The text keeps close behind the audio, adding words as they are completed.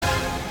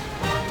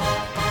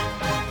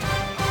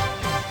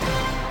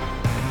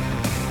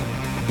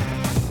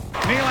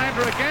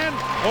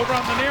Over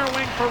on the near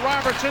wing for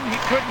Robertson. He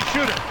couldn't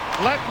shoot it.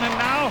 Lettman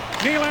now.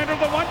 Nylander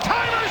the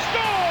one-timer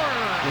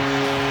scores!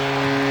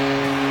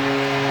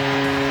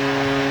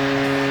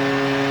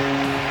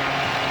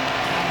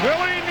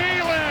 Willie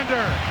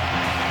Nylander,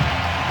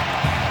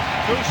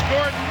 who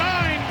scored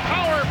 9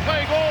 power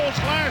play goals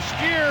last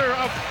year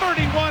of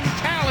 31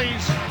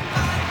 tallies,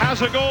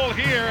 has a goal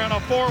here and a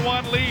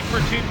 4-1 lead for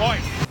Team White.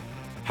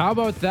 How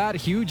about that?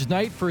 Huge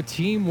night for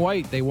Team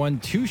White. They won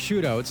 2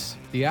 shootouts,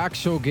 the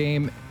actual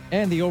game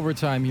and the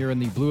overtime here in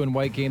the blue and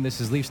white game. This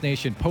is Leafs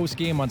Nation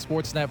post-game on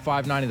Sportsnet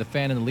 590, The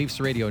Fan, and the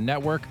Leafs Radio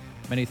Network.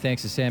 Many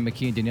thanks to Sam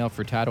McKee and Danielle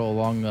Furtado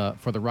along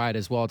for the ride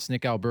as well. It's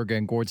Nick Alberga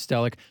and Gord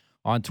Stellick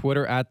on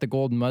Twitter at the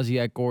Golden Muzzy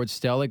at Gord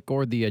Stellick.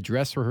 Gord, the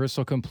dress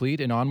rehearsal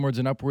complete, and onwards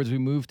and upwards we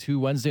move to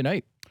Wednesday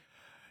night.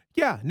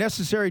 Yeah,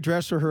 necessary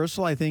dress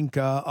rehearsal. I think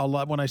a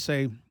lot. When I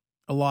say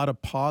a lot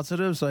of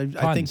positives,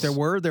 I think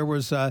there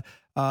was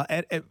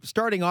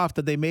starting off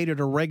that they made it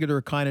a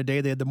regular kind of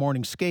day. They had the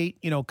morning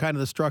skate, kind of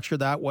the structure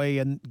that way,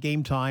 and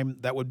game time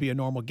that would be a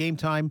normal game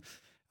time.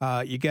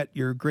 You get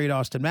your great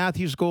Austin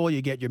Matthews goal,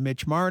 you get your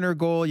Mitch Marner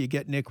goal, you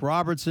get Nick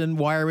Robertson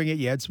wiring it.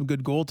 You had some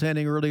good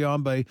goaltending early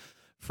on by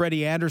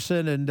Freddie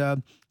Anderson,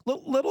 and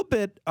little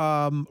bit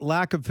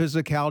lack of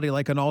physicality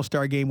like an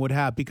all-star game would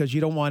have, because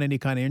you don't want any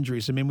kind of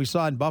injuries. I mean, we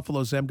saw in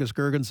Buffalo, Zemgus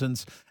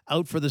Girgensons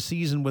out for the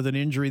season with an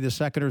injury the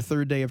second or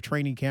third day of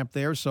training camp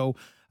there. So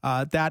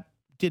that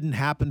didn't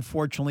happen,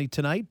 fortunately,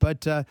 tonight.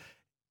 But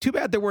too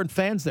bad there weren't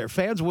fans there.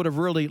 Fans would have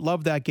really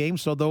loved that game.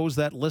 So those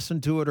that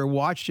listened to it or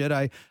watched it,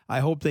 I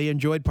hope they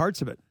enjoyed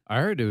parts of it. I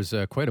heard it was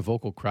quite a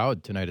vocal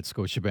crowd tonight at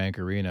Scotiabank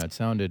Arena. It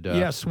sounded...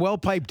 Yes, well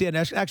piped in.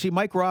 Actually,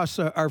 Mike Ross,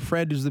 our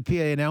friend, who's the PA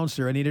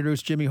announcer, and he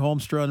introduced Jimmy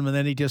Holmstrom, and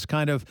then he just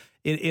kind of,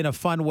 in a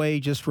fun way,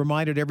 just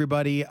reminded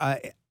everybody,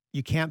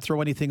 you can't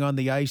throw anything on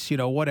the ice,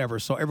 whatever.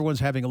 So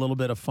everyone's having a little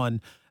bit of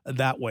fun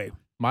that way.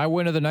 My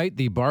win of the night,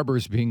 the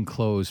Barbers being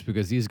closed,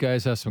 because these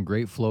guys have some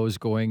great flows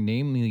going.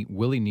 Namely,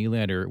 Willie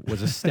Nylander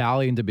was a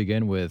stallion to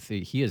begin with.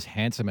 He is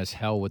handsome as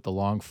hell with the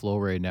long flow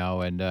right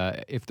now. And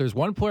if there's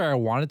one player I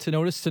wanted to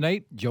notice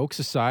tonight, jokes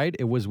aside,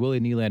 it was Willie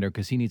Nylander,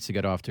 because he needs to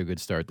get off to a good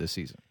start this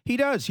season. He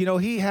does.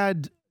 He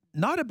had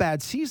not a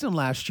bad season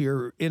last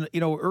year.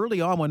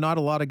 Early on when not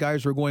a lot of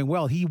guys were going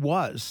well, he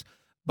was.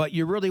 But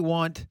you really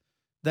want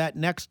that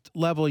next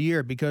level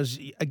year, because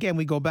again,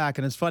 we go back,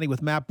 and it's funny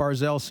with Matt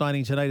Barzal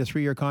signing tonight a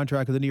 3-year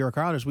contract with the New York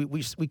Islanders.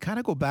 We kind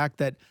of go back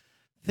that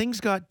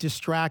things got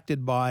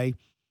distracted by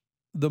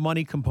the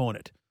money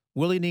component.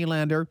 Willie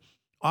Nylander,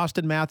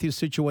 Austin Matthews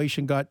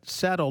situation got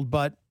settled,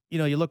 but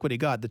you look what he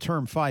got, the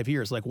term 5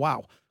 years, like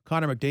wow.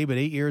 Connor McDavid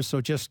 8 years, so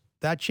just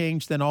that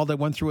changed. Then all that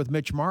went through with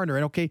Mitch Marner,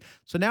 and okay,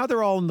 so now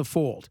they're all in the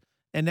fold.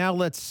 And now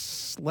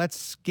let's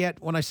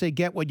get, when I say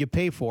get what you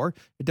pay for,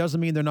 it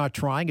doesn't mean they're not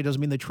trying. It doesn't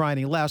mean they try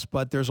any less,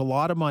 but there's a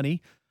lot of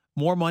money,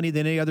 more money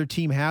than any other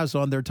team has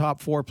on their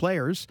top 4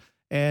 players.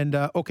 And,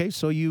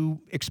 so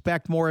you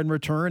expect more in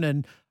return,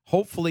 and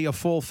hopefully a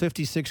full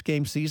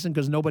 56-game season,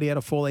 because nobody had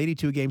a full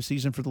 82-game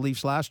season for the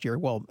Leafs last year.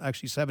 Well,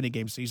 actually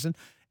 70-game season.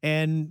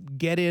 And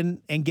get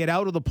in and get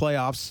out of the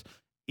playoffs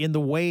in the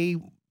way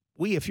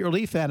we, if you're a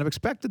Leaf fan, have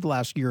expected the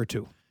last year or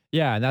two.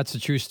 Yeah, and that's a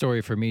true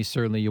story for me.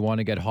 Certainly, you want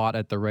to get hot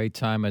at the right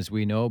time, as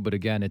we know. But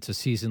again, it's a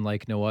season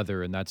like no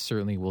other, and that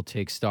certainly will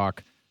take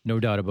stock. No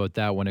doubt about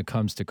that when it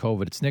comes to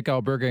COVID. It's Nick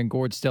Alberga and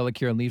Gord Stellick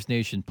here on Leafs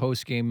Nation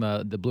post-game.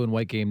 The blue and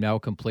white game now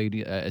complete,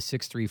 a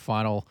 6-3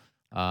 final.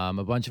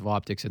 A bunch of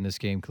optics in this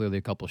game, clearly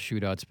a couple of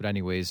shootouts. But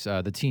anyways,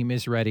 the team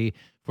is ready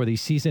for the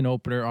season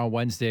opener on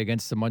Wednesday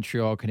against the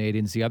Montreal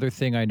Canadiens. The other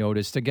thing I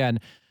noticed, again,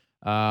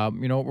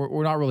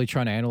 we're not really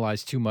trying to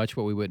analyze too much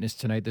what we witnessed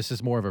tonight. This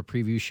is more of a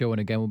preview show, and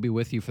again, we'll be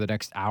with you for the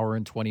next hour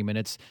and 20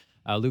 minutes.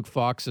 Luke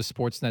Fox of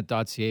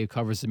Sportsnet.ca, who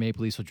covers the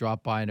Maple Leafs, will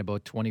drop by in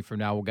about 20 from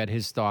now. We'll get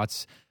his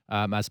thoughts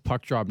as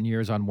puck drop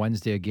nears on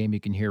Wednesday, a game you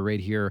can hear right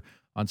here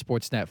on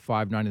Sportsnet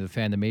 590 The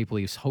Fan. The Maple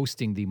Leafs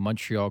hosting the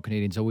Montreal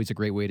Canadiens. Always a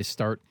great way to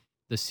start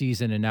the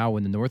season, and now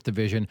in the North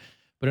Division.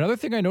 But another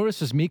thing I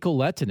noticed is Mikko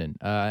Lehtinen,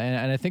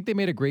 and I think they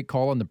made a great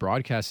call on the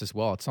broadcast as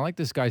well. It's not like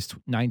this guy's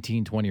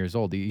 19, 20 years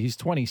old. He's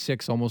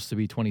 26, almost to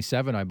be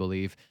 27, I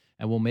believe,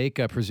 and will make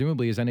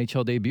presumably his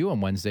NHL debut on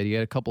Wednesday. He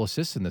had a couple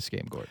assists in this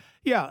game, Gord.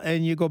 Yeah,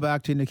 and you go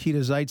back to Nikita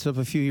Zaitsev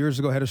a few years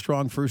ago, had a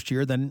strong first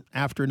year, then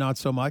after not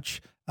so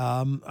much.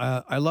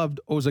 I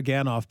loved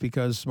Ozaganov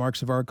because Mark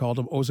Savard called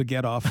him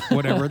Ozagetov,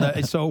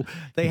 whatever. So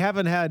they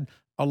haven't had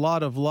a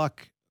lot of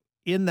luck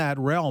in that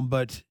realm,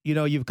 but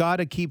you've got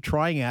to keep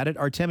trying at it.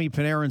 Artemi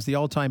Panarin's the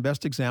all-time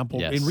best example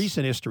in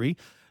recent history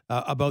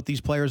about these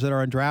players that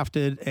are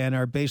undrafted and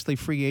are basically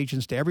free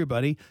agents to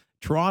everybody.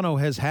 Toronto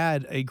has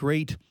had a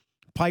great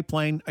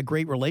pipeline, a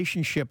great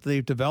relationship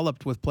they've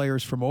developed with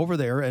players from over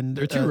there, and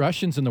their 2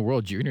 Russians in the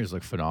World Juniors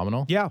look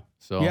phenomenal. Yeah,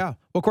 so well,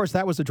 of course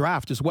that was a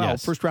draft as well,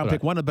 yes, first round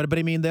pick, one, but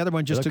I mean the other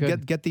one just to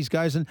get these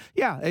guys in.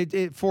 Yeah,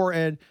 for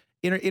an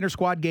inter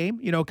squad game,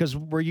 because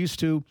we're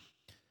used to.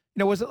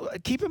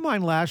 keep in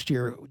mind last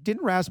year,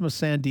 didn't Rasmus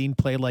Sandin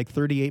play like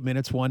 38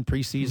 minutes one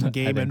preseason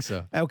game? I think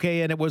so.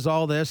 Okay, and it was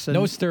all this. And,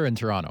 no stir in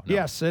Toronto. No.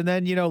 Yes, and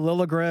then,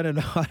 Liljegren and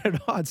on and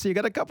on. So you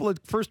got a couple of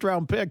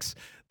first-round picks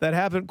that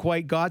haven't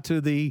quite got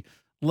to the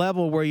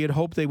level where you'd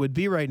hope they would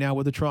be right now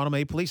with the Toronto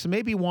Maple Leafs, and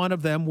maybe one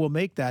of them will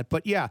make that.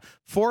 But, yeah,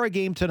 for a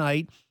game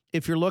tonight,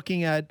 if you're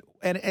looking at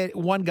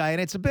one guy, and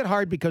it's a bit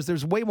hard because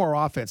there's way more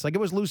offense. Like it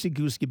was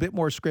loosey-goosey, a bit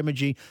more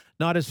scrimmagey,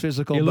 not as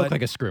physical. It looked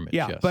like a scrimmage,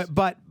 yeah, yes.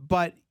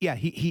 But yeah,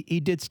 he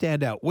did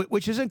stand out,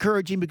 which is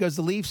encouraging because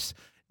the Leafs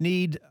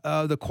need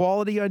the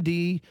quality on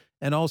D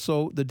and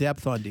also the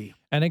depth on D.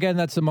 And again,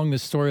 that's among the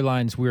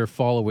storylines we're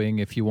following.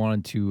 If you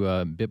wanted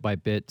to, bit by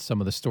bit,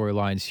 some of the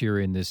storylines here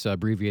in this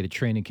abbreviated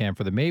training camp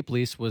for the Maple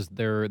Leafs was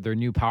their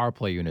new power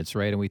play units,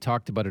 right? And we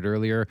talked about it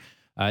earlier.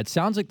 It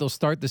sounds like they'll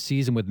start the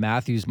season with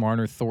Matthews,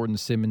 Marner, Thornton,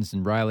 Simmons,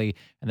 and Riley,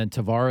 and then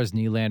Tavares,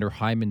 Nylander,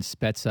 Hyman,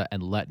 Spezza,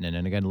 and Lettinen.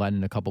 And again,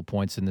 Lettinen a couple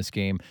points in this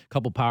game. A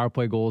couple power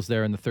play goals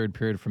there in the third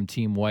period from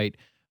Team White.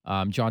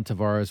 John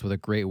Tavares with a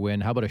great win.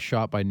 How about a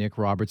shot by Nick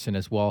Robertson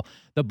as well?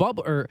 The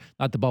bubble, or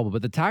not the bubble,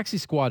 but the taxi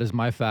squad is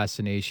my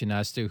fascination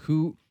as to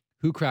who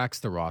cracks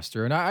the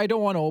roster. And I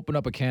don't want to open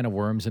up a can of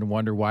worms and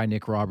wonder why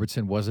Nick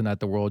Robertson wasn't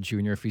at the World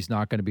Junior if he's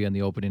not going to be on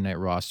the opening night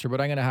roster,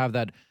 but I'm going to have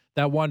that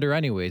wonder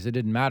anyways. It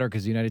didn't matter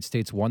because the United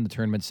States won the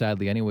tournament,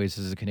 sadly, anyways,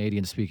 as a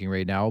Canadian speaking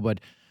right now.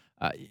 But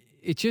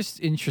it's just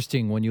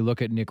interesting when you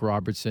look at Nick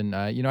Robertson.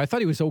 I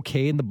thought he was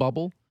okay in the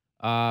bubble,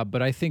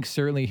 but I think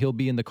certainly he'll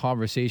be in the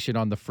conversation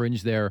on the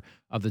fringe there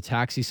of the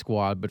taxi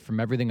squad. But from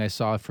everything I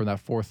saw from that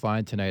fourth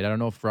line tonight, I don't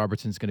know if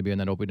Robertson's going to be on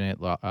that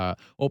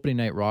opening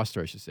night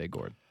roster, I should say,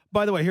 Gord.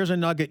 By the way, here's a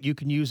nugget you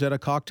can use at a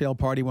cocktail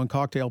party when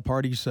cocktail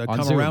parties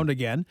come Zoom around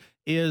again,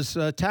 is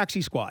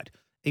taxi squad.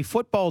 A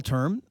football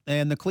term,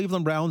 and the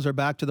Cleveland Browns are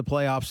back to the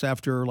playoffs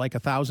after like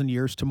 1,000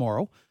 years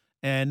tomorrow.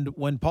 And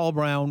when Paul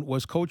Brown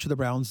was coach of the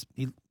Browns,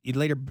 he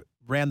later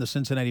ran the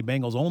Cincinnati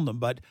Bengals, owned them.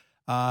 But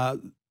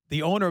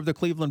the owner of the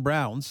Cleveland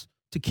Browns,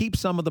 to keep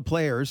some of the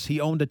players,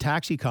 he owned a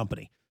taxi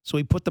company. So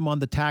he put them on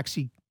the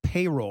taxi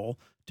payroll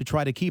to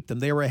try to keep them.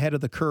 They were ahead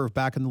of the curve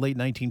back in the late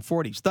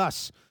 1940s.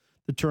 Thus,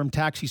 the term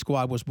taxi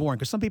squad was born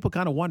because some people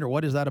kind of wonder,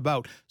 what is that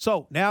about?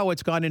 So now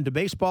it's gone into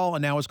baseball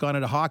and now it's gone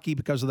into hockey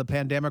because of the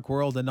pandemic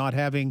world and not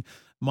having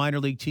minor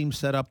league teams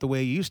set up the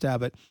way you used to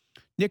have it.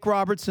 Nick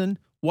Robertson,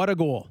 what a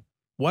goal.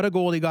 What a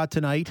goal he got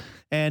tonight.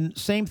 And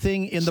same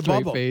thing in the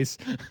bubble. Face.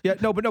 Yeah,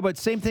 but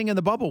same thing in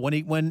the bubble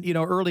when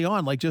early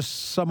on, like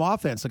just some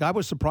offense. Like I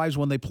was surprised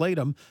when they played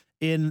him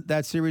in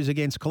that series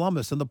against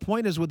Columbus. And the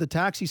point is with the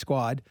taxi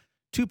squad,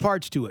 two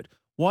parts to it.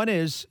 One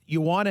is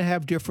you want to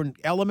have different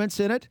elements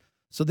in it.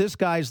 So this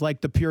guy's like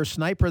the pure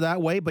sniper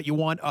that way, but you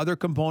want other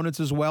components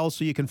as well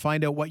so you can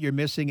find out what you're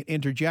missing and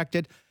interject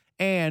it.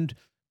 And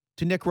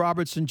to Nick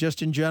Robertson,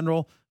 just in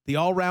general, the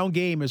all-round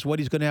game is what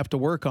he's going to have to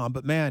work on.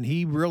 But, man,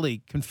 he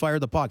really can fire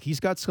the puck. He's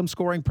got some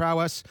scoring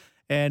prowess,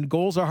 and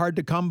goals are hard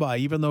to come by,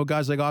 even though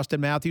guys like Austin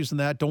Matthews and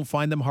that don't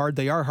find them hard.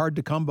 They are hard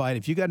to come by. And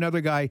if you got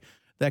another guy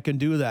that can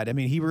do that, I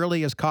mean, he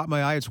really has caught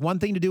my eye. It's one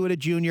thing to do it at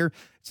junior.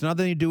 It's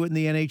another thing to do it in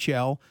the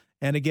NHL.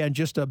 And, again,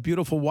 just a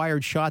beautiful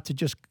wired shot to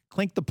just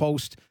clink the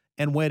post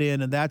and went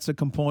in, and that's a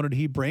component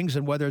he brings.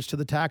 And whether it's to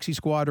the taxi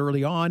squad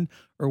early on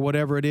or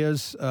whatever it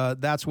is,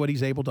 that's what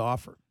he's able to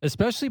offer.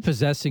 Especially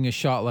possessing a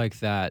shot like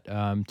that,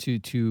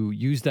 to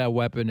use that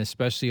weapon,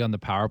 especially on the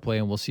power play,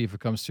 and we'll see if it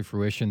comes to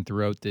fruition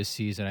throughout this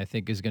season, I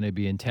think is going to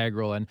be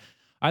integral. And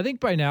I think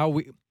by now,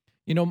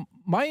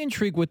 my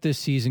intrigue with this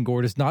season,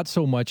 Gord, is not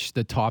so much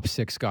the top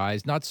six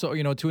guys, not so,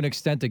 to an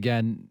extent,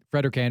 again,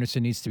 Frederik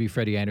Andersen needs to be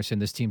Freddie Andersen.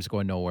 This team's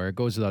going nowhere. It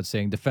goes without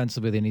saying.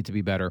 Defensively, they need to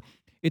be better.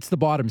 It's the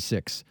bottom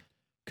six.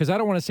 Because I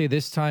don't want to say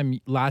this time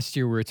last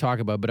year we were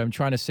talking about, but I'm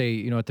trying to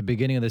say, at the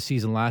beginning of the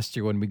season last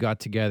year when we got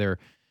together,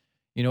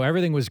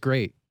 everything was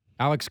great.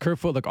 Alex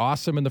Kerfoot looked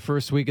awesome in the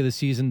first week of the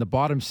season. The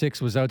bottom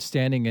six was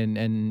outstanding,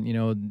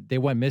 and they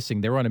went missing.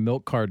 They were on a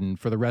milk carton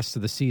for the rest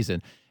of the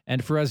season.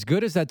 And for as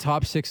good as that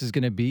top six is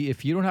going to be,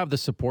 if you don't have the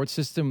support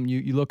system,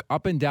 you look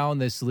up and down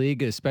this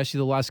league, especially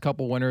the last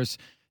couple winners,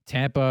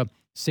 Tampa,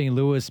 St.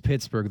 Louis,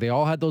 Pittsburgh, they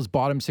all had those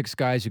bottom six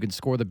guys who can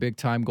score the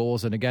big-time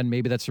goals. And again,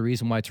 maybe that's the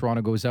reason why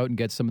Toronto goes out and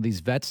gets some of these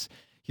vets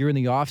here in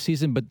the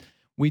offseason. But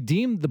we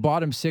deemed the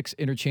bottom six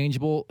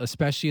interchangeable,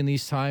 especially in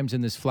these times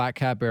in this flat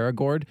cap era,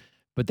 Gord.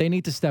 But they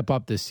need to step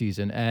up this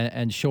season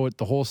and show it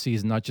the whole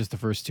season, not just the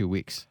first 2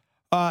 weeks.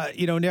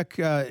 Nick,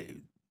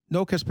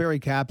 no Kasperi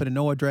Kapanen and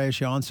no Andreas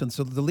Johnsson.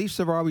 So the Leafs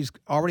have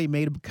already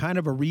made kind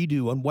of a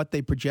redo on what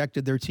they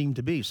projected their team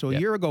to be. So a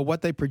year ago,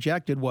 what they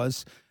projected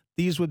was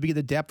these would be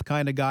the depth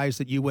kind of guys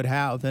that you would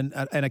have. And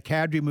a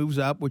Kadri moves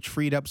up, which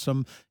freed up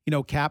some,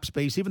 cap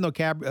space, even though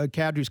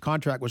Kadri's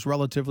contract was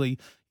relatively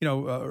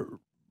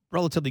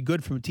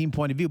good from a team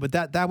point of view. But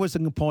that was a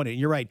component. And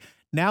you're right.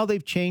 Now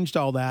they've changed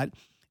all that.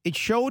 It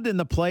showed in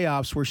the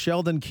playoffs where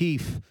Sheldon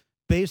Keefe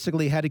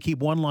basically had to keep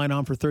one line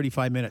on for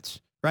 35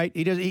 minutes. Right?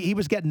 He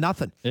was getting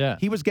nothing. Yeah.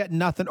 He was getting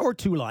nothing. Or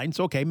two lines.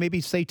 Okay,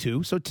 maybe say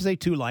two. So to say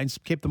two lines,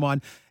 keep them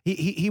on.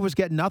 He was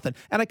getting nothing.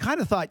 And I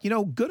kind of thought,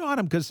 good on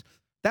him because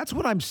that's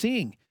what I'm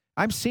seeing.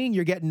 I'm seeing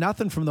you're getting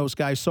nothing from those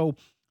guys. So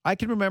I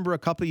can remember a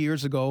couple of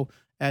years ago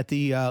at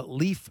the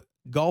Leaf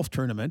golf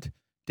tournament.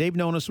 Dave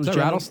Nonis was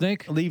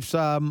Rattlesnake? Leafs.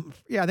 I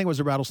think it was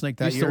a Rattlesnake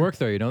that I used year. to work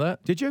there. You know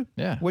that? Did you?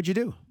 Yeah. What'd you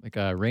do? Like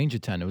a range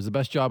attendant. It was the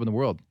best job in the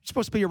world. You're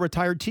supposed to be a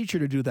retired teacher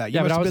to do that. You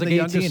Yeah, but must I have was been like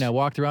the 18. youngest. I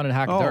walked around and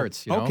hacked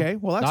darts. You know? Okay.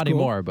 Well, that's not cool.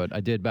 anymore, but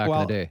I did back in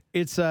the day.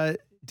 It's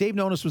Dave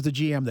Nonis was the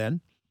GM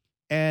then,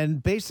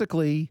 and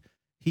basically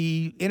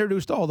he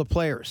introduced all the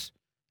players,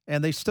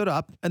 and they stood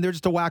up, and they're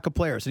just a whack of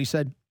players, and he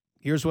said,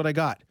 "Here's what I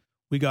got.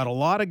 We got a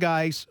lot of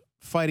guys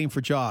fighting for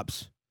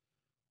jobs.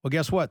 Well,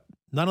 guess what?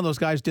 None of those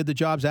guys did the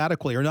jobs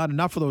adequately, or not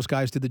enough of those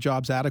guys did the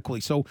jobs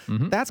adequately. So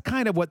that's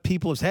kind of what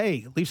people is.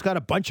 Hey, Leafs got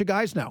a bunch of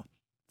guys now.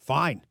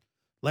 Fine.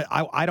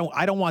 I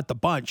don't want the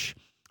bunch.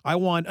 I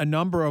want a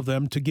number of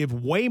them to give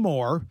way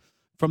more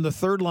from the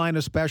third line,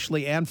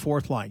 especially, and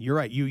fourth line. You're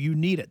right. You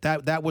need it.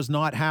 That was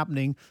not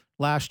happening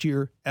last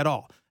year at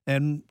all.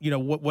 And you know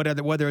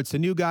whether it's the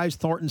new guys,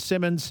 Thornton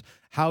Simmons,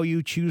 how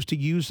you choose to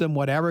use them,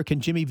 whatever. Can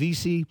Jimmy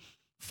Vesey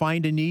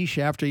find a niche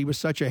after he was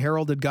such a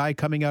heralded guy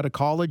coming out of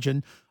college,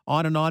 and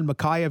on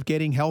Mikheyev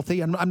getting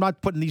healthy? I'm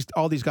not putting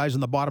all these guys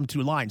in the bottom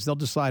two lines. They'll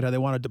decide how they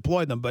want to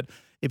deploy them. But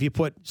if you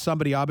put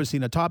somebody obviously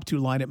in the top two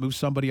line, it moves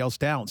somebody else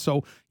down.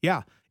 So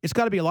yeah, it's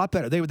got to be a lot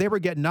better. They were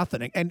getting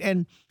nothing,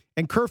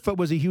 and Kerfoot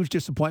was a huge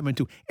disappointment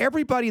too.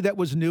 Everybody that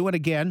was new, and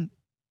again,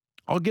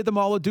 I'll give them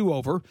all a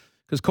do-over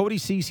because Cody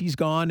Cece's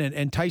gone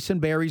and Tyson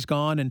Barrie's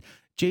gone and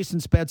Jason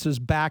Spezza is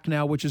back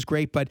now, which is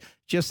great. But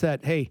just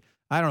that, hey,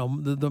 I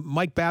don't know, the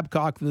Mike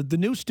Babcock, the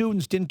new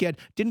students didn't get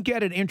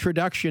an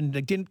introduction,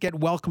 they didn't get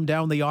welcomed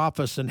down the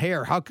office, and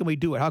here, how can we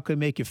do it? How can we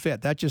make you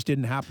fit? That just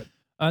didn't happen.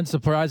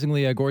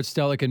 Unsurprisingly, Gord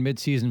Stellick in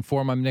midseason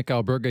form. I'm Nick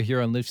Alberga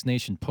here on Leafs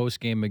Nation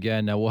postgame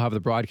again. We'll have the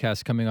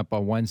broadcast coming up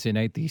on Wednesday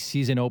night. The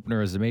season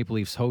opener as the Maple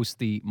Leafs host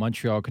the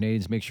Montreal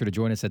Canadiens. Make sure to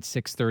join us at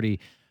 6:30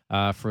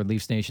 for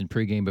Leafs Nation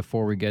pregame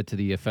before we get to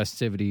the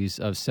festivities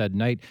of said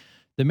night.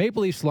 The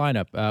Maple Leafs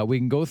lineup, we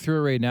can go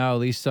through it right now, at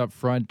least up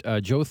front.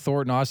 Joe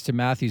Thornton, Austin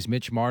Matthews,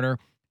 Mitch Marner,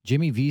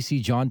 Jimmy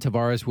Vesey, John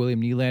Tavares, William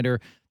Nylander.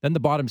 Then the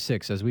bottom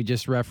six, as we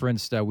just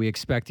referenced, we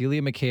expect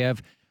Ilya Mikheyev.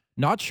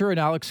 Not sure in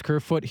Alex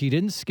Kerfoot. He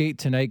didn't skate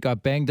tonight,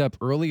 got banged up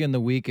early in the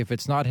week. If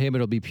it's not him,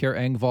 it'll be Pierre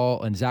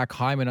Engvall and Zach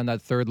Hyman on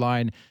that third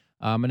line.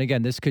 And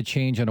again, this could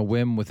change on a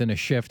whim within a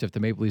shift if the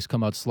Maple Leafs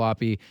come out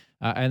sloppy.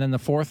 And then the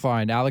fourth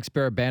line, Alex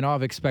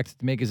Barabanov expected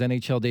to make his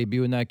NHL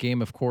debut in that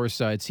game. Of course,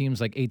 it seems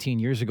like 18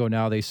 years ago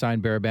now they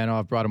signed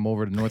Barabanov, brought him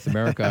over to North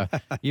America,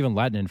 even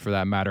Lettinen for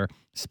that matter.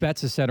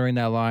 Spets is centering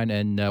that line,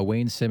 and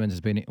Wayne Simmons has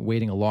been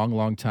waiting a long,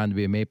 long time to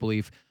be a Maple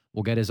Leaf.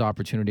 Will get his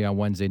opportunity on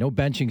Wednesday. No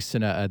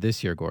benching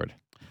this year, Gord.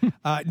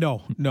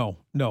 No.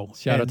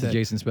 Shout out to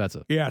Jason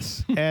Spezza.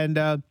 Yes.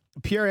 And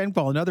Pierre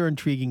Engvall, another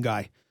intriguing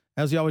guy.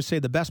 As you always say,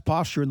 the best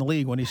posture in the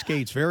league when he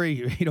skates. Very,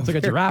 it's like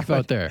a giraffe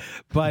out there.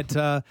 But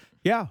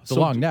yeah, it's a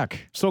long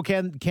neck. So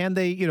can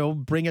they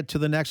bring it to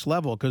the next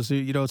level? Because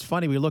it's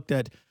funny. We looked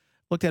at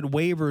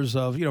waivers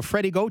of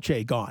Freddie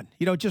Gauthier gone.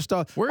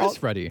 Where is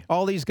Freddie?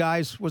 All these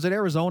guys. Was it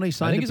Arizona? He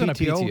signed I think he's on a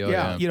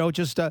PTO. Yeah.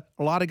 Just a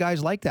lot of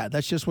guys like that.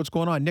 That's just what's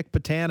going on. Nick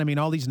Patan. I mean,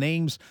 all these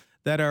names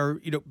that are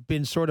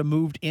been sort of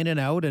moved in and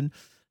out. And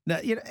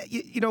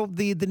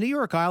the New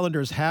York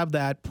Islanders have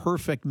that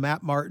perfect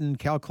Matt Martin,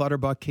 Cal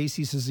Clutterbuck,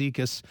 Casey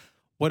Cizikas,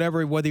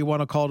 whether you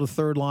want to call it a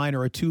third line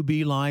or a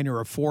 2B line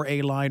or a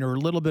 4A line or a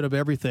little bit of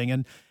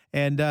everything.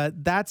 And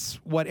that's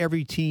what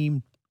every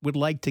team would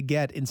like to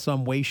get in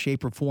some way,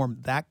 shape, or form,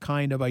 that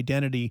kind of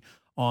identity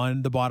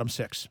on the bottom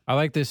six. I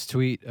like this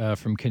tweet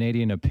from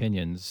Canadian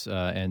Opinions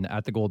and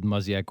at the Golden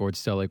Muzzy at Gord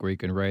Stellick, where you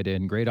can write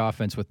in, great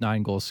offense with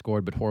 9 goals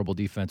scored, but horrible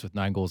defense with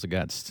 9 goals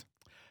against.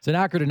 It's an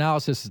accurate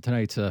analysis of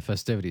tonight's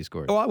festivities,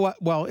 Gord.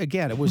 Well,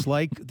 again, it was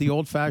like the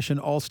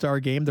old-fashioned all-star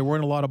game. There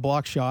weren't a lot of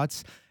block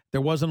shots.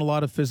 There wasn't a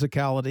lot of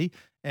physicality.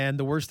 And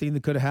the worst thing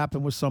that could have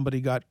happened was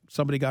somebody got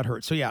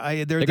hurt. So,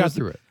 yeah, they got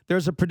through it.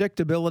 There's a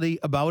predictability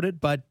about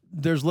it, but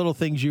there's little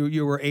things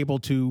you were able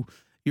to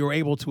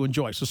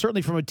enjoy. So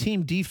certainly from a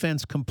team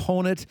defense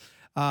component,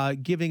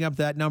 giving up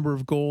that number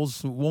of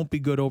goals won't be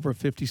good over a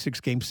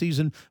 56-game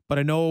season. But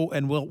I know,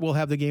 and we'll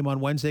have the game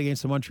on Wednesday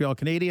against the Montreal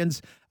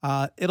Canadiens.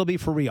 It'll be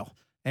for real.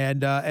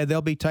 And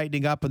they'll be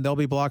tightening up, and there'll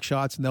be block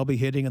shots, and they'll be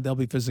hitting, and there'll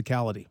be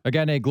physicality.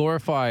 Again, a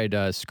glorified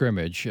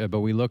scrimmage,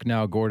 but we look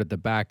now, Gord, at the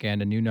back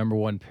end, a new number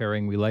one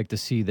pairing. We like to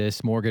see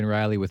this. Morgan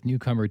Rielly with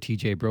newcomer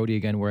TJ Brody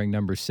again wearing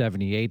number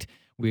 78.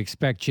 We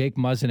expect Jake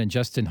Muzzin and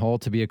Justin Holl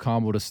to be a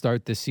combo to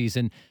start this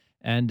season.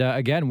 And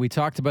again, we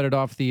talked about it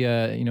off the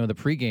the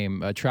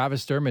pregame.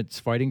 Travis Dermott's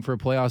fighting for a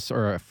playoffs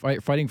or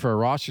fighting for a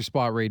roster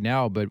spot right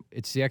now, but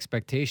it's the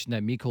expectation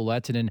that Mikko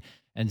Lehtinen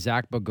and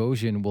Zach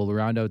Bogosian will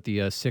round out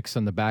the six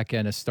on the back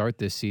end to start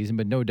this season.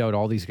 But no doubt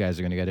all these guys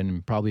are going to get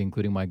in, probably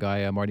including my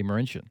guy, Marty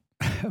Marincin.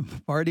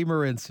 Marty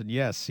Marincin,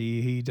 yes.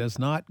 He does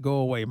not go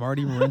away.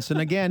 Marty Marincin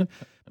again.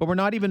 But we're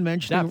not even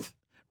mentioning Depth.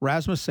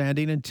 Rasmus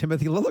Sandin and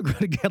Timothy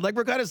Liljegren again. Like,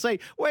 we're going to say,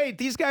 wait,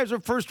 these guys are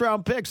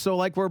first-round picks, so,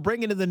 like, we're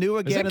bringing in the new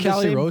again. Is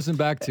Callie Rosen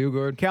back too,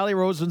 Gord? Callie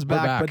Rosen's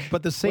back.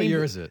 But the same, what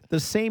year is it? The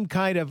same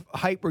kind of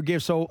hype we're giving.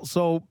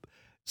 So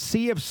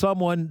see if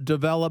someone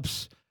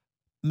develops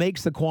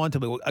makes the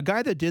quantum leap. A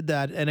guy that did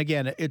that, and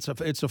again, it's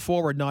a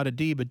forward, not a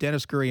D, but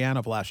Dennis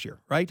Gurianov last year,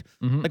 right?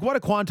 Mm-hmm. Like what a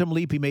quantum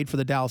leap he made for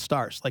the Dallas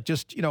Stars. Like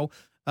just,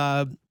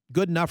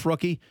 good enough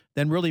rookie,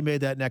 then really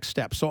made that next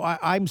step. So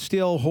I'm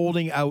still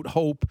holding out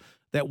hope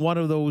that one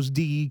of those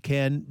D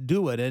can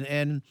do it.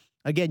 And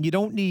again, you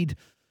don't need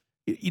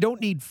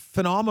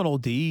phenomenal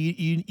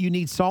D. You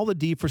need solid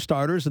D for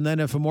starters. And then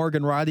if a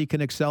Morgan Rielly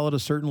can excel at a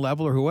certain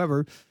level or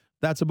whoever,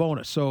 that's a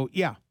bonus. So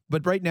yeah.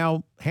 But right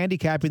now,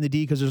 handicapping the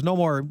D because there's not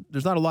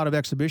a lot of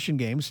exhibition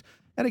games.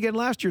 And again,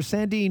 last year,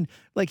 Sandin,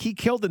 like he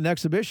killed it in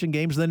exhibition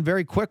games, and then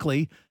very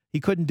quickly he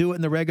couldn't do it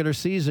in the regular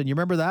season. You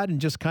remember that? And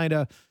just kind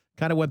of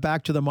went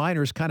back to the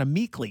minors, kind of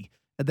meekly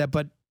at that.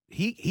 But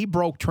he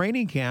broke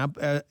training camp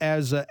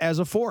as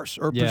a force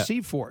or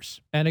perceived force.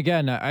 And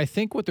again, I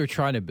think what they're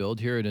trying to build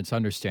here, and it's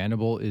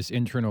understandable, is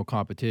internal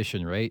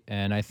competition, right?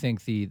 And I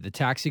think the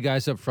taxi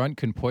guys up front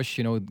can push.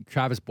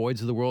 Travis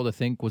Boyd's of the world, I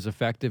think, was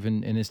effective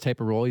in his type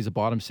of role. He's a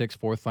bottom six,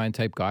 fourth line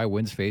type guy,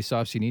 wins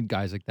faceoffs. You need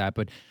guys like that.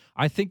 But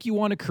I think you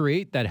want to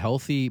create that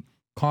healthy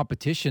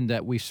competition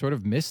that we sort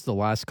of missed the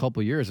last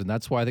couple of years. And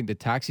that's why I think the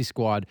taxi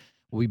squad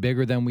will be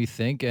bigger than we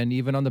think. And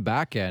even on the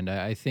back end,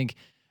 I think,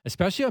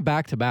 especially on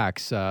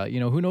back-to-backs,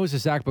 who knows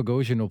if Zach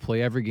Bogosian will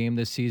play every game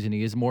this season.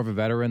 He is more of a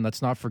veteran.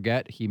 Let's not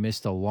forget he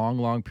missed a long,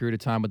 long period of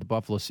time with the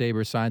Buffalo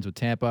Sabres, signs with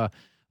Tampa,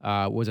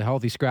 was a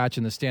healthy scratch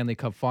in the Stanley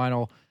Cup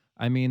final.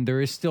 I mean,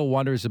 there is still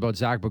wonders about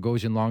Zach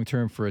Bogosian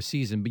long-term for a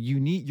season, but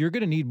you're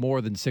going to need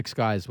more than six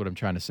guys, what I'm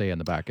trying to say, on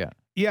the back end.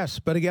 Yes,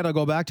 but again, I'll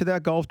go back to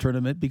that golf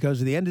tournament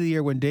because at the end of the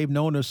year when Dave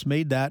Nonis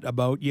made that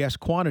about,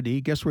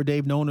 quantity, guess where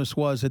Dave Nonis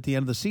was at the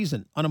end of the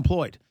season?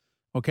 Unemployed.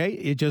 Okay?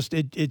 It just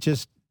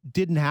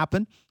didn't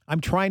happen. I'm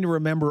trying to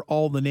remember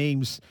all the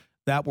names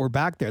that were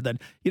back there. Then,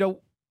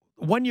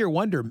 1 year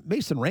wonder,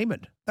 Mason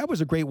Raymond. That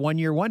was a great 1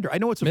 year wonder. I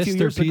know it's a few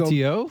years ago.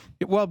 Mr.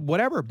 PTO? Well,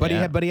 whatever, but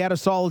he had a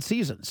solid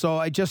season. So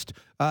I just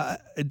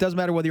it doesn't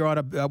matter whether you're on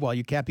a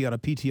you can't be on a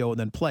PTO and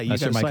then play. You got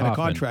to sign a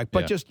contract.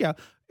 But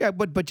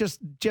but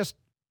just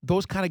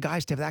those kind of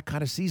guys to have that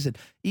kind of season,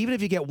 even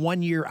if you get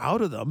 1 year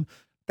out of them,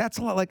 that's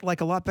a lot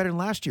like a lot better than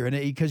last year. And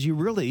because you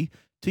really,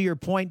 to your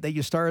point that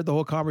you started the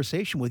whole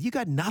conversation with, you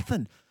got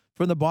nothing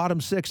from the bottom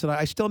six. And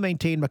I still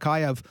maintain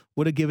Mikheyev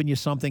would have given you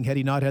something had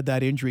he not had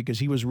that injury because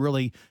he was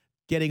really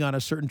getting on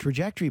a certain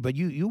trajectory. But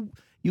you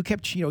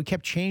kept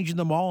changing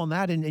them all on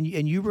that, and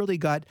you really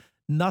got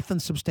nothing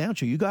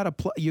substantial. You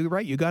got you're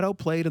right. You got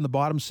outplayed in the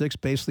bottom six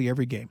basically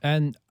every game.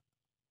 And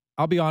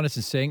I'll be honest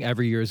in saying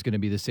every year is going to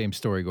be the same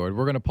story, Gord.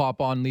 We're going to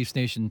pop on Leafs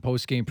Nation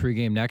post-game,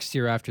 pre-game next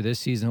year after this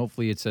season.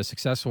 Hopefully it's a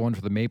successful one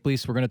for the Maple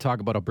Leafs. We're going to talk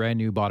about a brand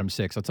new bottom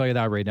six. I'll tell you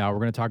that right now. We're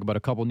going to talk about a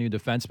couple new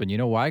defensemen. You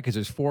know why? Because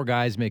there's four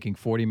guys making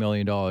 $40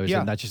 million,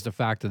 and that's just a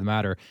fact of the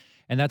matter.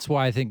 And that's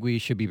why I think we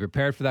should be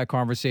prepared for that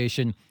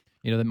conversation.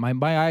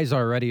 My eyes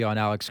are already on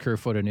Alex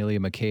Kerfoot and Ilya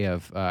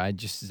Mikheyev.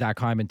 Zach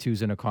Hyman,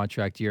 too's in a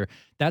contract year.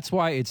 That's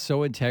why it's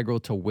so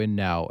integral to win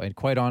now. And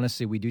quite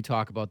honestly, we do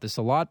talk about this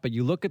a lot, but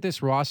you look at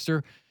this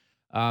roster,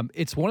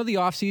 it's one of the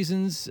off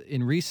seasons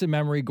in recent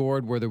memory,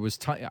 Gord, where there was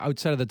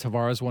outside of the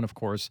Tavares one, of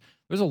course,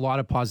 there's a lot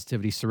of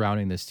positivity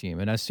surrounding this team.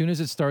 And as soon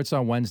as it starts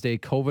on Wednesday,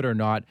 COVID or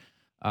not,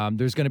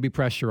 there's going to be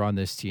pressure on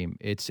this team.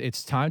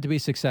 It's time to be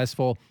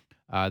successful.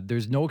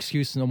 There's no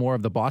excuse no more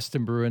of the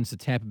Boston Bruins, the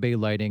Tampa Bay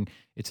Lightning.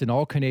 It's an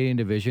all-Canadian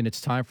division. It's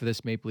time for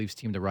this Maple Leafs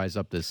team to rise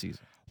up this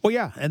season. Well,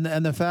 yeah, and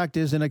the fact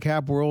is, in a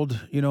cap world,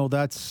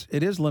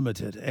 it is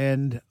limited.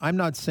 And I'm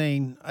not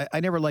saying I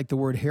never liked the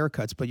word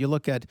haircuts, but you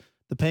look at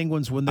the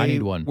Penguins when they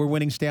were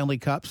winning Stanley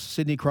Cups.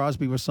 Sidney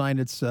Crosby was signed.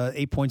 It's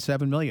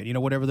 $8.7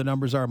 million. Whatever the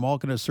numbers are,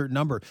 Malkin a certain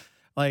number.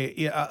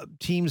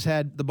 Teams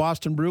had the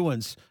Boston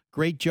Bruins,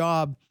 great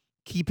job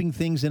keeping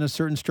things in a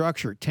certain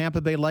structure.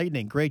 Tampa Bay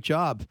Lightning, great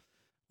job.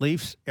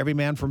 Leafs, every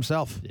man for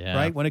himself,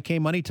 right? When it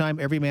came money time,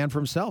 every man for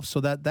himself. So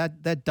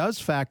that does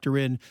factor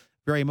in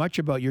very much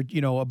about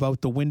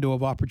about the window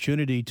of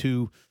opportunity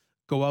to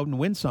go out and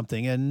win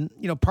something. And,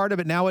 part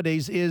of it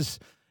nowadays is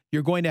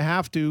you're going to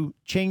have to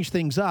change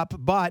things up.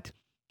 But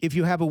if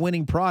you have a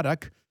winning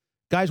product,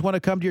 guys want to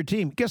come to your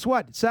team. Guess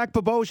what? Zach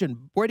Bogosian,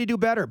 where did he do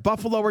better?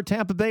 Buffalo or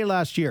Tampa Bay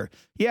last year?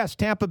 Yes,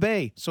 Tampa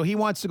Bay. So he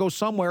wants to go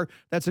somewhere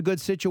that's a good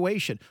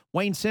situation.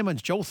 Wayne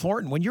Simmons, Joe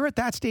Thornton. When you're at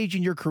that stage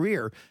in your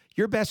career,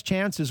 your best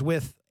chance is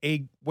with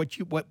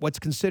what's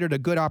considered a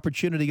good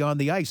opportunity on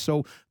the ice.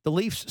 So the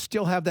Leafs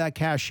still have that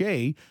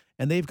cachet,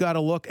 and they've got to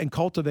look and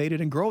cultivate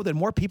it and grow. Then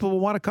more people will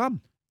want to come.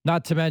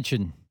 Not to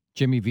mention,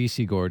 Jimmy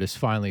Vesey, Gord, is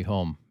finally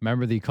home.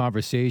 Remember the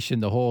conversation,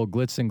 the whole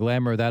glitz and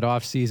glamour of that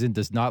offseason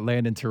does not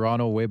land in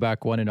Toronto way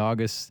back when in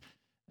August,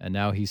 and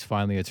now he's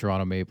finally a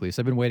Toronto Maple Leafs.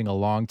 I've been waiting a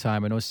long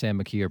time. I know Sam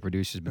McKee, our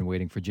producer, has been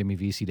waiting for Jimmy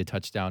Vesey to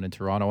touch down in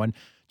Toronto. And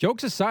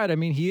jokes aside, I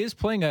mean, he is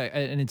playing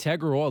an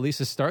integral role, at least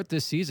to start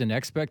this season.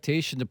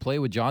 Expectation to play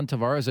with John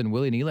Tavares and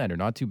Willie Nylander,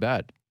 not too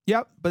bad.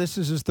 Yep, but this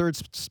is his third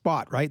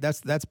spot, right?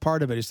 That's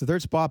part of it. It's the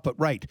third spot, but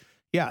right.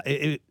 Yeah,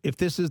 if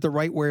this is the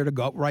right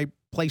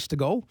place to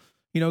go,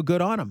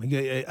 good on him.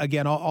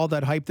 Again, all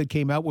that hype that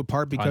came out with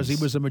part because he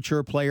was a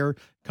mature player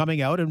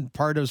coming out, and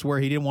part is where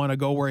he didn't want to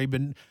go where he'd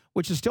been,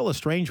 which is still a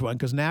strange one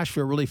because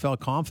Nashville really felt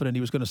confident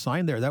he was going to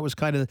sign there. That was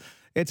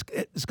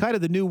it's kind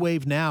of the new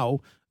wave now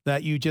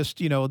that you just,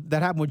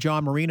 that happened with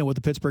John Marino with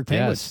the Pittsburgh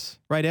Penguins,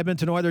 right?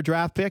 Edmonton Oilers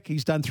draft pick.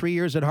 He's done 3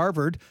 years at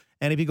Harvard.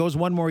 And if he goes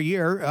one more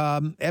year,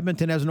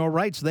 Edmonton has no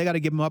rights. So they got to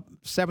give him up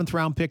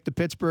 7th-round pick to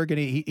Pittsburgh, and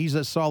he's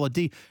a solid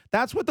D.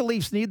 That's what the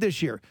Leafs need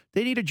this year.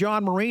 They need a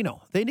John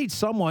Marino. They need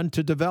someone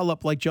to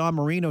develop like John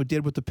Marino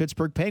did with the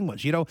Pittsburgh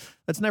Penguins.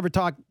 Let's never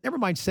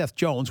mind Seth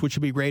Jones, which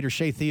would be great, or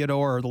Shea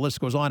Theodore, or the list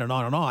goes on and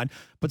on and on.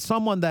 But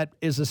someone that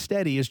is as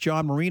steady as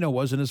John Marino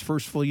was in his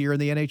first full year in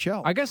the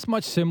NHL. I guess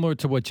much similar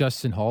to what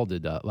Justin Hall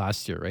did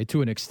last year, right?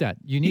 To an extent.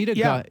 You need a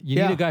guy. You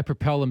need a guy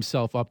propel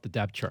himself up the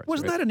depth chart.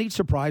 Wasn't that a neat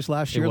surprise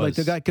last year? Like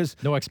the guy, because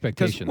no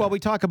expectation. Well, we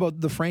talk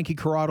about the Frankie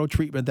Corrado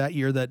treatment that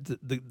year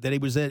that he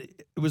was at.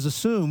 It was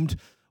assumed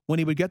when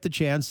he would get the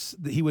chance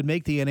that he would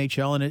make the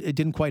NHL, and it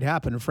didn't quite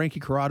happen. And Frankie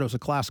Corrado is a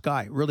class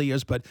guy, really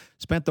is, but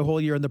spent the whole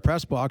year in the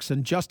press box.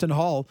 And Justin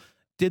Hall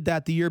did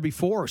that the year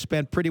before,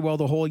 spent pretty well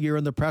the whole year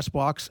in the press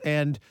box.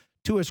 And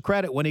to his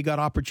credit, when he got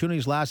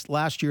opportunities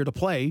last year to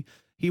play,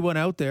 he went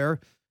out there,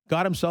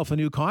 got himself a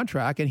new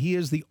contract, and he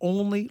is the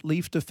only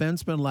Leaf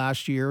defenseman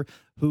last year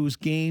whose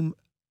game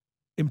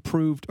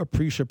improved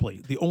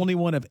appreciably. The only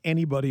one of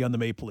anybody on the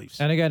Maple Leafs.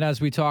 And again,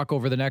 as we talk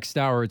over the next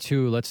hour or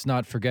two, let's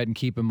not forget and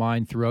keep in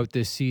mind throughout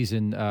this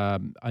season,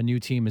 a new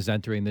team is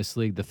entering this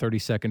league, the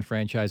 32nd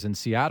franchise in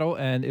Seattle.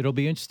 And it'll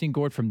be interesting,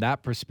 Gord, from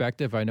that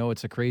perspective. I know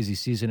it's a crazy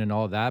season and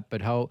all that,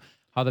 but how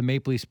the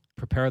Maple Leafs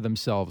prepare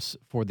themselves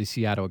for the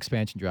Seattle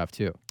expansion draft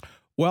too.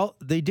 Well,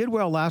 they did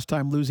well last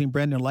time losing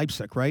Brendan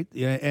Leipsic, right?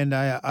 Yeah, and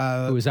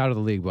who was out of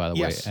the league, by the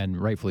yes. way, and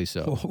rightfully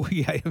so. Oh,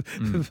 yeah,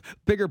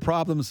 bigger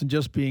problems than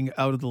just being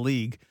out of the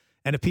league.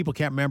 And if people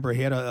can't remember,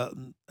 he had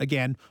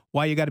again,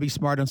 why you got to be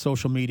smart on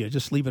social media.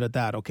 Just leave it at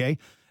that, okay?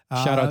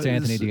 Shout out to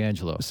Anthony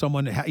D'Angelo.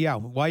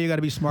 Why you got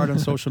to be smart on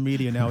social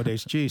media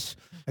nowadays? Jeez,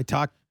 I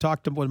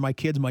talk to with my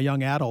kids, my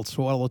young adults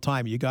all the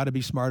time. You got to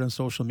be smart on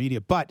social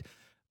media. But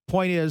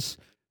point is,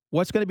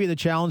 what's going to be the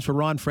challenge for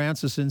Ron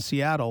Francis in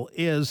Seattle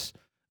is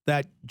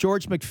that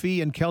George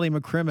McPhee and Kelly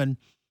McCrimmon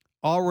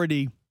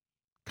already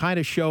kind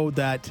of showed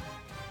that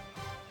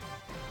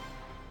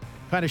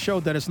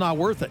it's not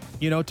worth it,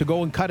 to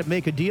go and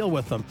make a deal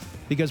with them,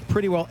 because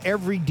pretty well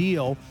every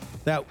deal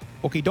that,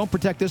 okay, don't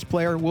protect this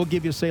player, we'll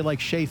give you, say, like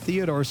Shea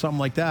Theodore or something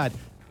like that,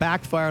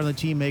 backfire on the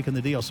team making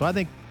the deal. So I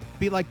think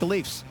be like the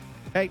Leafs.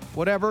 Hey,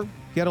 whatever,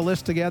 get a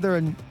list together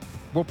and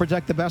we'll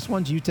protect the best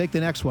ones. You take the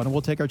next one, and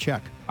we'll take our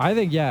check. I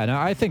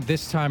think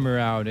this time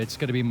around, it's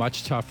going to be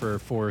much tougher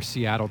for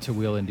Seattle to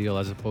wheel and deal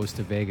as opposed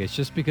to Vegas,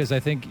 just because I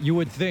think you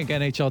would think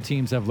NHL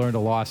teams have learned a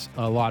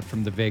lot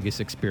from the Vegas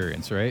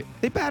experience, right?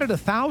 They batted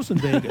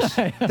 1,000 Vegas.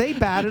 They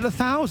batted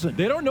 1,000.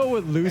 They don't know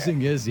what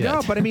losing is yet.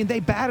 No, but I mean, they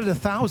batted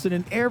 1,000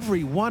 in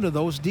every one of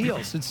those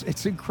deals.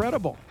 It's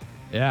incredible.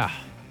 Yeah.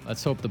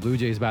 Let's hope the Blue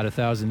Jays bat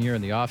 1,000 here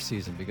in the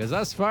offseason, because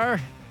thus far,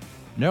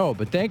 no,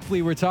 but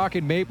thankfully we're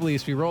talking Maple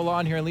Leafs. We roll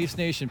on here in Leafs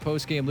Nation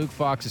postgame. Luke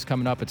Fox is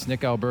coming up. It's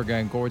Nick Alberga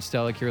and Gord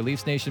Stellick here.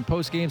 Leafs Nation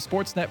postgame,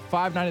 Sportsnet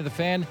 590 The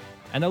Fan,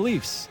 and the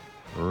Leafs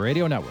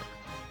Radio Network.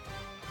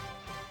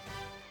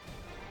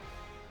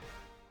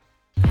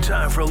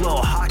 Time for a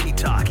little hockey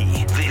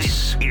talkie.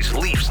 This is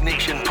Leafs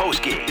Nation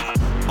postgame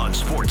on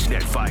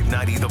Sportsnet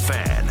 590 The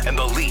Fan and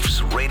the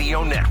Leafs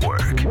Radio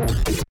Network.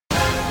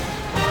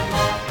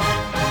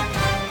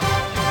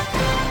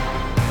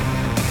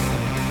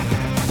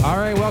 All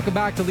right, welcome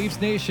back to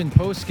Leafs Nation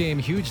postgame.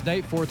 Huge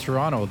night for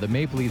Toronto. The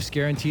Maple Leafs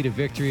guaranteed a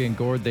victory, and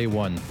Gord, they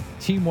won.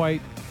 Team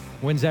White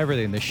wins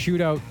everything. The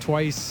shootout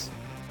twice,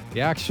 the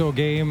actual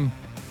game,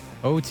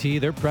 OT.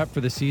 They're prepped for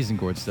the season,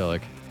 Gord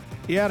Stellick.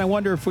 Yeah, and I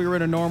wonder if we were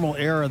in a normal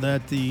era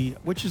that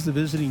which is the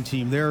visiting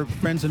team, their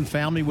friends and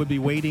family would be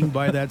waiting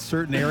by that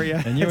certain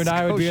area. And you and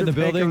I would be in the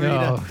building,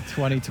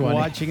 2020.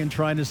 Watching and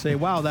trying to say,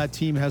 wow, that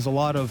team has a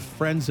lot of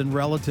friends and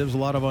relatives, a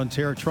lot of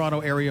Toronto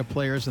area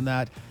players and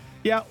that.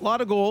 Yeah, a lot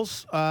of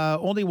goals.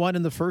 Only one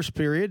in the first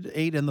period,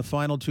 8 in the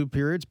final 2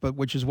 periods, but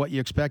which is what you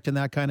expect in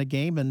that kind of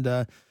game.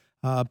 And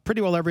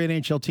pretty well every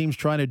NHL team's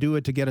trying to do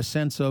it to get a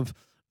sense of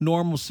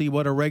normalcy,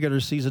 what a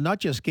regular season, not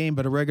just game,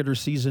 but a regular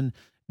season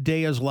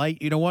day is like.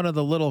 One of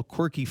the little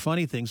quirky,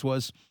 funny things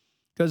was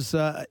because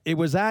it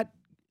was at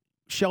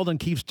Sheldon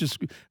Keefe's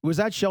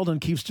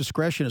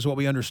discretion is what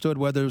we understood,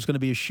 whether it was going to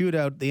be a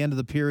shootout at the end of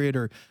the period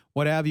or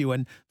what have you.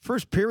 And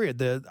first period,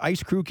 the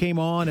ice crew came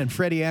on and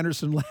Freddie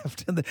Anderson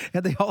left, and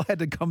they all had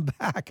to come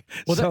back.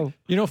 Well,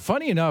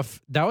 funny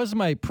enough, that was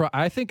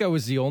I think I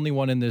was the only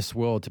one in this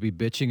world to be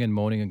bitching and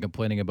moaning and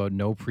complaining about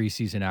no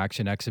preseason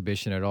action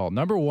exhibition at all.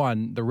 Number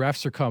one, the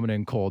refs are coming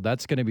in cold.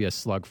 That's going to be a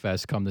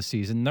slugfest come the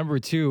season. Number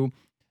two,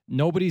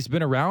 nobody's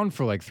been around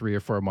for like 3 or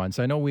 4 months.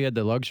 I know we had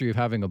the luxury of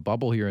having a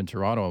bubble here in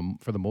Toronto.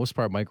 For the most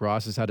part, Mike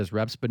Ross has had his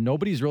reps, but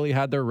nobody's really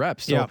had their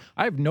reps. So yeah.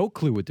 I have no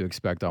clue what to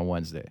expect on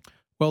Wednesday.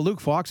 Well,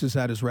 Luke Fox has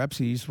had his reps.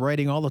 He's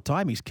writing all the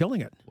time. He's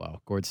killing it. Wow,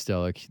 Gord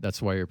Stellick,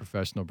 that's why you're a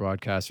professional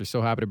broadcaster.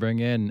 So happy to bring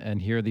in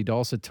and hear the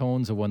dulcet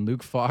tones of one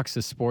Luke Fox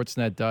of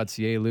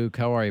Sportsnet.ca. Luke,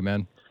 how are you,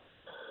 man?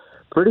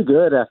 Pretty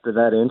good after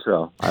that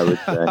intro, I would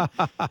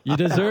say. You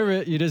deserve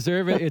it. You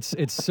deserve it.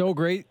 It's so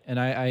great, and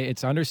I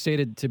it's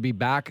understated to be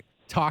back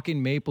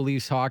talking Maple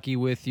Leafs hockey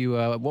with you.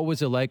 What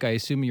was it like? I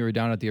assume you were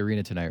down at the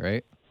arena tonight,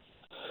 right?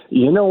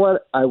 You know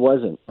what? I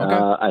wasn't. Okay.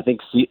 I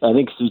think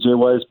CJ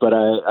was, but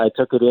I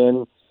took it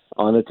in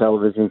on the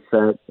television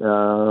set.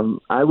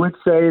 I would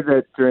say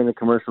that during the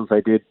commercials,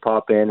 I did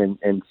pop in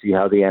and see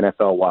how the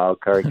NFL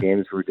wildcard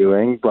games were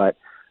doing, but.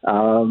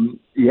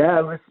 Yeah,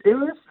 it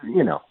was,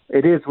 you know,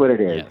 it is what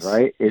it is, yes.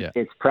 right? Yeah.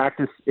 It's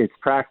practice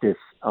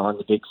on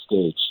the big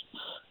stage.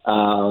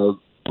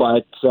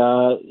 But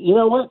you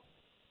know what?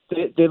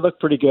 They look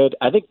pretty good.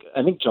 I think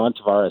John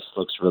Tavares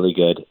looks really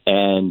good.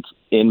 And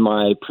in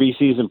my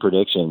preseason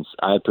predictions,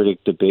 I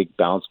predict a big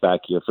bounce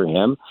back year for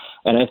him.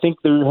 And I think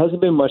there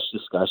hasn't been much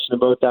discussion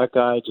about that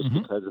guy just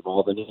because of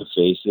all the new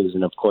faces.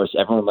 And of course,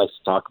 everyone likes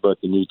to talk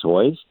about the new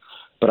toys,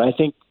 but I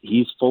think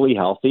he's fully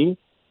healthy.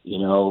 You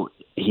know,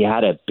 he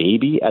had a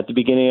baby at the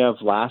beginning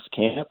of last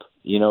camp.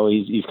 You know,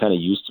 he's kind of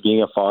used to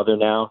being a father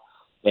now,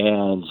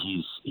 and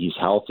he's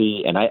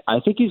healthy. And I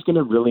think he's going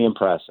to really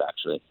impress,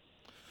 actually.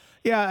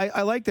 Yeah,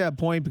 I like that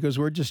point because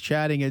we're just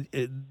chatting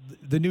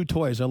the new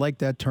toys. I like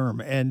that term.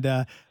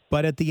 And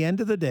but at the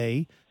end of the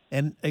day,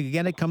 and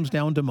again, it comes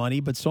down to money,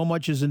 but so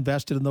much is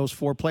invested in those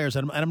four players.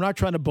 And I'm not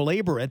trying to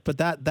belabor it, but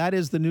that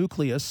is the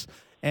nucleus,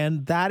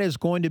 and that is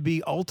going to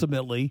be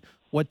ultimately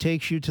what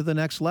takes you to the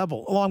next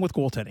level, along with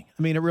goaltending.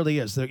 I mean, it really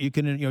is. You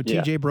can,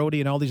 TJ Brody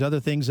and all these other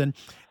things. And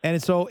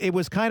so it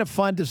was kind of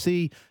fun to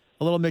see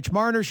a little Mitch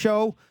Marner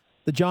show,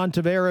 the John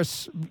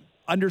Tavares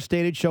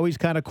understated show. He's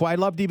kind of quiet.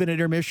 I loved even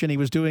intermission. He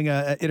was doing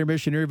an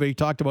intermission interview. He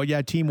talked about,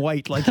 Team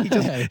White. Like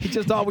he's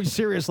just always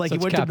serious. Like so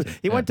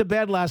he went to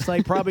bed last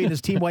night, probably in his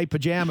Team White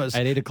pajamas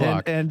at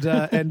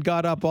 8:00 and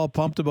got up all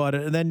pumped about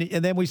it.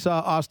 And then we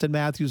saw Austin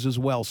Matthews as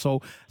well.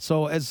 So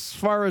as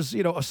far as,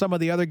 some of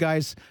the other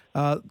guys,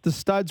 the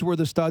studs were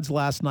the studs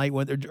last night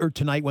or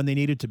tonight when they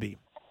needed to be.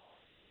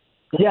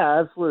 Yeah,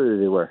 absolutely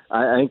they were.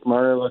 I think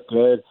Marner looked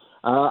good.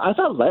 I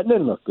thought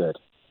Lettinen looked good.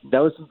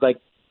 That was like,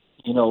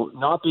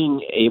 not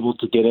being able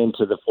to get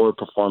into the Ford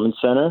Performance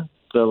Center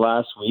the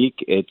last week,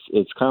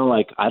 it's kind of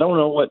like, I don't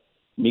know what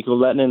Mikko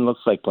Lettinen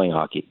looks like playing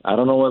hockey. I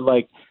don't know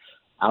what,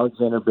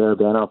 Alexander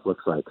Barabanov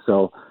looks like.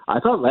 So I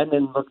thought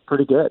Lettinen looked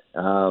pretty good.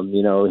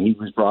 He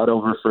was brought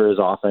over for his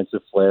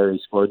offensive flair. He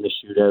scored in the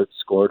shootout,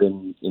 scored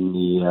in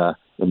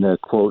the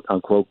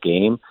quote-unquote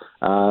game.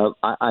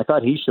 I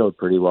thought he showed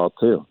pretty well,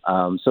 too.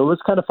 So it was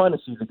kind of fun to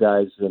see the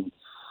guys in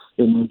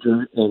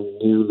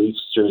new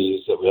Leafs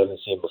jerseys that we haven't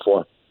seen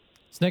before.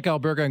 It's Nick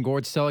Alberga and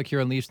Gord Stellick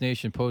here on Leafs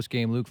Nation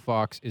postgame. Luke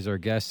Fox is our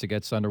guest. It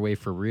gets underway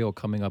for real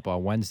coming up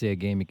on Wednesday, a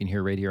game you can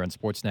hear right here on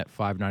Sportsnet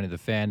 590 The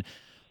Fan.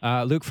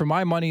 Luke, for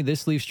my money,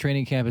 this Leafs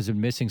training camp has been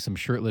missing some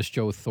shirtless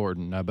Joe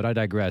Thornton, but I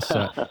digress.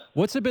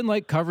 What's it been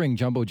like covering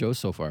Jumbo Joe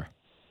so far?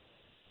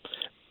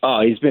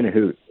 Oh, he's been a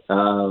hoot.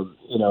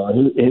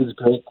 His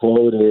great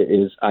quote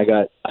is, I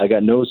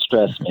got no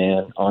stress,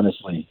 man,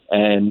 honestly.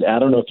 And I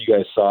don't know if you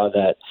guys saw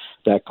that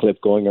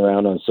clip going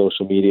around on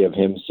social media of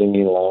him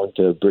singing along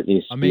to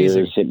Britney Spears,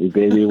 Amazing. Hit Me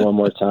Baby One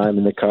More Time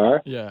in the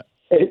car. Yeah.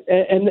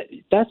 And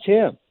that's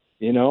him.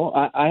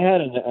 I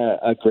had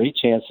a great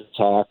chance to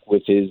talk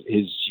with his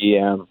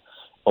GM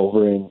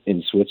over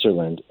in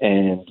Switzerland,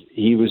 and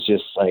he was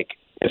just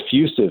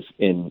effusive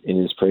in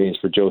his praise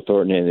for Joe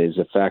Thornton and his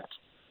effect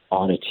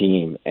on a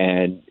team.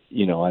 And,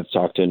 I've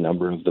talked to a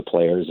number of the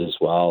players as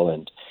well,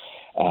 and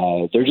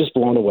they're just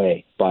blown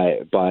away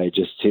by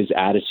just his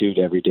attitude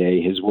every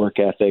day, his work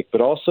ethic,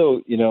 but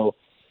also,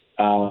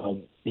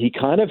 he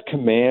kind of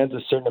commands a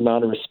certain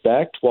amount of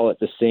respect while at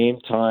the same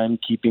time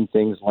keeping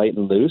things light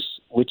and loose,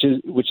 which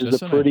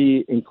is a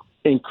pretty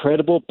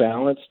incredible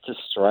balance to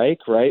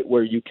strike, right?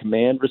 Where you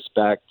command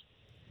respect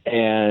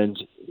and,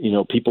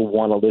 people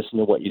want to listen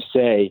to what you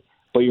say,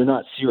 but you're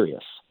not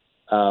serious.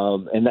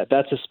 And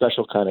that's a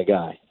special kind of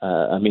guy.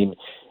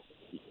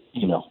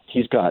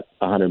 He's got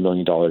 $100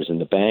 million in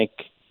the bank.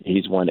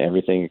 He's won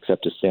everything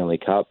except a Stanley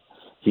Cup.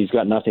 He's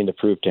got nothing to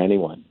prove to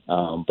anyone,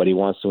 but he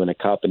wants to win a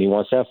cup and he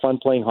wants to have fun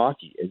playing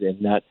hockey.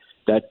 And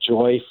that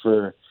joy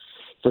for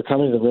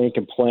coming to the rink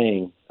and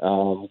playing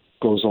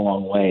goes a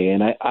long way.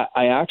 And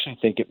I actually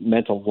think it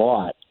meant a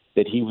lot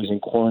that he was in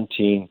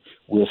quarantine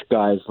with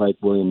guys like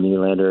William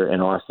Nylander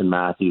and Austin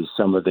Matthews,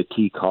 some of the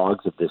key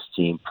cogs of this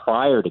team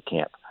prior to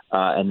camp.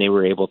 And they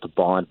were able to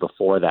bond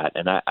before that.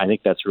 And I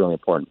think that's really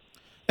important.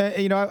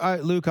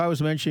 Luke, I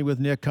was mentioning with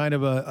Nick kind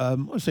of I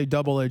want to say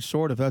double-edged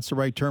sword, if that's the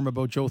right term,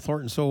 about Joe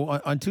Thornton. So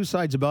on two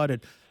sides about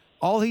it,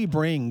 all he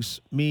brings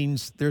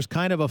means there's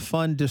kind of a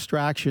fun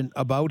distraction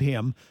about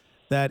him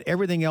that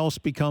everything else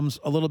becomes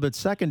a little bit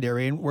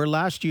secondary. And where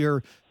last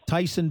year,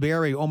 Tyson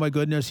Barrie, oh my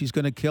goodness, he's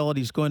going to kill it.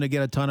 He's going to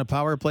get a ton of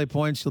power play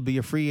points. He'll be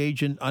a free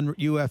agent,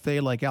 UFA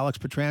like Alex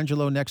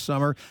Pietrangelo next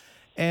summer.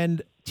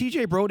 And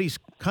TJ Brody's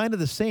kind of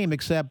the same,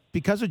 except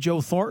because of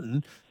Joe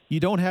Thornton, you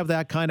don't have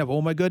that kind of,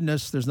 oh my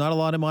goodness, there's not a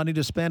lot of money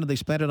to spend, and they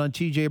spent it on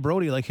TJ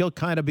Brody. Like, he'll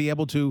kind of be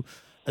able to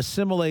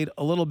assimilate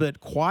a little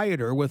bit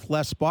quieter with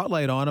less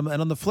spotlight on him.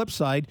 And on the flip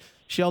side,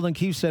 Sheldon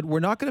Keefe said,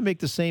 we're not going to make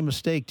the same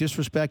mistake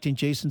disrespecting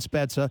Jason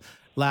Spezza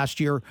last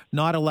year,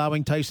 not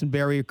allowing Tyson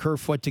Barrie or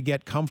Kerfoot to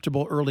get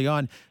comfortable early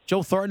on.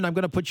 Joe Thornton, I'm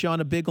going to put you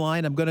on a big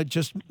line. I'm going to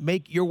just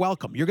you're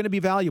welcome. You're going to be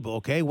valuable,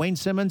 okay? Wayne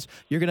Simmons,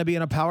 you're going to be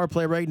in a power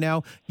play right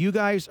now. You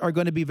guys are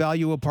going to be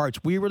valuable parts.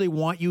 We really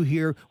want you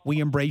here. We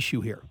embrace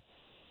you here.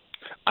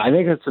 I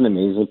think that's an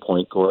amazing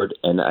point, Gord,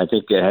 and I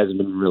think it hasn't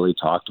been really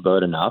talked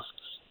about enough,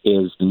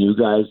 is the new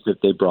guys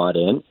that they brought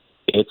in.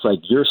 It's like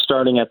you're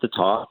starting at the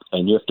top,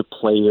 and you have to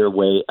play your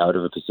way out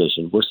of a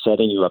position. We're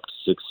setting you up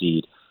to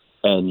succeed.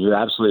 And you're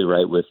absolutely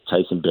right with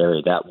Tyson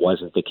Barrie. That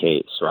wasn't the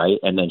case, right?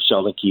 And then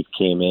Sheldon Keefe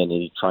came in and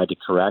he tried to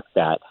correct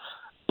that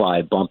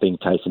by bumping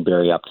Tyson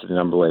Barrie up to the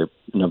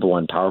number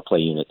one power play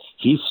unit.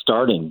 He's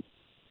starting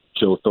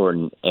Joe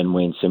Thornton and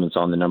Wayne Simmons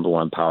on the number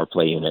one power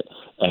play unit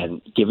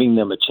and giving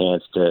them a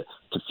chance to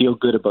feel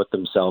good about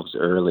themselves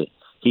early.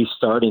 He's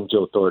starting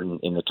Joe Thornton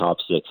in the top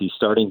six. He's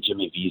starting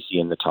Jimmy Vesey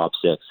in the top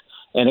six.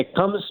 And it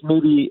comes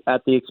maybe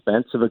at the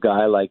expense of a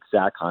guy like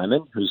Zach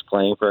Hyman, who's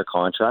playing for a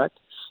contract.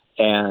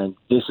 And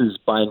this is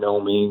by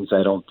no means,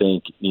 I don't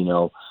think,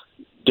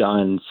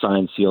 done,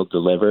 signed, sealed,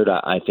 delivered.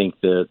 I think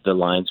the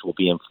lines will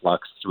be in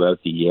flux throughout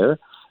the year.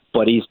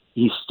 But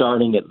he's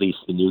starting at least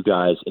the new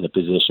guys in a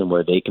position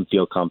where they can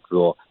feel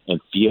comfortable and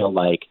feel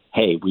like,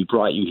 hey, we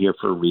brought you here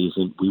for a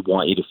reason. We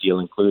want you to feel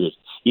included.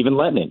 Even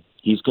Lettinen,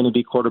 he's going to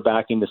be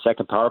quarterbacking the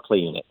second power play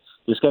unit.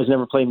 This guy's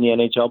never played in the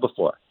NHL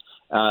before.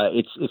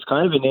 It's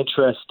kind of an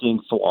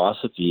interesting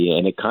philosophy,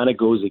 and it kind of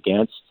goes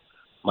against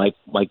Mike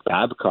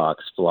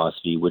Babcock's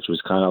philosophy, which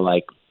was kind of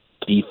like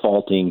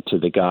defaulting to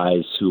the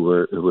guys who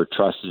were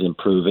trusted and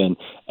proven,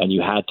 and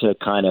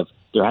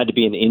there had to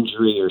be an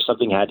injury or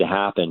something had to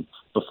happen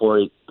before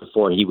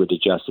he would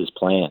adjust his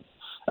plan.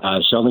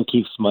 Sheldon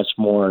Keefe's much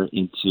more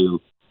into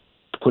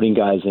putting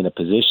guys in a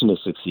position to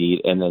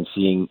succeed and then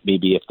seeing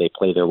maybe if they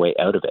play their way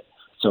out of it.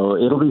 So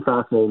it'll be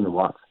fascinating to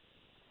watch.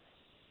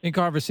 In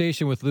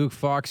conversation with Luke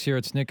Fox here,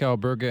 it's Nick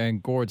Alberga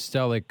and Gord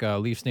Stellick,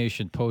 Leafs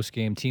Nation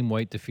postgame. Team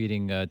White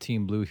defeating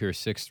Team Blue here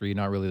 6-3.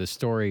 Not really the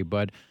story,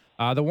 but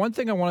the one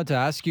thing I wanted to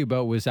ask you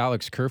about was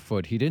Alex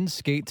Kerfoot. He didn't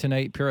skate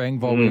tonight. Pierre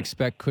Engvall, we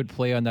expect, could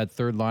play on that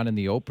third line in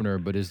the opener,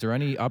 but is there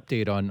any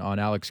update on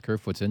Alex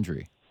Kerfoot's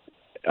injury?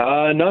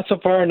 Not so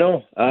far,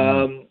 no.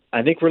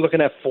 I think we're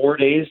looking at 4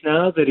 days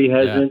now that he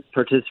hasn't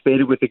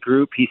participated with the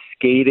group. He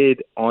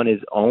skated on his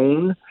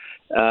own.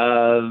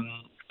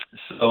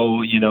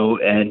 So,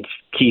 and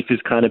Keefe has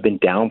kind of been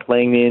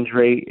downplaying the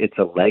injury. It's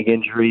a leg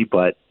injury,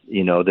 but,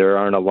 there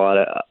aren't a lot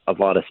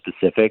of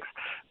specifics.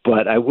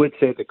 But I would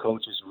say the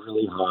coach is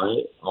really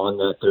high on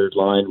that third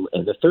line,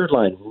 and the third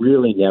line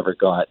really never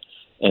got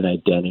an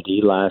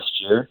identity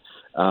last year.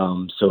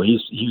 So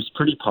he's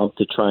pretty pumped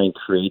to try and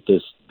create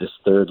this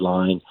third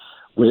line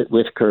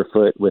with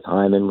Kerfoot, with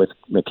Hyman, with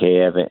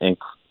Mikheyev, and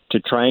to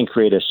try and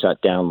create a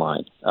shutdown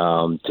line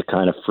to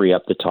kind of free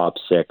up the top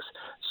six.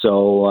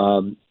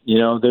 So,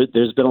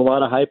 there's been a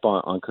lot of hype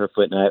on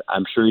Kerfoot, and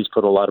I'm sure he's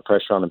put a lot of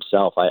pressure on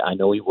himself. I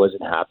know he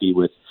wasn't happy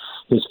with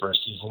his first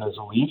season as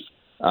a Leaf.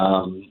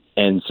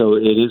 And so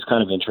it is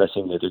kind of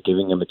interesting that they're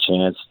giving him a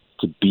chance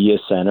to be a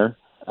center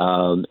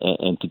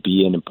and to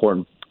be an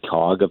important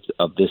cog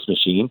of this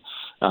machine.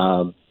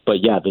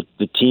 But, yeah,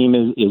 the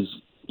team is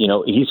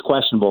he's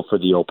questionable for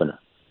the opener.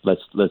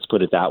 Let's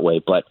put it that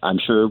way. But I'm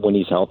sure when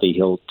he's healthy,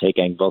 he'll take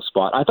Engvall's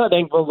spot. I thought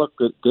Engvall looked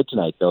good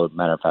tonight, though, as a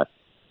matter of fact.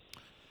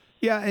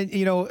 Yeah, and,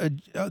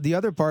 the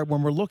other part,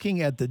 when we're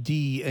looking at the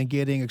D and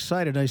getting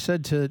excited, I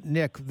said to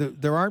Nick,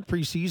 there aren't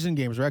preseason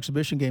games or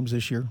exhibition games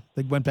this year.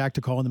 They went back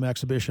to calling them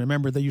exhibition. I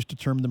remember they used to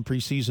term them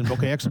preseason.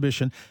 Okay,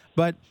 exhibition.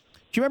 But do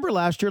you remember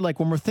last year, like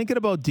when we're thinking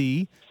about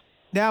D,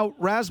 now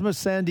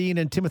Rasmus Sandin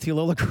and Timothy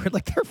Liljegren,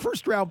 like they're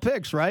first-round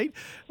picks, right?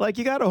 Like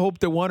you got to hope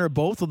that one or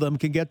both of them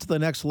can get to the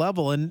next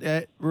level.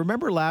 And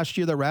remember last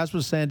year that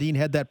Rasmus Sandin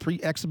had that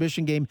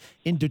pre-exhibition game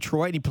in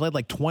Detroit, and he played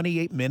like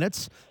 28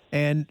 minutes.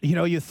 And,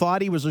 you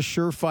thought he was a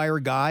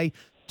surefire guy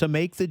to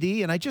make the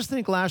D. And I just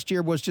think last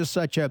year was just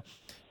such a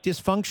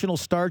dysfunctional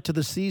start to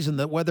the season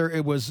that whether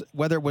it was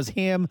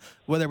him,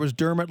 whether it was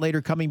Dermott later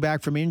coming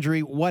back from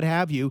injury, what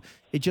have you,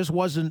 it just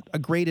wasn't a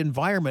great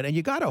environment. And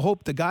you got to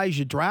hope the guys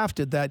you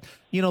drafted that,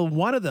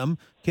 one of them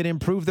can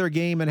improve their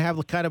game and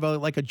have kind of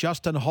like a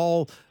Justin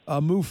Hall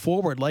move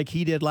forward like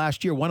he did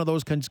last year. One of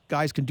those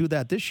guys can do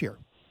that this year.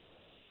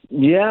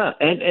 Yeah,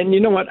 and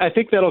you know what? I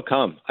think that'll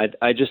come.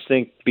 I just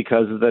think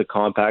because of the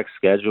compact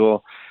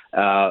schedule,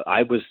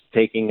 I was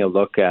taking a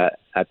look at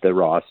the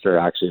roster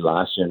actually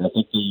last year, and I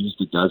think they used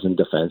a dozen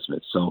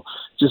defensemen. So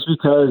just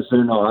because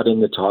they're not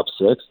in the top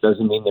six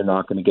doesn't mean they're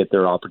not going to get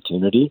their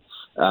opportunity.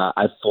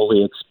 I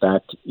fully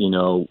expect,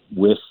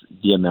 with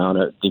the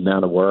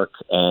amount of work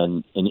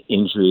and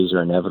injuries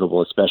are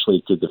inevitable,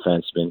 especially to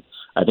defensemen.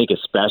 I think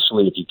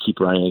especially if you keep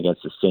running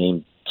against the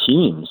same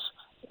teams.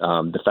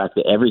 The fact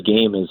that every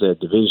game is a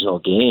divisional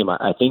game,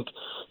 I think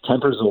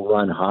tempers will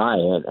run high,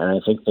 and I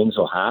think things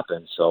will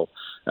happen. So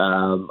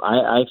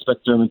I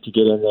expect Dermott to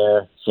get in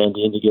there,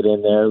 Sandin to get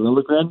in there,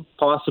 Liljegren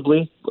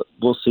possibly.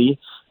 We'll see.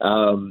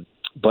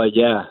 But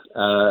yeah,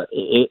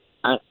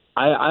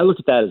 I look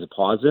at that as a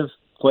positive,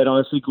 quite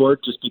honestly, Gord,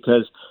 just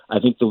because I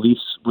think the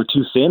Leafs were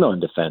too thin on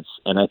defense,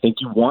 and I think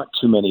you want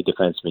too many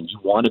defensemen. You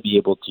want to be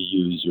able to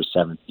use your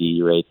 7th D,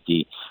 your 8th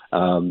D.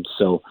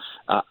 So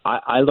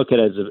I look at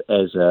it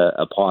as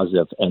a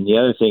positive. And the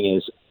other thing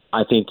is,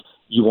 I think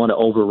you want to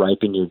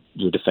over-ripen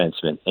your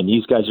defensemen. And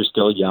these guys are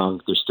still young.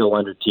 They're still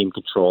under team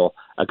control.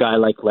 A guy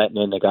like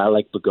Lettinen, a guy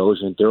like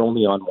Bogosian, they're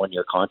only on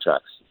one-year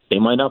contracts. They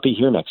might not be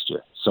here next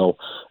year. So,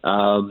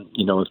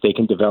 if they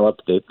can develop,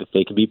 if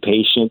they can be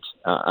patient,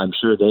 I'm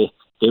sure they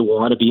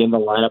want to be in the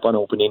lineup on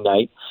opening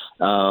night.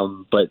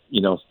 But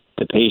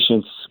the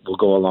patience will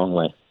go a long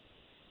way.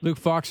 Luke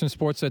Fox from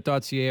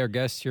Sportsnet.ca, our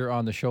guest here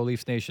on the show,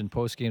 Leafs Nation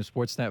postgame,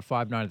 Sportsnet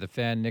 590 The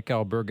Fan, Nick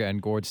Alberga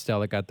and Gord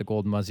Stellick at the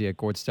Golden Muzzy at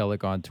Gord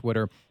Stellick on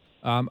Twitter.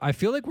 I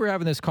feel like we're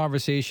having this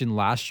conversation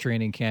last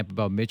training camp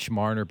about Mitch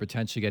Marner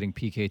potentially getting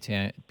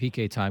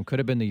PK time. Could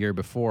have been the year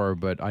before,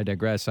 but I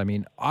digress. I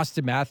mean,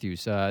 Austin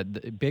Matthews,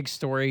 the big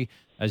story,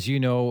 as you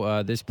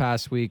know, this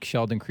past week,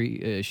 Sheldon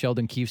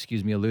Keefe,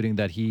 alluding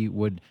that he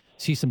would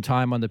see some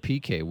time on the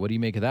PK. What do you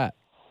make of that?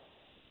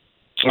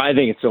 I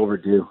think it's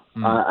overdue.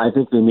 I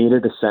think they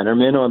needed a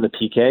centerman on the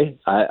PK.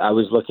 I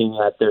was looking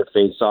at their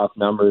face-off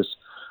numbers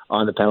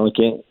on the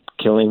penalty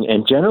killing,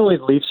 and generally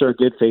the Leafs are a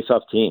good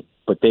face-off team.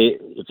 But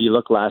if you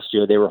look last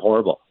year, they were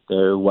horrible.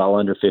 They're well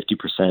under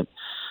 50%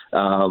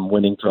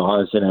 winning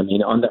draws. And I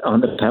mean, on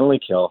the penalty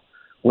kill,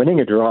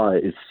 winning a draw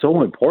is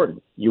so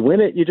important. You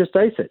win it, you just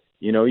ice it.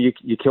 You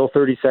kill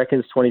 30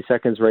 seconds, 20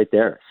 seconds right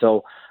there.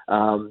 So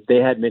they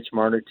had Mitch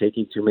Marner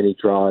taking too many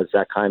draws,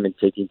 Zach Hyman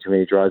taking too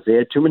many draws. They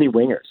had too many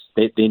wingers.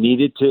 They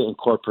needed to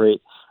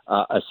incorporate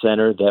a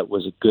center that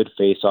was a good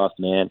face-off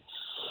man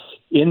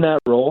in that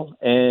role.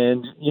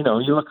 And, you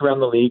look around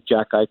the league,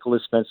 Jack Eichel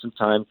has spent some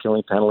time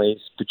killing penalties,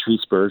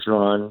 Patrice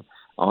Bergeron,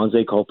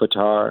 Anze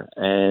Kopitar.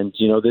 And,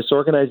 this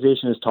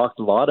organization has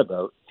talked a lot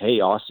about, hey,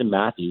 Austin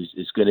Matthews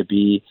is going to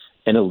be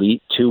an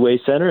elite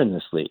two-way center in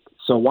this league.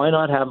 So why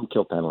not have him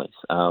kill penalties?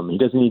 He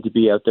doesn't need to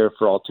be out there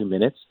for all 2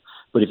 minutes.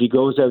 But if he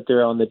goes out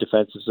there on the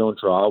defensive zone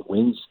draw,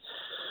 wins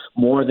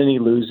more than he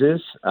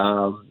loses,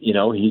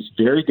 he's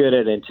very good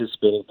at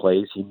anticipating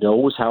plays. He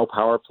knows how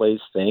power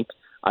plays think.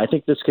 I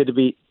think this could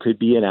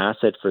be an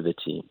asset for the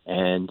team.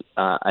 And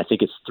I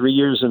think it's 3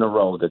 years in a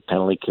row that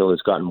penalty kill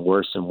has gotten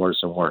worse and worse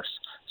and worse.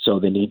 So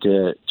they need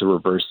to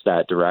reverse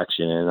that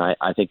direction. And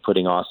I think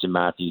putting Austin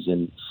Matthews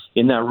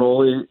in that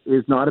role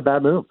is not a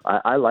bad move.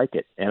 I like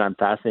it. And I'm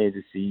fascinated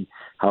to see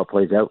how it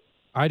plays out.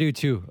 I do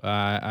too.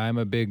 I'm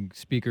a big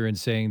speaker in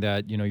saying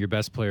that, your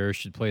best players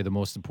should play the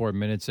most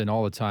important minutes and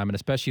all the time, and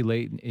especially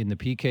late in the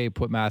PK,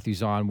 put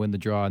Matthews on, win the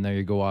draw, and there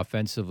you go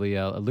offensively.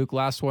 Luke,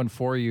 last one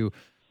for you.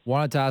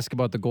 Wanted to ask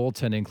about the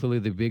goaltending. Clearly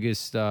the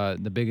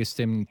biggest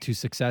thing to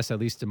success, at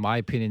least in my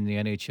opinion,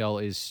 in the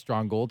NHL is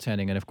strong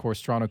goaltending. And, of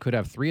course, Toronto could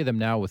have three of them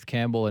now with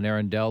Campbell and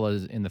Aaron Dell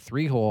in the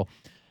 3-hole.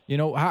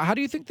 How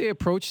do you think they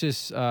approach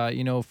this,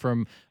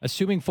 from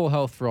assuming full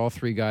health for all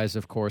three guys,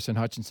 of course, and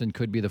Hutchinson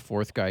could be the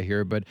fourth guy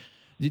here. But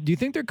do you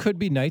think there could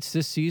be nights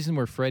this season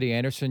where Freddie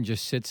Anderson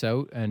just sits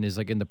out and is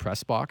like in the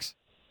press box?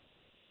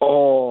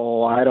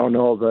 I don't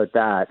know about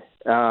that.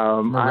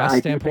 From a rest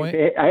standpoint?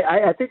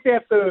 I think they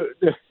have to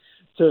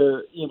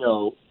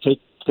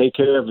take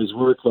care of his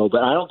workload,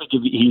 but I don't think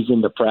he's in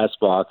the press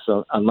box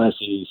unless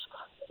he's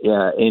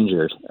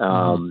injured.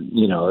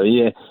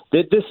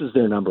 This is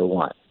their number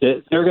one.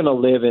 They're going to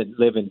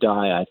live and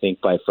die, I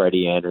think, by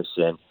Freddie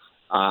Anderson.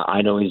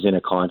 I know he's in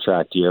a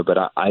contract year, but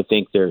I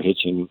think they're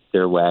hitching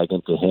their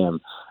wagon to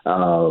him.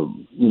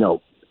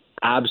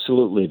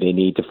 Absolutely, they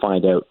need to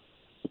find out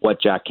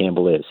what Jack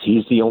Campbell is.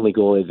 He's the only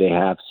goalie they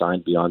have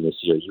signed beyond this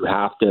year. You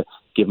have to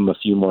give him a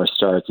few more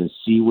starts and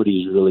see what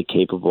he's really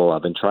capable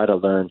of and try to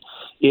learn,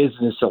 is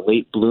this a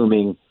late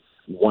blooming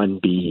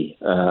 1B?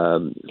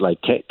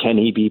 Can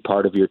he be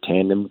part of your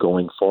tandem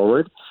going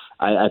forward?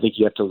 I think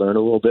you have to learn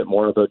a little bit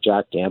more about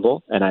Jack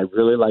Campbell, and I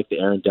really like the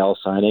Aaron Dell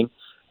signing.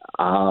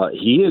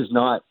 He is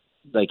not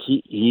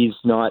he's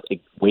not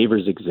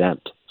waivers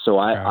exempt. So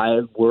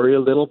I worry a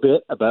little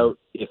bit about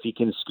if he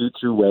can scoot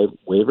through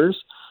waivers,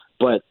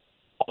 but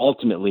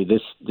ultimately,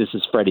 this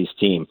is Freddie's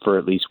team for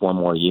at least one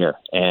more year,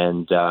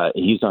 and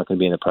he's not going to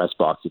be in the press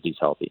box if he's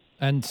healthy.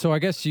 And so I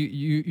guess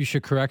you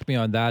should correct me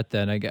on that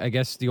then. I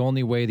guess the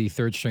only way the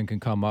third string can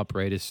come up,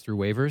 right, is through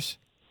waivers?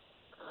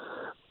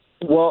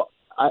 Well,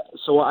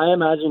 I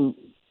imagine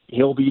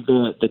he'll be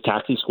the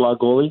taxi squad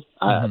goalie.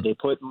 They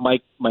put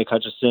Mike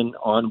Hutchison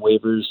on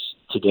waivers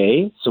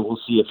today, so we'll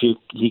see if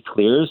he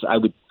clears. I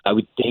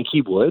would think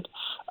he would,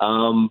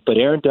 but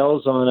Aaron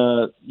Dell's on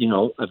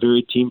a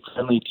very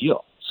team-friendly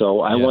deal.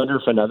 So I wonder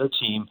if another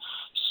team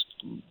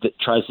that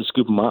tries to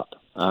scoop him up,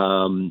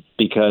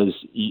 because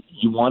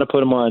you want to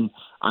put him on.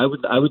 I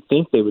would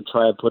think they would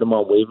try to put him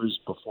on waivers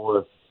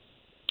before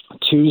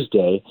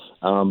Tuesday,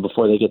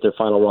 before they get their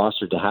final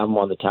roster, to have him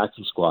on the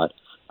taxi squad.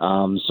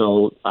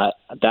 So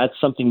that's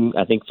something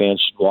I think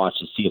fans should watch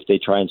to see if they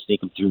try and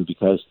sneak him through,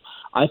 because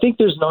I think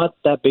there's not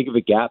that big of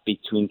a gap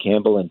between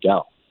Campbell and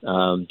Dell.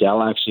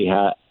 Dell actually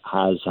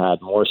has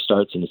had more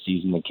starts in a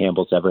season than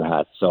Campbell's ever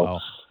had. So,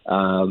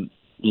 and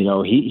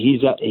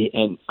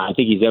I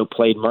think he's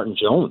outplayed Martin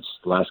Jones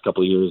the last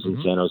couple of years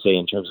in San Jose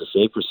in terms of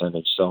save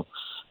percentage. So,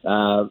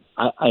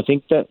 I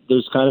think that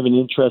there's kind of an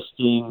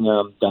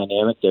interesting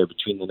dynamic there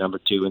between the number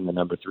 2 and the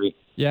number 3.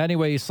 Yeah,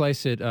 anyway you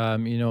slice it,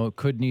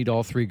 could need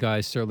all 3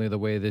 guys, certainly the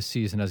way this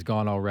season has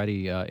gone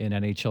already in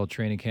NHL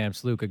training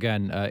camps. Luke,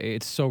 again,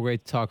 it's so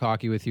great to talk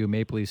hockey with you,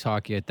 Maple Leafs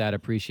hockey at that.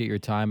 Appreciate your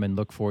time and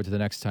look forward to the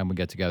next time we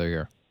get together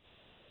here.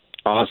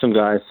 Awesome,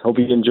 guys. Hope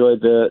you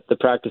enjoyed the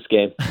practice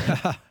game.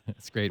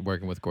 It's great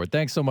working with Gord.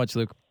 Thanks so much,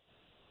 Luke.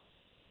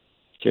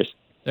 Cheers.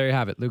 There you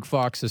have it. Luke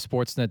Fox of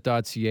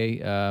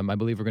Sportsnet.ca. I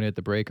believe we're going to hit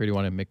the break, or do you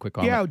want to make a quick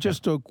comment? Yeah,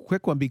 just a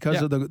quick one because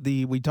of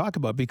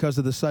because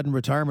of the sudden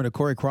retirement of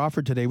Corey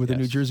Crawford today with the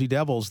New Jersey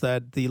Devils,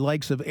 that the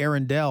likes of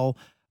Aaron Dell,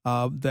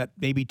 that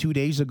maybe 2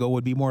 days ago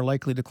would be more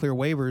likely to clear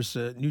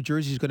waivers. New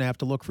Jersey's going to have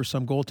to look for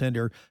some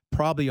goaltender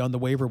probably on the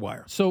waiver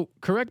wire. So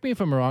correct me if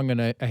I'm wrong,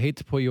 and I hate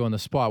to put you on the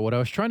spot. What I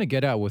was trying to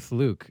get at with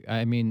Luke,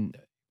 I mean,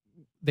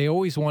 they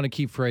always want to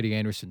keep Freddie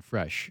Anderson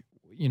fresh.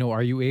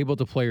 Are you able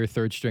to play your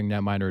third string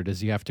netminder, or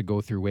does he have to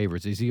go through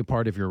waivers? Is he a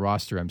part of your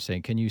roster? I'm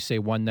saying, can you say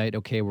one night,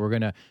 okay, we're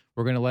gonna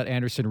let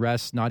Anderson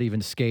rest, not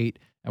even skate,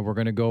 and we're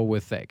gonna go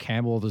with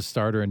Campbell as the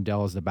starter and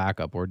Dell as the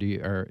backup, or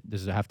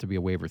does it have to be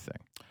a waiver thing?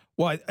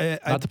 Well,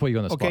 not to put you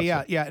on the spot. Okay,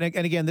 yeah,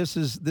 and again, this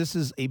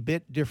is a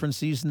bit different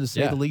season to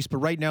say the least. But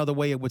right now, the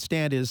way it would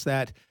stand is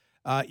that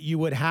you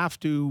would have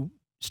to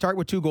start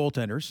with 2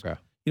 goaltenders.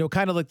 Yeah.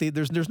 Kind of like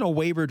there's no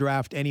waiver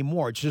draft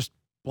anymore. It's just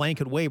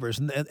blanket waivers,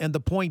 and the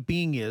point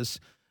being is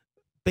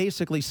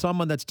basically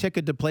someone that's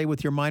ticketed to play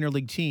with your minor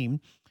league team.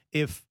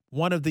 If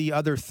one of the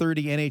other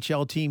 30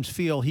 NHL teams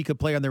feel he could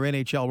play on their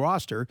NHL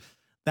roster,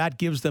 that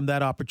gives them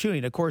that opportunity.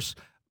 And of course,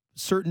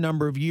 certain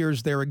number of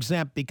years they're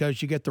exempt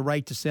because you get the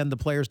right to send the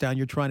players down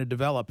you're trying to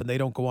develop, and they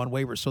don't go on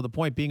waivers. So the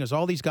point being is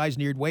all these guys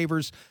need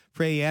waivers.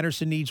 Freddie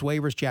Anderson needs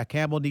waivers. Jack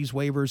Campbell needs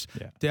waivers.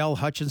 Dell,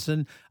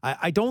 Hutchinson.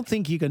 I don't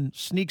think you can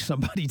sneak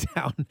somebody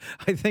down.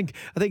 I think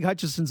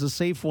Hutchinson's a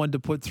safe one to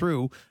put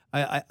through.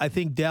 I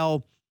think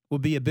Dell will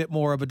be a bit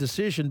more of a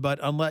decision, but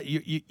unless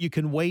you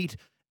can wait.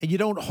 And you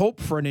don't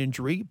hope for an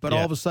injury, but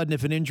all of a sudden,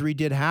 if an injury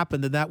did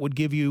happen, then that would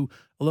give you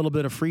a little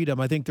bit of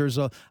freedom. I think there's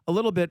a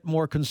little bit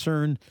more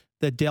concern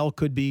that Dell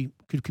could be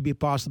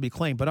possibly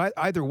claimed. But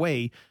either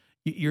way,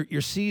 your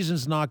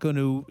season's not going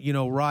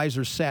to rise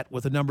or set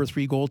with a number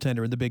 3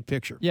 goaltender in the big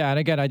picture. Yeah, and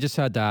again, I just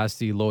had to ask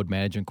the load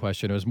management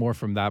question. It was more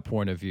from that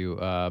point of view.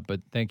 But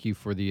thank you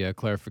for the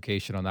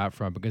clarification on that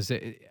front, because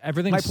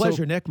everything's my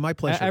pleasure, Nick. My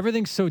pleasure.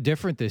 Everything's so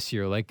different this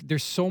year. Like,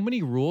 there's so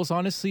many rules,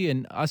 honestly,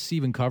 and us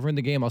even covering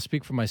the game. I'll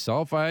speak for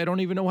myself. I don't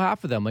even know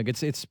half of them. Like,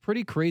 it's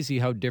pretty crazy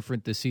how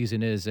different the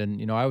season is.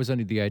 And I was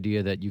under the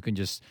idea that you can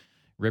just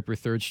rip your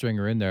third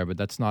stringer in there, but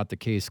that's not the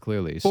case,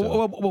 clearly. So.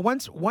 Well,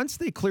 once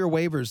they clear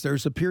waivers,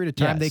 there's a period of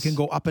time they can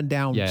go up and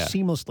down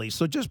seamlessly.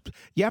 So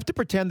you have to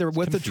pretend they're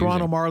with confusing. The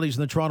Toronto Marlies,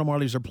 and the Toronto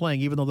Marlies are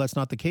playing, even though that's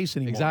not the case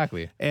anymore.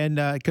 Exactly. And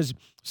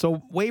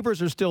so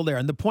waivers are still there.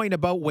 And the point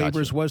about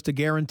waivers was to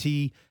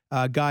guarantee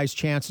guys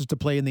chances to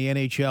play in the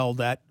NHL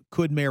that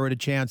could merit a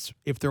chance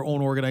if their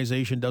own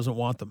organization doesn't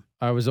want them.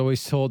 I was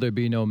always told there'd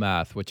be no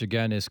math, which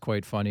again is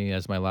quite funny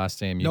as my last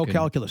name.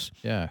 Calculus.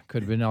 Yeah,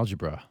 could have been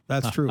algebra.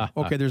 That's true.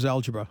 Okay, there's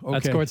algebra. Okay.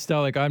 That's Gord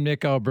Stellick. I'm Nick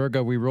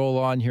Alberga. We roll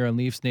on here on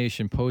Leafs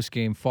Nation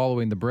postgame.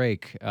 Following the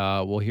break,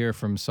 we'll hear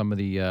from some of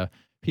the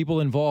people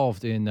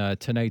involved in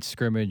tonight's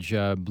scrimmage,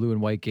 blue and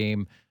white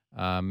game.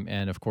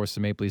 And, of course,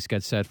 the Maple Leafs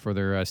get set for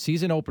their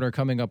season opener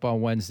coming up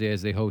on Wednesday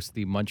as they host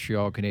the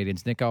Montreal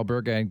Canadiens. Nick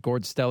Alberga and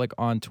Gord Stellick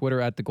on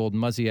Twitter at the Golden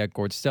Muzzy at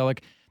Gord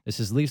Stellick. This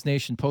is Leafs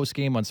Nation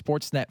postgame on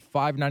Sportsnet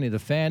 590 The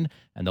Fan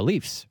and the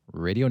Leafs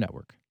Radio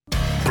Network.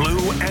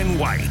 Blue and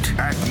white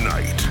at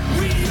night.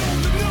 We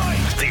own the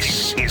night.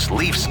 This is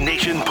Leafs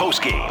Nation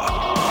postgame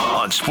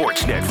on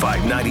Sportsnet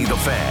 590 The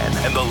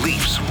Fan and the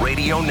Leafs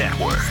Radio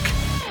Network.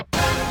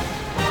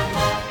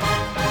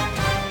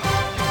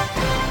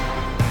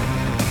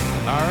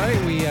 All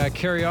right, we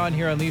carry on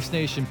here on Leafs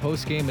Nation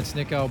postgame. It's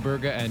Nick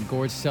Alberga and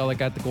Gord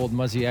Stellick at the Golden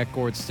Muzzy at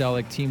Gord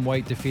Stellick. Team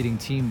White defeating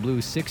Team Blue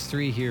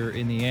 6-3 here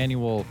in the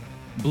annual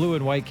blue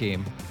and white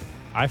game.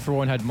 I, for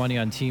one, had money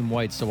on Team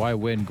White, so I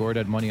win. Gord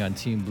had money on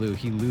Team Blue.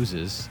 He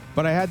loses.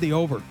 But I had the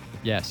over.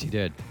 Yes, he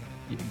did.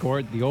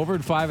 Gord, the over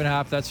at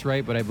 5.5, that's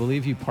right, but I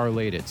believe you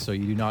parlayed it, so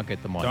you do not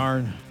get the money.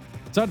 Darn.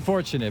 It's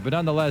unfortunate, but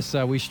nonetheless,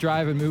 we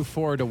strive and move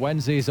forward to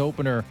Wednesday's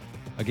opener,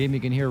 a game you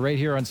can hear right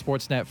here on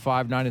Sportsnet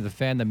 590 The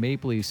Fan. The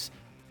Maple Leafs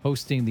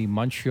hosting the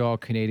Montreal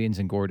Canadiens.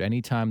 And Gord,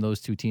 anytime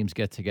those two teams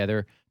get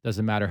together,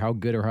 doesn't matter how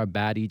good or how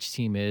bad each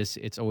team is,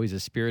 it's always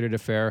a spirited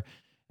affair.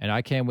 And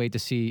I can't wait to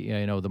see,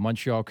 the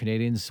Montreal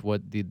Canadiens,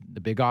 what the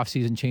big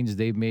offseason changes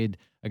they've made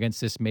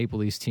against this Maple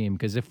Leafs team.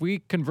 Because if we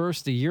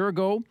conversed a year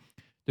ago,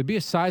 there'd be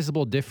a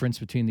sizable difference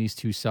between these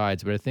two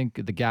sides. But I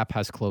think the gap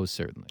has closed,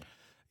 certainly.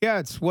 Yeah,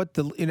 it's what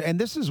and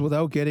this is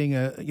without getting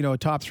a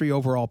top 3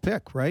 overall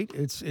pick, right?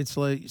 It's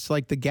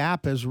like the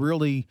gap has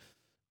really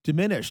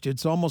diminished.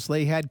 It's almost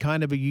they had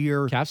kind of a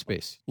year cap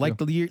space like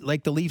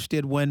the Leafs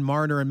did when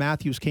Marner and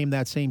Matthews came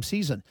that same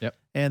season. Yep.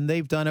 And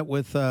they've done it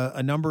with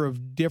a number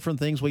of different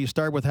things. Well, you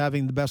start with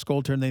having the best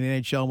goaltender in the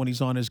NHL when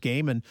he's on his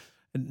game, and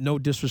no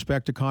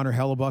disrespect to Connor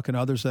Hellebuck and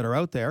others that are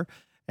out there,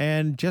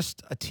 and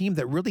just a team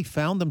that really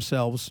found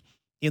themselves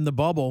in the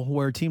bubble,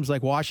 where teams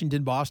like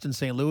Washington, Boston,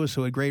 St. Louis,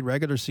 who had great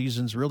regular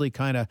seasons, really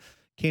kind of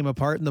came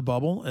apart in the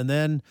bubble. And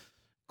then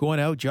going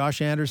out,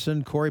 Josh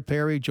Anderson, Corey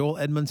Perry, Joel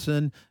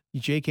Edmondson,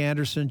 Jake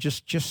Anderson,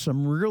 just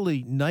some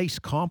really nice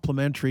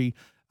complementary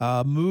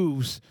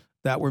moves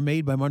that were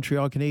made by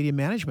Montreal Canadian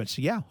management.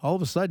 So yeah, all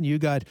of a sudden you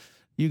got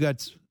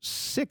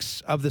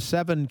 6 of the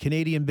 7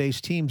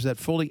 Canadian-based teams that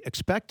fully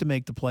expect to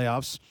make the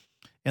playoffs,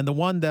 and the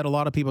one that a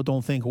lot of people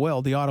don't think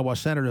will, the Ottawa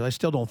Senators. I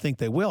still don't think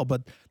they will,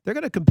 but they're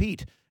going to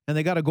compete. And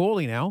they got a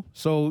goalie now,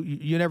 so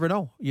you never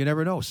know. You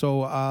never know.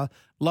 So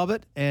love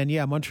it. And,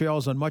 yeah,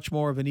 Montreal's on much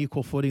more of an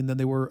equal footing than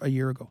they were a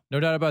year ago. No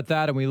doubt about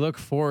that. And we look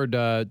forward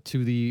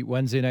to the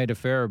Wednesday night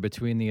affair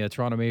between the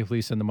Toronto Maple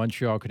Leafs and the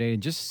Montreal Canadiens.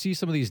 Just to see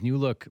some of these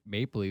new-look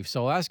Maple Leafs.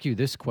 So I'll ask you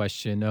this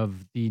question.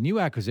 Of the new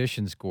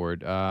acquisitions,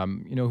 Gord, who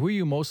are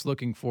you most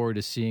looking forward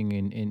to seeing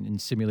in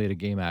simulated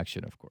game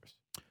action, of course?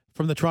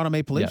 From the Toronto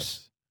Maple Leafs?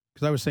 Yes.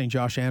 Because I was saying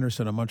Josh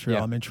Anderson of Montreal.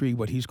 Yeah. I'm intrigued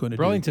what he's going to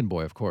do. Burlington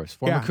boy, of course.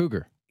 Former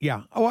Cougar.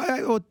 Yeah.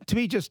 Oh, to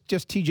me, just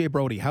TJ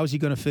Brody. How's he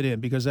going to fit in?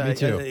 Because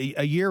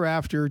a year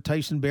after,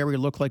 Tyson Barrie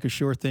looked like a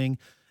sure thing,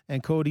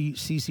 and Cody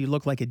Ceci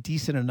looked like a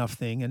decent enough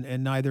thing,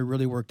 and neither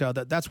really worked out.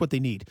 That's what they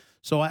need.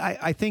 So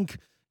I think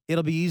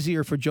it'll be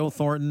easier for Joe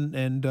Thornton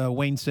and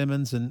Wayne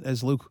Simmons, and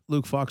as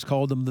Luke Fox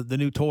called them, the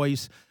new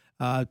toys,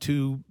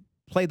 to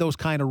play those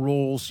kind of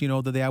roles,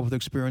 that they have with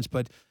experience.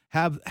 But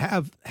have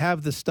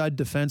the stud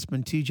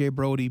defenseman TJ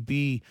Brody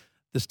be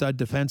the stud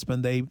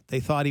defenseman they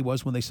thought he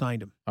was when they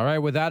signed him. All right,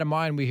 with that in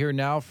mind, we hear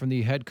now from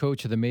the head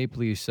coach of the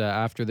Maple Leafs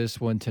after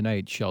this one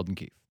tonight, Sheldon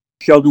Keefe.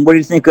 Sheldon, what do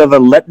you think of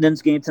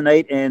Lettinen's game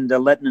tonight and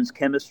Lettinen's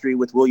chemistry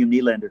with William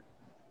Nylander?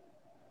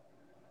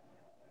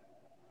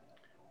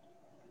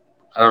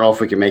 I don't know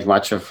if we can make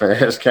much of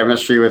his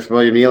chemistry with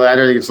William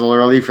Nylander. I think it's a little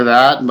early for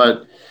that,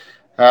 but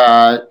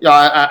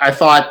I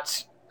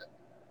thought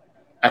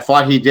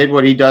he did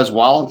what he does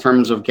well in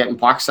terms of getting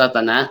pucks at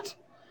the net.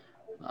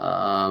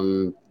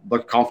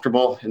 Looked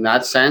comfortable in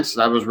that sense.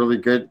 That was really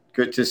good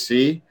to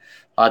see.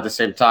 At the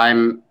same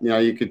time,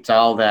 you could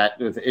tell that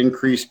with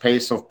increased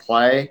pace of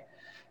play,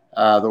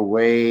 the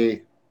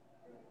way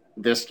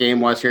this game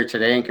was here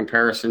today in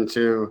comparison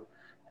to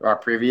our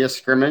previous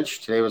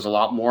scrimmage, today was a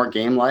lot more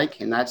game-like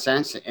in that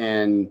sense.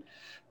 And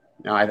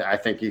I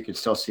think you could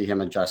still see him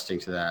adjusting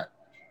to that.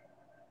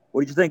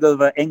 What did you think of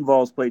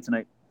Engvall's play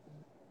tonight?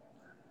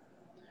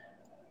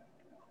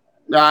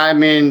 I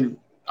mean,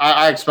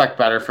 I expect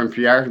better from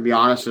Pierre, to be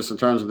honest, just in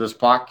terms of this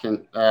puck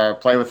and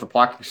play with the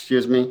puck,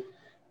 excuse me.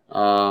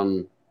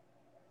 Got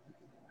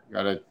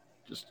to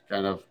just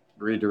kind of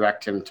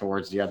redirect him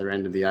towards the other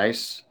end of the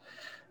ice.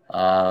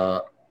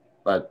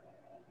 But,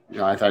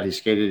 I thought he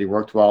skated. He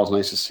worked well. It was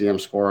nice to see him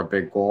score a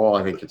big goal.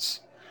 I think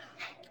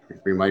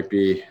we might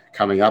be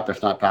coming up,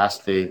 if not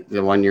past the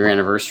 1-year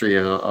anniversary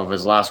of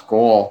his last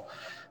goal.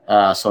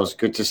 So it's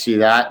good to see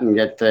that and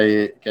get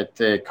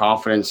the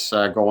confidence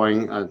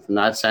going in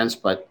that sense.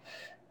 But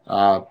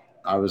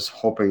I was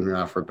hoping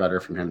for better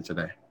from him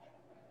today.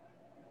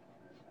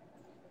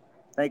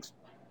 Thanks.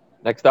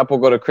 Next up, we'll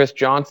go to Chris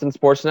Johnson,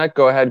 Sportsnet.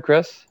 Go ahead,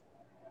 Chris.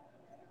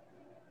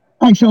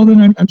 Hi,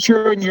 Sheldon. I'm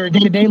sure in your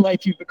day-to-day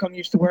life you've become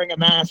used to wearing a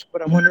mask,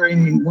 but I'm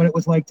wondering what it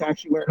was like to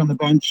actually wear it on the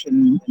bench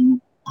and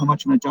how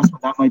much of an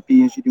adjustment that might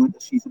be as you do it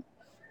this season.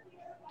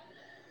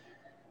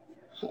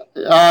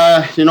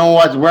 You know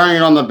what? Wearing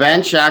it on the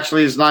bench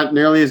actually is not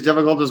nearly as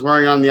difficult as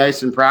wearing it on the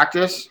ice in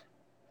practice.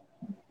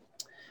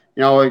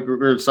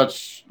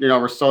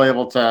 We're still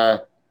able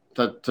to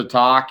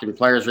talk, and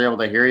players are able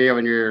to hear you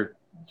when you're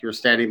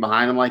standing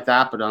behind them like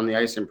that. But on the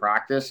ice in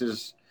practice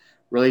is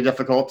really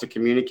difficult to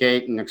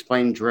communicate and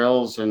explain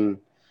drills and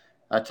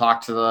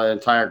talk to the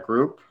entire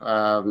group.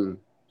 So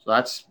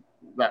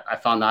I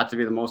found that to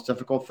be the most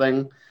difficult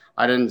thing.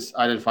 I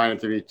didn't find it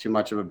to be too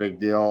much of a big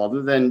deal,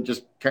 other than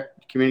just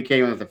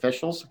communicating with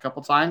officials a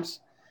couple times.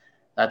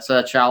 That's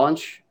a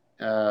challenge.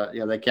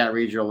 They can't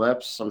read your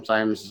lips.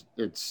 Sometimes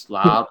it's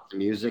loud, the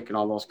music and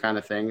all those kind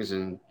of things,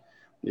 and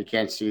you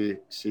can't see.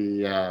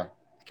 You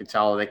can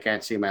tell they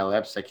can't see my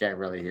lips. They can't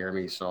really hear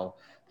me. So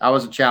that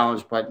was a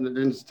challenge, but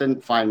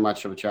didn't find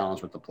much of a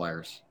challenge with the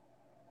players.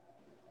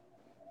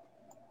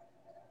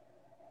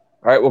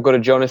 All right, we'll go to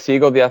Jonas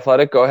Siegel, The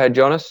Athletic. Go ahead,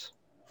 Jonas.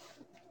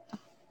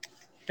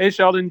 Hey,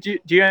 Sheldon, do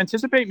you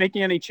anticipate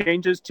making any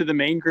changes to the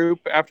main group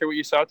after what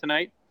you saw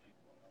tonight?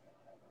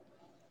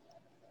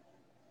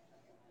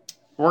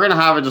 We're going to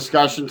have a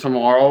discussion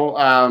tomorrow,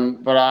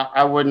 but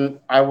I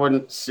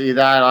wouldn't see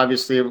that.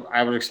 Obviously,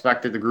 I would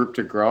expect the group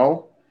to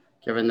grow,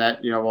 given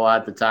that we'll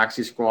add the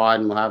taxi squad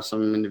and we'll have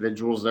some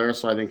individuals there.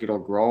 So I think it'll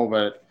grow,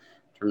 but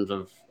in terms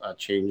of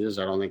changes,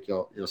 I don't think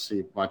you'll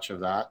see much of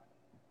that.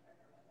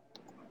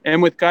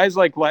 And with guys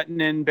like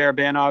Lettinen,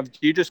 Barabanov, do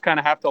you just kind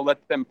of have to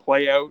let them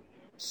play out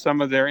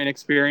some of their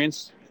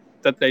inexperience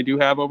that they do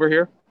have over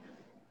here?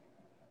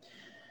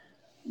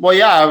 Well,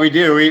 yeah, we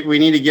do. We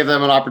need to give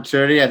them an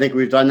opportunity. I think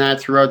we've done that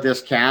throughout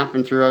this camp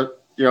and throughout,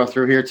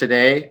 through here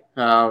today.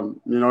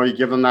 You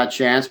give them that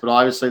chance, but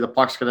obviously the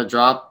puck's going to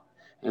drop,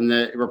 and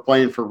we're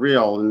playing for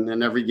real.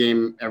 And every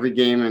game,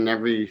 and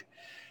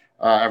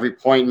every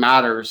point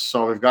matters.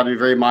 So we've got to be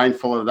very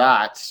mindful of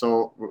that.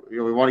 So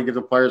we want to give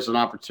the players an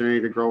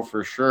opportunity to grow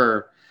for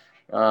sure.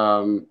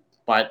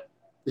 But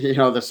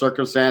the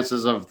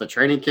circumstances of the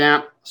training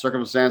camp,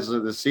 circumstances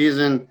of the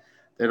season,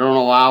 they don't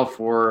allow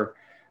for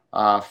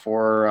as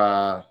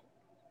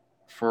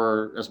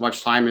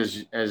much time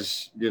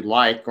as you'd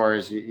like or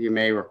as you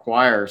may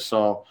require.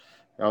 So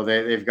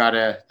they've got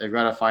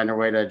to find a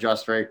way to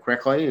adjust very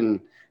quickly, and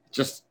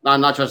just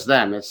not just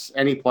them. It's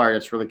any player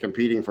that's really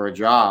competing for a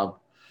job.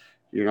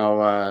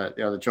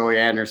 The Joey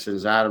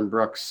Andersons, Adam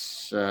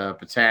Brooks,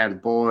 Patan,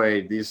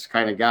 Boyd, these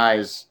kind of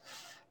guys.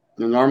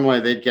 Normally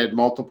they'd get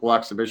multiple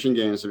exhibition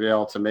games to be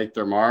able to make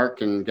their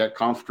mark and get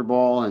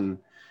comfortable and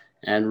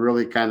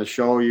really kind of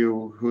show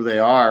you who they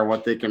are,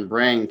 what they can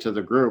bring to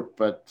the group.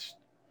 But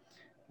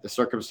the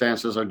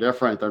circumstances are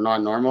different. They're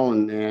not normal.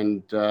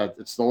 And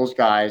it's those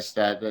guys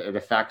that it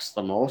affects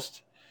the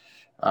most.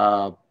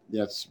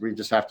 We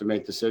just have to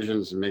make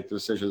decisions and make the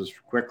decisions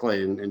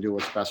quickly and do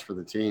what's best for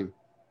the team.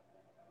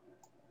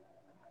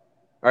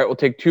 All right, we'll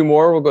take two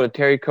more. We'll go to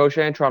Terry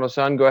Cochin, Toronto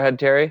Sun. Go ahead,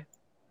 Terry.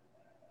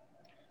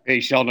 Hey,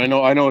 Sheldon,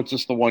 I know it's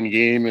just the one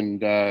game,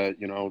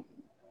 and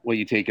what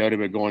you take out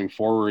of it going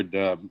forward,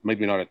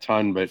 maybe not a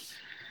ton,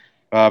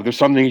 but there's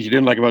some things you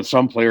didn't like about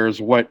some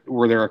players. What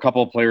were there a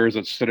couple of players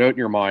that stood out in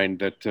your mind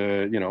that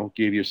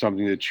gave you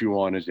something to chew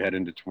on as you head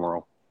into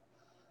tomorrow?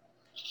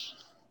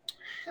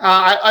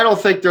 I don't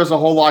think there's a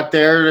whole lot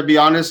there, to be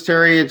honest,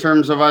 Terry, in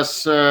terms of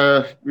us,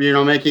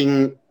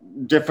 making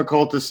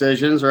difficult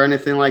decisions or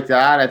anything like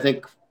that. I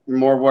think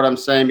more what I'm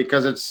saying,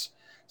 because it's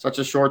such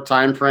a short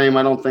time frame,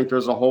 I don't think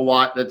there's a whole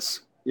lot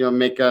that's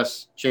make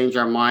us change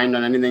our mind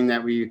on anything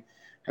that we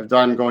have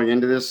done going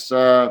into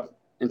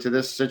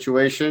this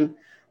situation.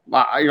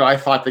 I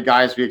thought the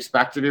guys we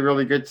expect to be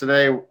really good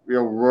today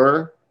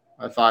were.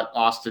 I thought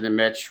Austin and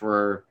Mitch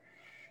were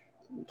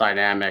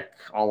dynamic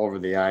all over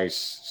the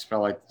ice.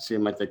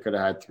 Seemed like they could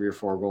have had 3 or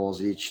 4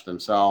 goals each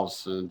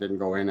themselves, and didn't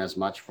go in as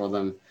much for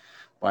them.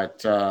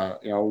 But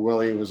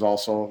Willie was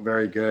also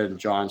very good.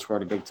 John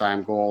scored a big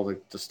time goal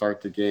to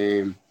start the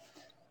game.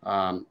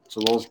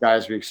 So those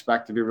guys we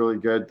expect to be really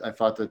good. I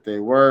thought that they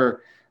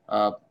were.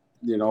 But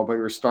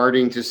we're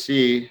starting to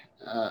see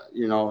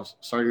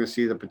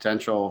the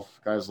potential of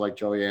guys like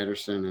Joey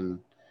Anderson and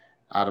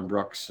Adam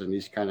Brooks and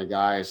these kind of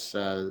guys.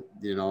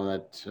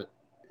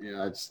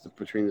 It's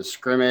between the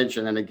scrimmage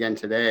and then again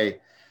today,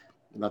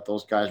 that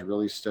those guys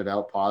really stood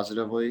out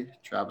positively.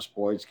 Travis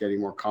Boyd's getting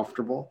more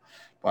comfortable,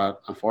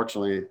 but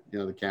unfortunately,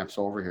 the camp's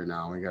over here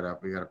now. We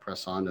gotta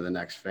press on to the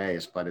next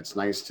phase. But it's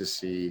nice to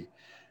see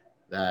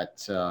that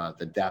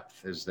the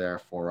depth is there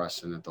for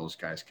us and that those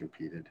guys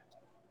competed.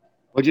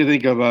 What do you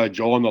think of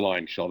Joe on the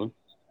line, Sheldon?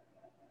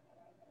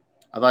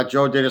 I thought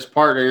Joe did his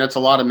part. That's a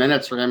lot of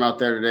minutes for him out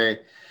there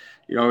today.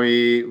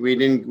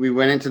 We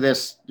went into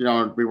this,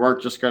 we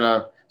weren't just going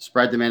to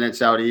spread the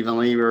minutes out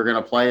evenly. We were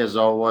going to play as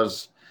though it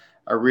was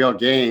a real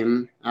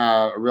game,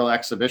 a real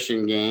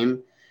exhibition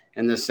game,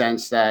 in the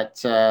sense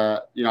that,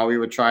 we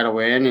would try to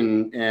win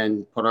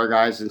and put our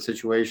guys in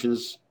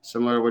situations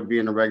similar to would be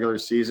in a regular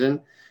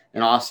season.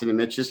 In Austin and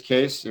Mitch's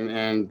case,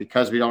 and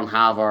because we don't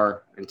have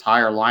our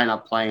entire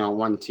lineup playing on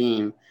one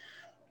team,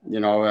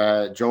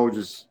 Joe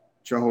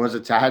was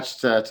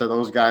attached to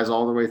those guys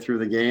all the way through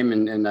the game,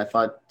 and I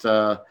thought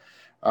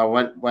I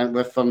went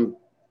with them,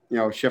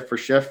 shift for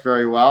shift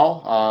very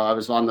well. I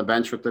was on the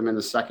bench with them in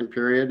the second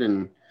period,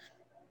 and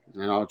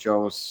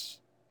Joe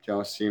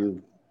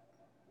seemed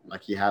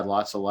like he had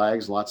lots of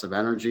legs, lots of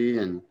energy,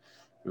 and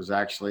was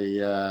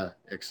actually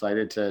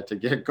excited to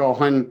get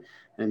going.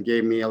 And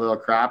gave me a little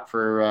crap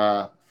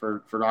for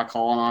not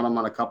calling on him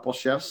on a couple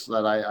shifts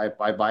that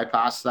I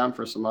bypassed them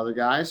for some other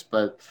guys.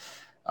 But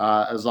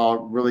it was all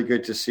really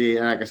good to see.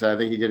 And like I said, I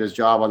think he did his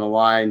job on the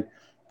line.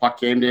 Puck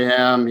came to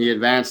him. He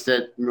advanced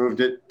it,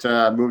 moved it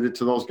to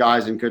those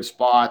guys in good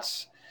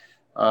spots.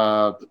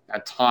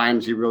 At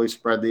times, he really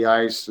spread the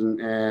ice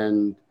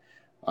and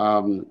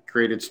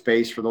created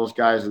space for those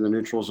guys in the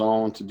neutral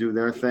zone to do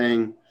their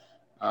thing.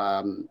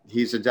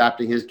 He's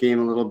adapting his game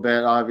a little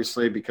bit,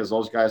 obviously, because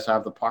those guys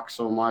have the puck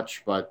so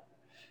much, but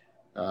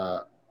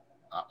I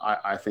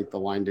think the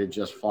line did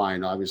just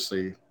fine.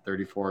 Obviously,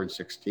 34 and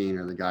 16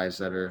 are the guys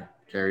that are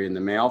carrying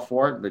the mail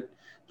for it, but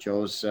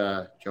Joe's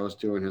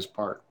doing his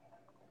part.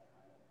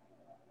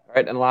 All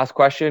right, and the last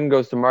question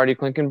goes to Marty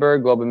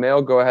Klinkenberg, Globe and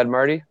Mail. Go ahead,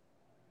 Marty.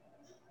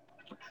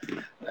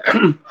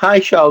 Hi,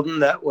 Sheldon.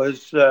 That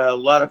was a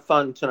lot of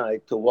fun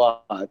tonight to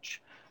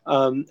watch.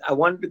 I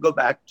wanted to go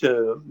back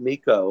to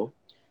Mikko.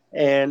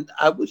 And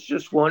I was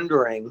just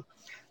wondering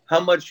how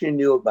much you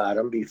knew about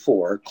him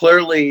before.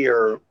 Clearly,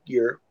 your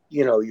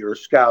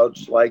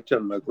scouts liked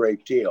him a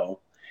great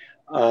deal.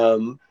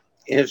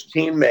 His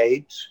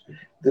teammates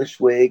this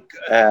week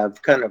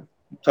have kind of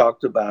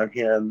talked about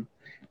him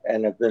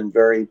and have been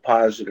very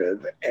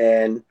positive.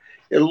 And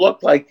it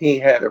looked like he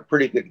had a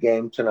pretty good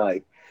game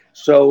tonight.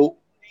 So,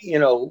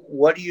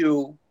 where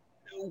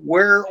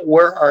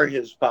are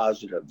his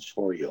positives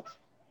for you?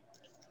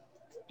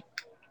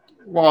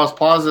 Well, his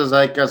positives,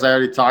 as I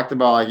already talked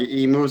about,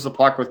 he moves the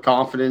puck with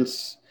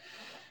confidence,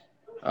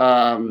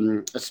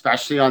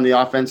 especially on the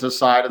offensive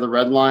side of the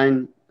red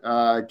line.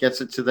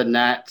 Gets it to the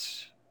net.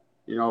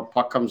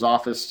 Puck comes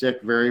off his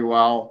stick very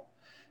well.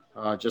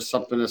 Just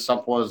something as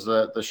simple as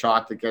the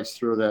shot that gets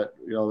through that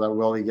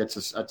Willie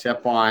gets a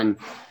tip on.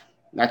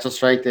 That's a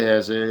strength of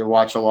his. You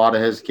watch a lot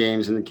of his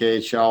games in the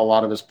KHL, a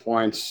lot of his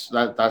points.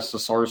 That's the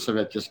source of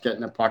it, just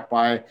getting the puck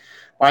by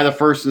the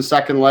first and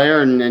second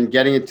layer and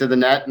getting it to the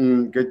net,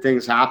 and good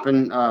things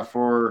happen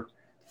for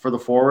the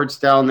forwards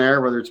down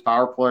there, whether it's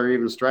power play or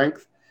even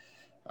strength.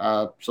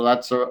 So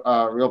that's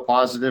a real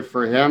positive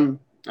for him.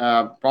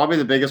 Probably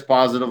the biggest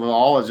positive of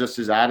all is just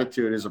his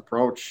attitude, his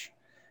approach.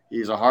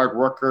 He's a hard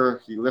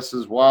worker. He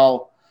listens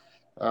well.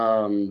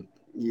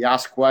 He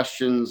asks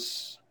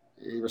questions.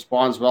 He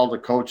responds well to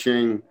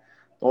coaching.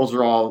 Those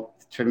are all,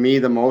 to me,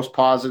 the most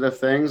positive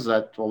things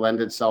that will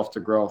lend itself to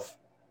growth.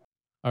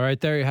 All right,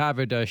 there you have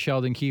it.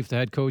 Sheldon Keefe, the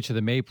head coach of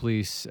the Maple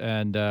Leafs.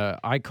 And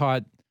I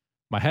caught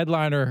my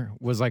headliner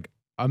was like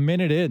a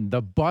minute in,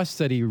 the bus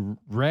that he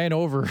ran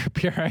over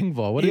Pierre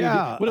Engvall. What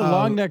a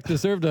long neck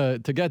deserved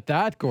to get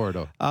that,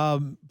 Gordo.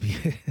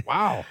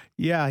 Wow.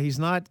 Yeah, he's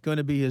not going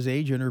to be his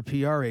agent or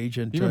PR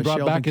agent. He even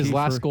brought back his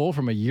last goal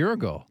from a year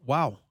ago.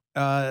 Wow.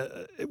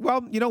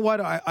 Well, you know what?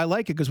 I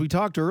like it because we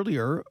talked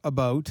earlier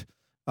about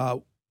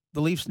the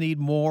Leafs need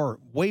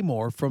way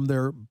more from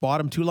their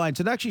bottom two lines.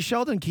 And actually,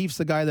 Sheldon Keefe's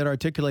the guy that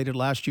articulated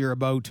last year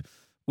about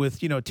with,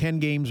 10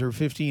 games or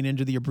 15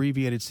 into the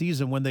abbreviated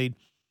season when they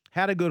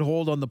had a good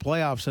hold on the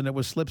playoffs and it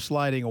was slip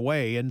sliding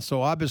away. And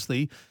so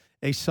obviously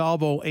a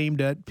salvo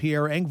aimed at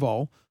Pierre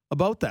Engvall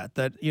about that,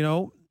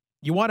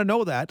 you want to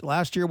know that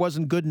last year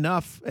wasn't good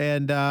enough.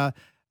 And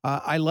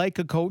I like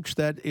a coach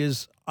that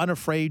is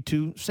unafraid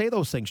to say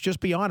those things.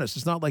 Just be honest.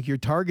 It's not like you're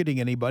targeting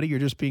anybody. You're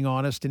just being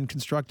honest in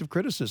constructive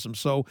criticism.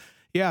 So,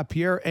 yeah,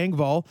 Pierre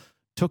Engvall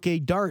took a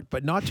dart,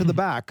 but not to the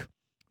back,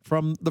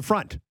 from the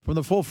front, from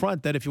the full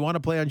front, that if you want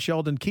to play on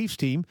Sheldon Keefe's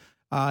team,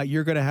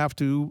 you're going to have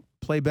to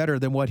play better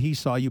than what he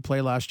saw you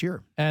play last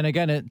year. And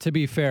again, to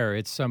be fair,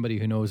 it's somebody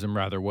who knows him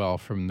rather well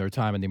from their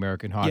time in the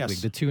American Hockey League.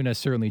 The tune has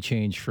certainly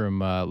changed from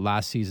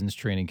last season's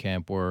training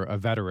camp, where a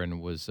veteran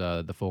was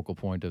the focal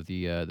point of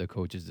the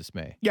coach's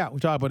dismay. Yeah, we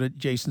talked about it,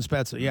 Jason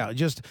Spezza. Yeah,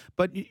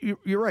 but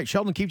you're right.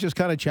 Sheldon Keefe just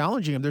kind of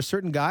challenging him. There's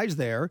certain guys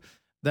there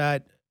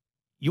that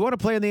you want to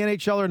play in the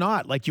NHL or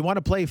not. Like, you want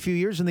to play a few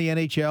years in the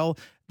NHL,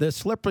 the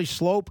slippery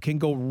slope can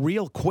go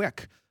real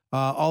quick.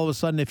 All of a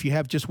sudden, if you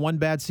have just one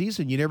bad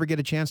season, you never get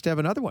a chance to have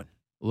another one.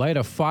 Light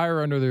a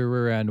fire under the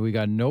rear end. We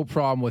got no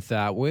problem with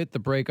that. With the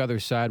break, other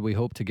side, we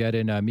hope to get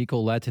in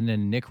Mikko Lehtinen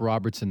and Nick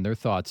Robertson, their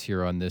thoughts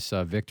here on this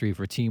victory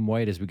for Team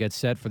White as we get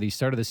set for the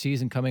start of the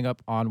season coming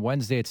up on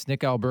Wednesday. It's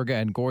Nick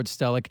Alberga and Gord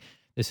Stellick.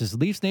 This is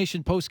Leafs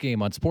Nation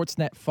postgame on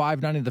Sportsnet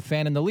 590 The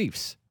Fan and the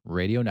Leafs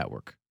Radio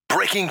Network.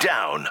 Breaking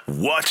down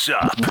what's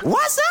up.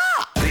 What's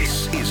up?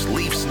 This is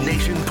Leafs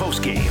Nation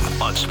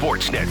postgame on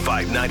Sportsnet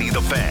 590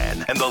 The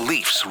Fan and the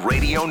Leafs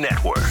Radio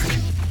Network.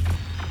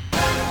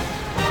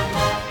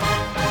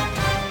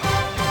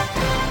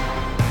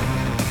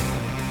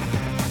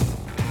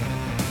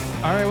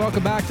 All right,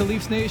 welcome back to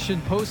Leafs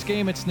Nation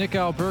postgame. It's Nick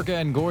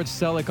Alberga and Gord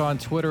Stellick on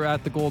Twitter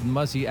at the Golden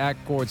Muzzy at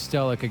Gord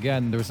Stellick.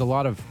 Again, there's a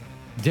lot of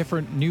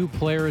different new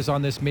players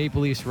on this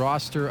Maple Leafs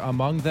roster.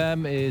 Among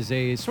them is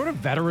a sort of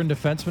veteran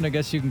defenseman, I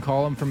guess you can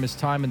call him, from his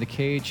time in the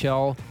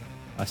KHL,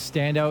 a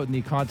standout in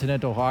the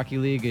Continental Hockey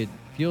League. It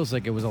feels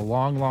like it was a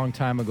long, long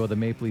time ago the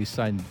Maple Leafs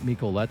signed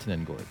Mikko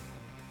Lehtinen, Gord.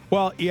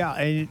 Well, yeah,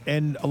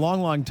 and a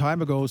long, long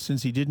time ago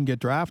since he didn't get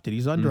drafted.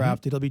 He's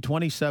undrafted. He'll be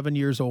 27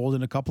 years old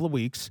in a couple of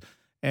weeks.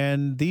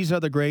 And these are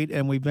the great,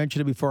 and we've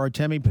mentioned it before,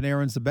 Artemi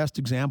Panarin's the best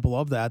example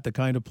of that, the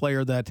kind of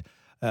player that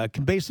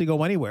can basically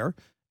go anywhere.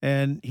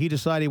 And he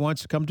decided he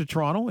wants to come to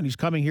Toronto, and he's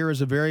coming here as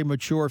a very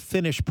mature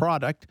finished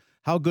product.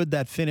 How good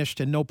that finished,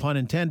 and no pun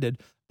intended,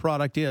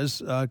 product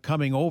is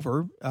coming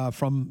over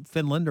from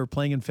Finland or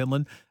playing in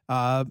Finland,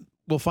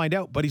 we'll find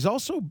out. But he's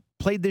also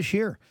played this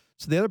year.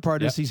 So the other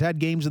part is he's had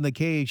games in the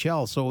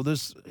KHL. So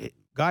this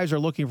guys are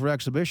looking for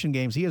exhibition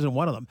games. He isn't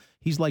one of them.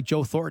 He's like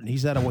Joe Thornton.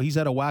 He's had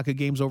a whack of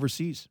games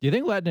overseas. Do you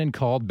think Lehtinen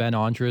called Ben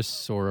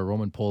Andrus or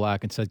Roman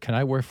Polak and said, "Can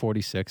I wear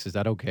 46? Is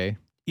that okay?"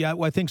 Yeah,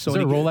 well, I think so. Is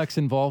there a Rolex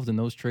involved in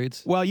those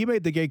trades? Well, you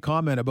made the gay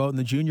comment about in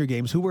the junior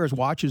games, who wears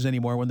watches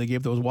anymore when they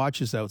gave those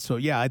watches out? So,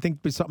 yeah, I think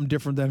it's something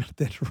different than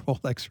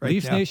Rolex right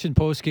Leafs now. Nation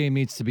postgame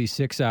needs to be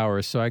 6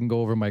 hours so I can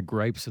go over my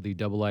gripes of the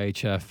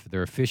IIHF.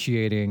 They're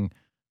officiating,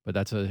 but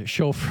that's a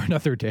show for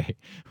another day.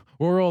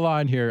 We'll roll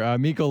on here.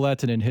 Mikko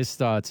Lehtinen, his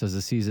thoughts as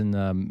the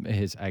season,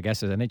 his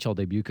NHL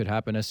debut could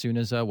happen as soon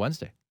as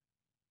Wednesday.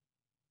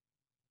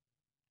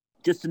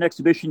 Just an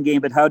exhibition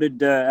game, but how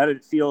did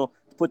it feel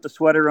to put the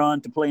sweater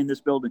on to play in this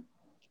building?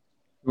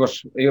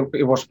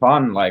 It was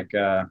fun, like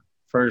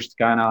first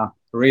kind of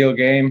real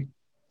game,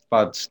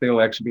 but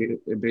still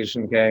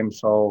exhibition game.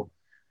 So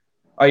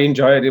I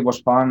enjoyed it. It was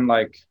fun.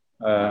 Like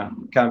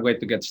can't wait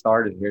to get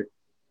started here.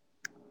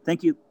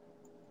 Thank you.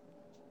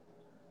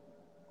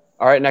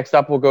 All right, next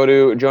up we'll go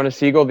to Jonas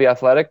Siegel, The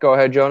Athletic. Go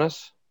ahead,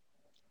 Jonas.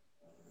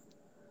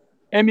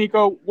 Hey,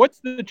 Mikko, what's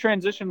the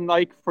transition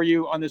like for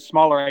you on this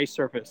smaller ice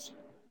surface?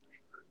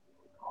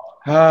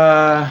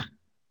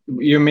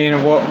 You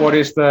mean what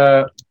is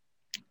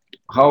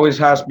how it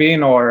has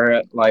been,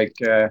 or like?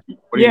 How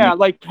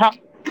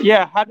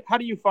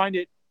do you find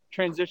it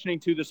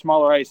transitioning to the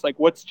smaller ice? Like,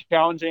 what's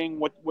challenging?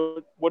 What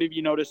have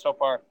you noticed so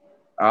far?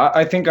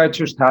 I think I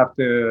just have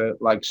to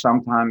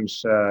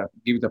sometimes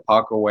give the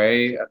puck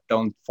away.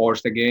 Don't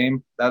force the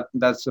game.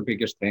 That's the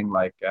biggest thing.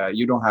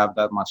 You don't have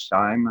that much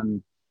time,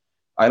 and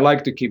I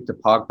like to keep the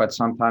puck, but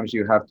sometimes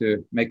you have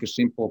to make a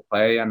simple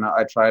play, and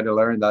I try to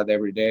learn that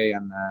every day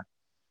and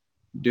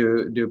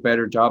do a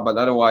better job. But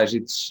otherwise,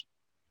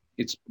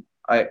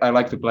 I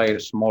like to play a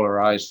smaller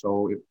ice,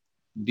 so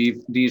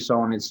D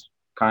zone is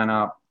kind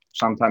of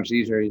sometimes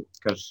easier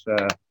because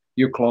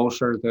you're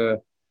closer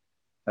to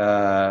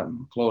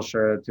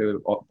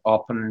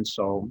opponents,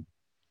 so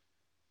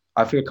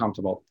I feel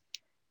comfortable.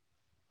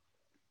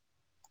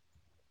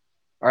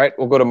 All right,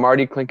 we'll go to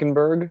Marty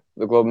Klinkenberg,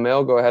 the Globe and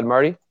Mail. Go ahead,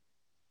 Marty.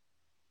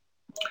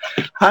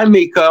 Hi,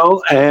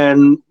 Mikko,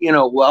 and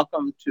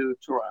welcome to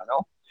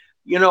Toronto.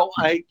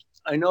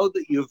 I know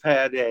that you've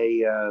had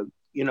a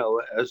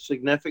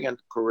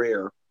significant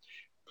career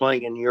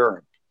playing in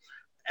Europe,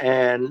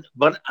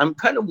 but I'm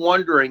kind of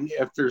wondering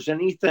if there's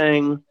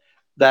anything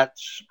that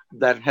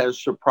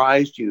has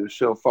surprised you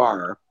so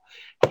far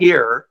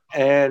here,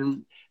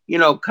 and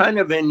kind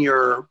of in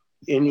your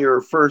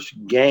first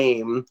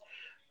game,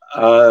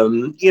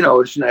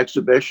 it's an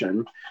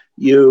exhibition.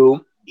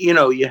 You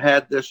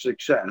had this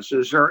success.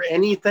 Is there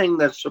anything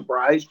that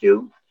surprised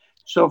you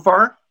so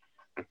far?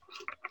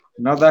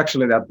 Not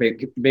actually that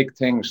big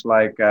things.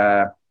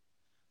 I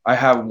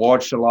have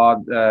watched a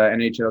lot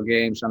NHL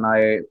games, and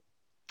I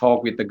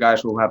talk with the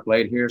guys who have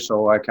played here,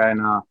 so I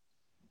kind of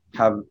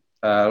have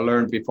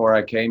learned before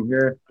I came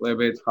here a little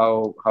bit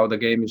how the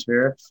game is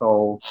here.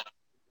 So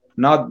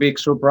not big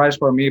surprise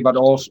for me, but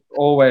also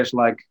always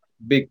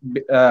big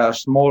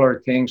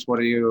smaller things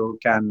where you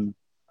can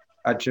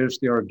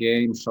adjust your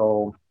game.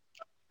 So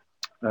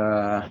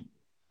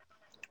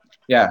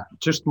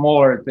just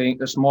smaller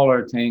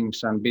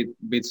things and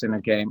bits in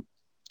a game.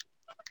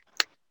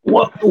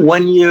 Well,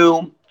 when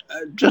you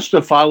just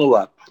to follow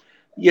up,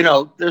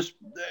 this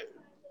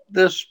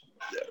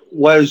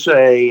was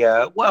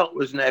it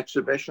was an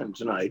exhibition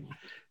tonight,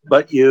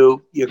 but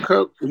you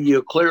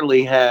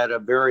clearly had a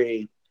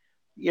very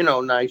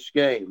nice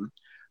game.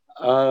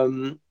 How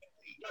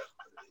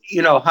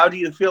do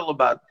you feel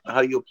about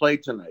how you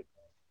played tonight?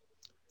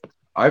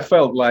 I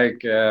felt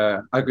like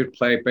I could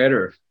play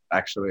better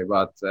actually,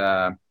 but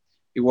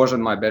it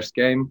wasn't my best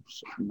game.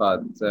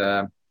 But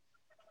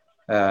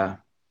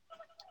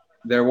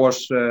there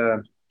was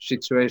a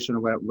situation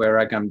where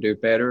I can do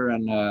better,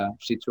 and a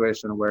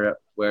situation where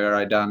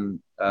I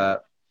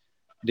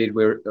did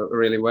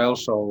really well.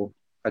 So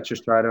I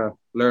just try to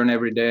learn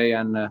every day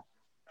and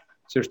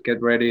just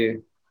get ready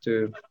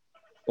to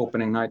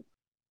opening night.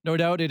 No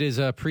doubt it is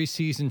a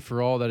preseason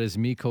for all. That is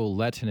Mikko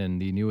Lehtinen,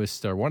 the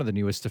newest, or one of the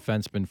newest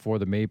defensemen for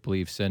the Maple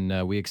Leafs,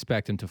 and we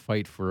expect him to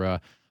fight for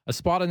a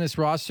spot on this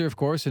roster, of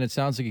course, and it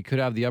sounds like he could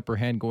have the upper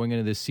hand going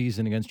into this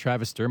season against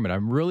Travis Dermott.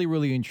 I'm really,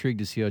 really intrigued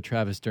to see how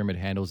Travis Dermott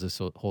handles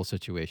this whole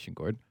situation,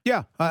 Gord.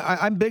 Yeah,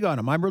 I'm big on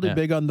him. I'm really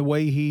big on the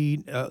way he,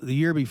 the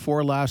year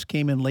before last,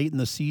 came in late in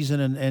the season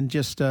and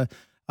just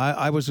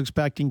I was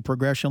expecting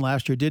progression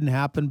last year. Didn't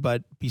happen,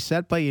 but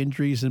beset by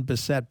injuries and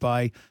beset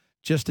by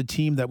just a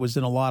team that was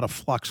in a lot of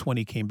flux when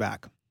he came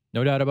back.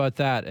 No doubt about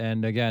that.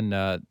 And again,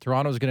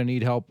 Toronto's going to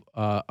need help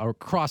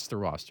across the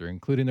roster,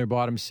 including their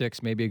bottom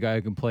six, maybe a guy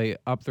who can play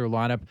up their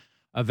lineup.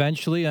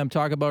 Eventually, I'm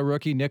talking about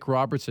rookie Nick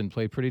Robertson.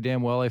 Played pretty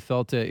damn well, I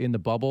felt, in the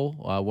bubble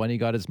when he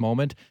got his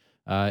moment.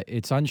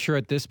 It's unsure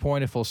at this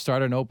point if he'll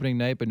start on opening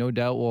night, but no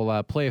doubt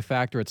will play a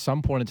factor at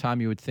some point in time,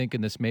 you would think,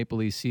 in this Maple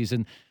Leafs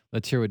season.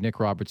 Let's hear what Nick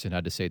Robertson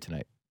had to say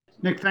tonight.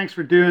 Nick, thanks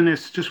for doing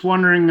this. Just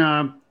wondering,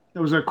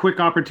 there was a quick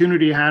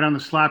opportunity you had on the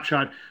slap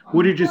shot.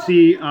 What did you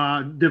see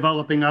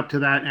developing up to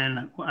that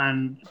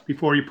and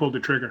before you pulled the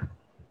trigger?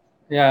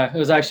 Yeah, it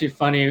was actually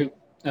funny.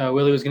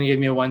 Willie was going to give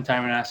me a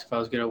one-timer and ask if I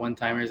was good at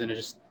one-timers, and it's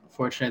just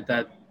fortunate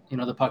that,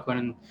 the puck went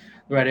in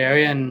the right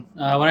area. And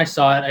when I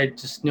saw it, I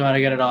just knew how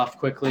to get it off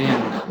quickly.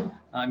 And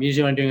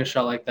usually when doing a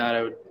shot like that,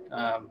 I would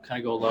kind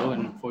of go low,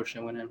 and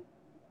fortunately went in.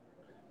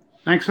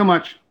 Thanks so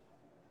much.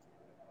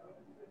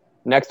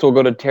 Next, we'll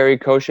go to Terry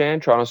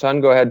Koshan, Toronto Sun.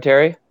 Go ahead,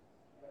 Terry.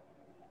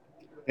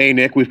 Hey,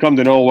 Nick, we've come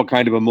to know what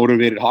kind of a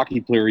motivated hockey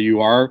player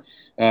you are.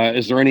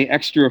 Is there any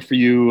extra for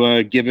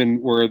you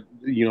given where,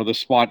 the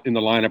spot in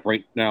the lineup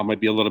right now might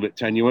be a little bit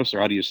tenuous, or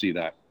how do you see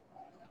that?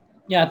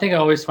 Yeah, I think I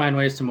always find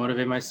ways to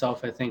motivate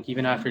myself. I think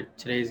even after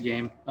today's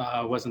game,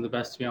 wasn't the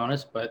best, to be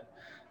honest. But,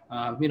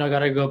 I got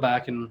to go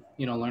back and,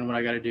 learn what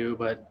I got to do.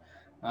 But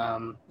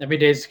every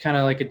day is kind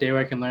of like a day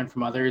where I can learn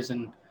from others.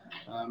 And,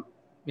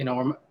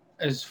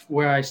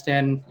 where I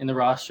stand in the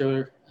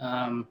roster,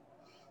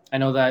 I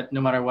know that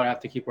no matter what, I have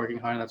to keep working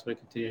hard, and that's what I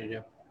continue to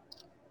do.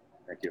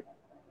 Thank you.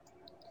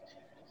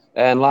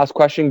 And last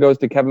question goes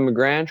to Kevin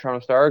McGran,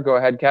 Toronto Star. Go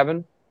ahead,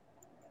 Kevin.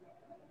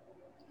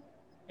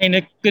 Hey,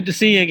 Nick, good to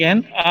see you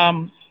again.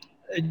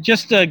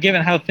 Just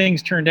given how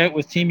things turned out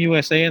with Team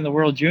USA and the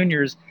World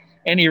Juniors,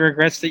 any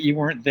regrets that you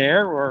weren't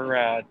there,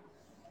 or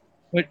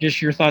what?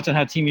 Just your thoughts on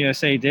how Team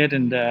USA did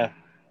and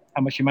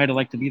how much you might have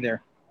liked to be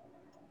there?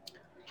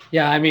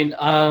 Yeah, I mean,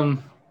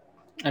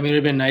 it would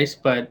have been nice,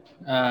 but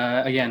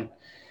again,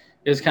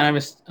 it was kind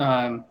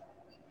of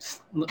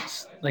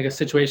like a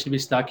situation to be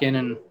stuck in,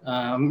 and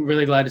I'm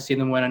really glad to see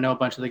them win. I know a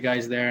bunch of the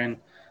guys there, and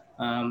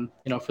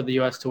for the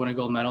U.S. to win a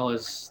gold medal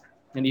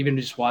and even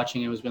just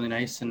watching it was really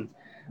nice. And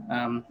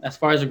as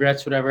far as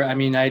regrets, whatever, I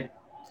mean,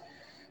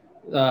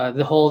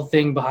 the whole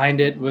thing behind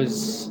it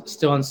was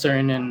still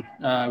uncertain, and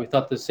we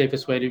thought the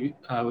safest way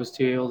was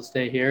to be able to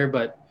stay here,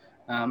 but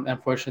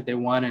unfortunately they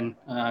won, and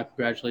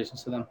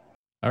congratulations to them.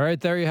 All right,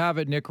 there you have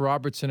it, Nick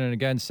Robertson. And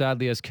again,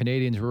 sadly, as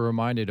Canadians, we're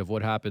reminded of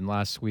what happened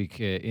last week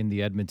in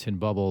the Edmonton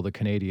bubble. The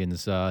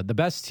Canadians, the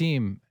best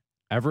team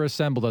ever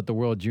assembled at the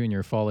World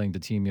Junior, falling to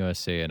Team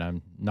USA. And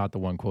I'm not the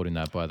one quoting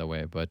that, by the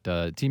way.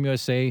 But Team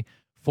USA,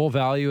 full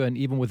value, and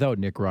even without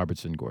Nick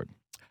Robertson, Gord.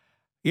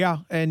 Yeah,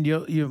 and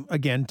you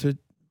again,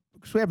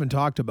 because we haven't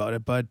talked about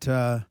it, but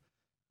that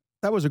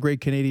was a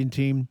great Canadian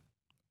team.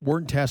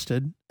 Weren't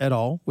tested at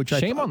all, which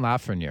shame on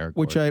Lafreniere.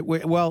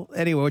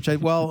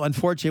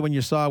 Unfortunately, when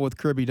you saw with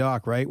Kirby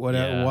Dach, right?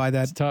 Why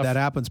that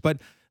happens. But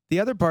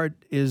the other part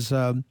is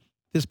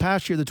this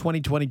past year, the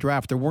 2020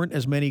 draft, there weren't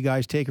as many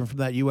guys taken from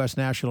that U.S.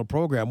 national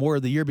program.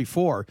 Where the year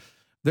before,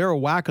 there were a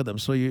whack of them.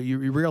 So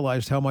you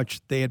realized how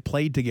much they had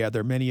played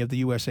together, many of the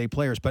USA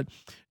players. But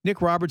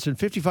Nick Robertson,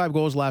 55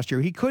 goals last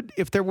year. He could,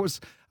 if there was,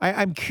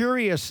 I'm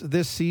curious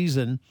this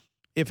season,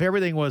 if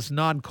everything was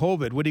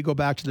non-COVID, would he go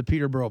back to the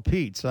Peterborough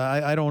Petes?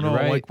 I don't know.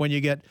 Right. Like when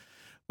you get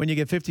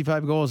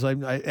 55 goals,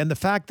 and the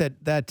fact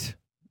that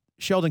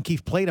Sheldon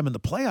Keefe played him in the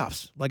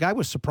playoffs, like I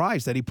was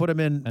surprised that he put him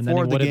in. And then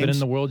he would have been in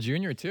the World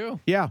Junior too.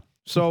 Yeah.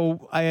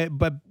 So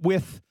but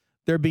with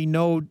there being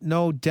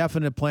no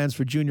definite plans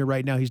for Junior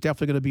right now, he's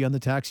definitely going to be on the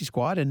taxi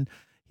squad, and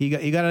he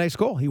got a nice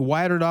goal. He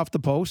wired it off the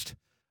post.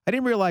 I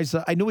didn't realize.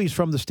 I knew he's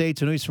from the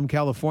States. I knew he's from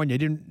California.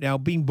 Now,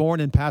 being born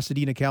in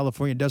Pasadena,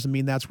 California, doesn't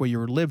mean that's where you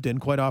lived in.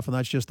 Quite often,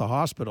 that's just the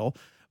hospital.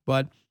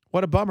 But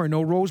what a bummer.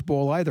 No Rose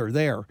Bowl either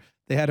there.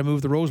 They had to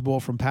move the Rose Bowl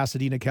from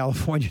Pasadena,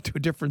 California to a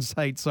different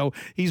site. So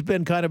he's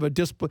been kind of a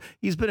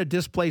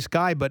displaced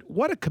guy. But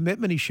what a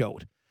commitment he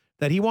showed,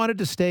 that he wanted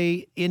to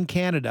stay in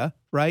Canada,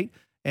 right?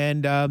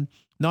 And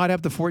not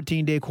have the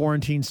 14-day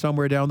quarantine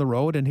somewhere down the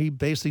road. And he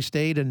basically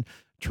stayed and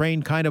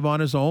trained kind of on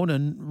his own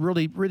and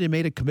really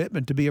made a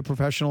commitment to be a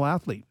professional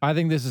athlete. I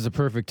think this is a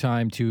perfect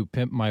time to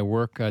pimp my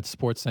work at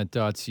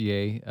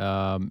sportsnet.ca,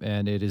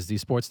 and it is the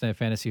Sportsnet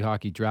Fantasy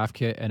Hockey Draft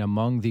Kit. And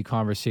among the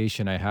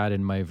conversation I had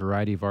in my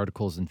variety of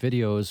articles and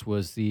videos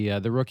was the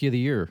Rookie of the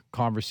Year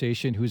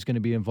conversation, who's going to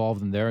be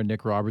involved in there. And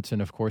Nick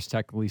Robertson, of course,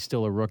 technically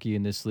still a rookie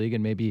in this league,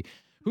 and maybe,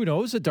 who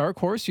knows, a dark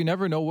horse. You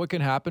never know what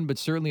can happen, but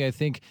certainly I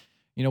think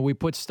we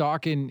put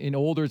stock in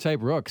older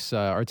type rooks.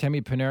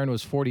 Artemi Panarin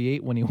was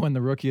 48 when he won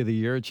the Rookie of the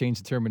Year. It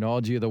changed the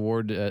terminology of the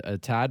award a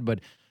tad, but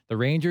the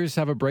Rangers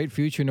have a bright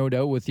future, no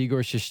doubt, with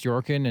Igor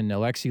Shesterkin and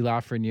Alexis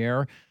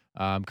Lafreniere.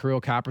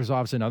 Kirill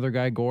Kaprizov's another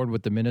guy, Gord,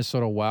 with the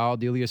Minnesota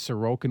Wild. Ilya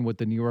Sorokin with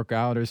the New York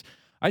Islanders.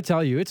 I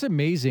tell you, it's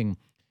amazing,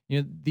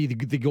 the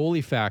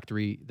goalie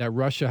factory that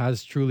Russia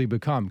has truly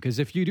become. Because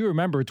if you do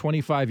remember,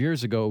 25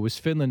 years ago, it was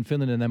Finland,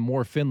 and then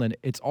more Finland.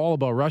 It's all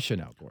about Russia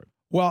now, Gord.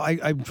 Well,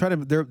 I'm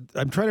trying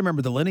to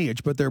remember the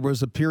lineage, but there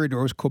was a period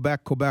where it was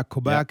Quebec,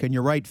 yep. And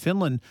you're right,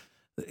 Finland.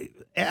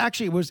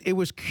 Actually, it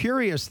was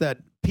curious that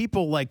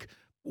people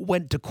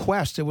went to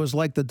quest. It was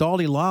like the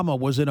Dalai Lama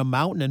was in a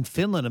mountain in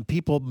Finland, and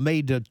people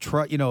made to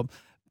try,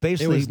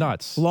 basically it was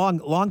nuts.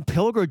 Long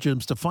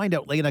pilgrimages to find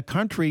out, in a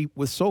country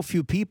with so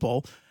few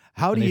people,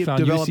 how do you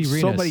develop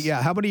so many?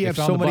 Yeah, how many you have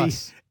so many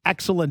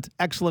excellent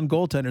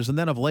goaltenders, and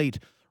then of late,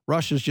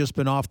 Russia's just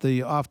been off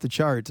the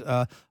chart.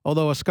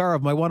 Although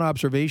Askarov, my one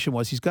observation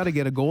was he's got to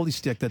get a goalie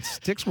stick that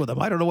sticks with him.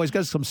 I don't know. He's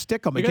got some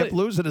stick on him. He kept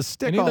losing his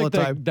stick all the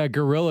time. That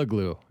Gorilla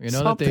Glue,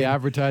 that they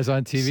advertise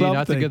on TV.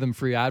 Not to give them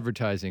free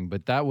advertising,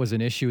 but that was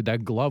an issue.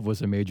 That glove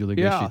was a major league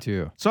issue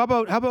too. So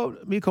how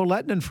about Mikko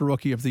Lehtonen for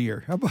Rookie of the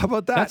Year? How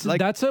about that?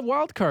 That's a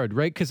wild card,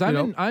 right? Because I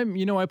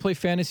play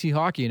fantasy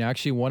hockey, and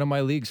actually one of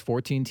my leagues,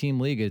 14-team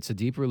league. It's a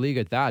deeper league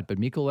at that. But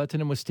Mikko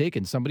Lehtonen was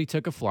taken. Somebody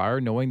took a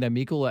flyer, knowing that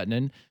Mikko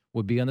Lehtonen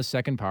would be on the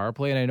second power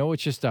play. And I know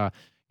it's just a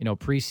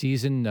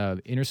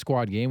preseason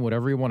inter-squad game,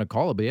 whatever you want to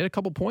call it, but he had a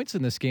couple points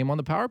in this game on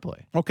the power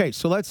play. Okay,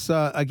 so let's,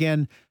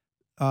 Gurianov,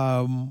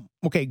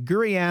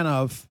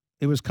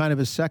 it was kind of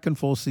his second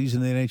full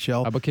season in the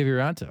NHL. How about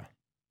Kiviranta?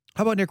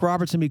 How about Nick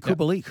Robertson be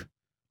Kubalik?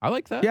 I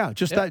like that. Yeah,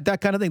 that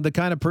kind of thing, the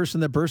kind of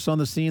person that bursts on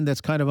the scene that's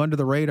kind of under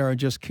the radar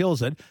and just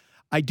kills it.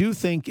 I do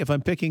think if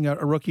I'm picking a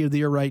Rookie of the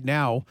Year right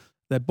now,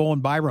 that Bowen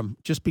Byram,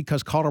 just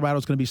because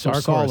Colorado's going to be so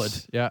solid.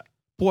 Yeah.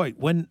 Boy,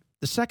 when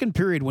the second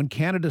period, when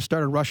Canada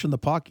started rushing the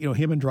puck,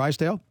 him and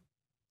Drysdale,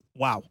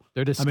 wow.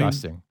 They're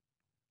disgusting.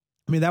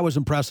 I mean, that was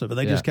impressive, and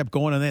they just kept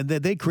going, and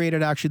they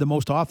created actually the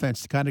most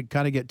offense to kind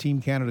of get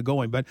Team Canada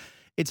going. But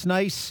it's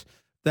nice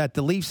that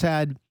the Leafs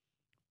had,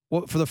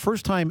 well, for the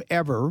first time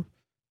ever,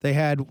 they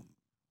had,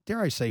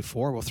 dare I say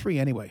 4? Well, 3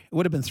 anyway. It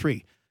would have been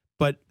 3.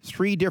 But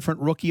 3 different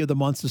Rookie of the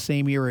Months the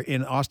same year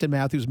in Austin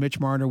Matthews, Mitch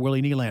Marner,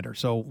 Willie Nylander.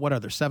 So what are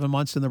there, 7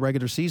 months in the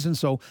regular season?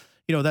 So,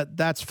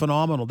 that's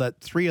phenomenal that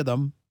 3 of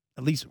them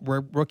at least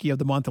were Rookie of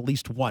the Month at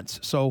least once.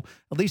 So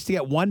at least to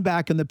get one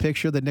back in the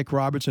picture that Nick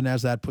Robertson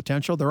has that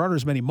potential. There aren't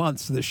as many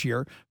months this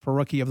year for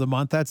Rookie of the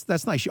Month.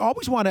 That's nice. You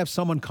always want to have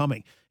someone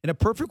coming. In a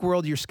perfect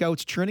world, your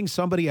scouts churning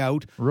somebody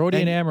out.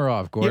 Rodion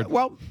Amirov, Gord. Yeah,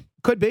 well,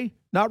 could be.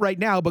 Not right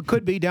now, but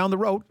could be down the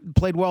road.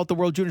 Played well at the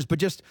World Juniors. But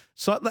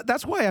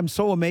that's why I'm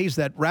so amazed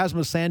that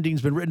Rasmus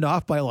Sandin's been written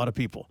off by a lot of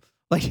people.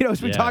 Like,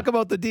 as we talk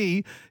about the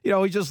D,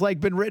 he's just like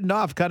been written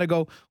off, kind of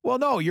go, well,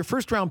 no, your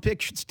first round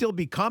pick should still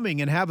be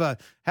coming and have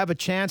a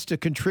chance to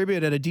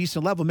contribute at a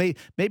decent level.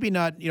 Maybe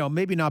not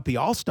be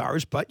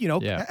all-stars, but,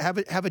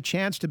 have a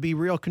chance to be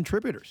real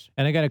contributors.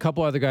 And again, a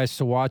couple other guys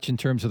to watch in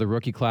terms of the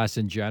rookie class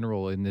in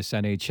general in this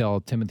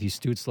NHL. Timothy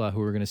Stützle, who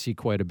we're going to see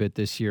quite a bit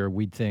this year.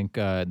 We'd think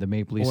the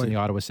Maple Leafs and the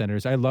Ottawa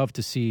Senators. I love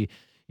to see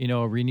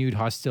renewed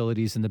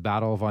hostilities in the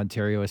Battle of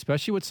Ontario,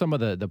 especially with some of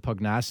the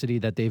pugnacity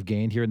that they've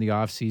gained here in the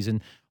offseason.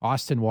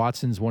 Austin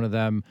Watson's one of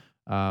them.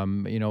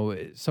 Some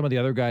of the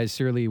other guys,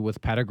 certainly with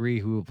pedigree,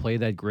 who play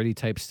that gritty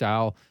type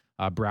style.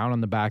 Brown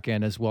on the back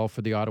end as well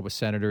for the Ottawa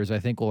Senators, I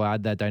think will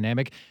add that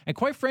dynamic. And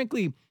quite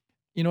frankly,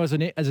 as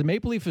a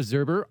Maple Leaf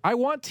observer, I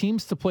want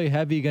teams to play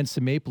heavy against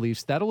the Maple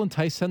Leafs. That'll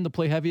entice them to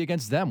play heavy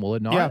against them, will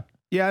it not?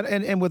 Yeah,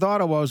 and with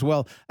Ottawa as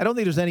well. I don't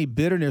think there's any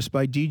bitterness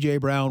by DJ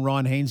Brown,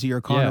 Ron Hainsey,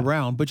 or Connor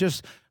Brown, but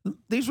just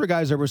these were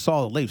guys that were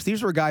solid Leafs.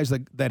 These were guys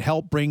that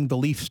helped bring the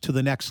Leafs to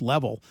the next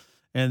level,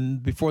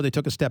 and before they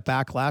took a step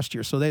back last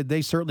year. So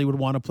they certainly would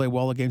want to play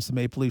well against the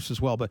Maple Leafs as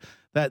well. But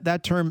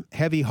that term,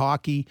 heavy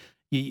hockey,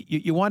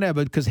 you want to have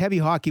it because heavy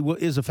hockey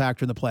is a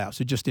factor in the playoffs.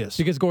 It just is.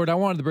 Because, Gord, I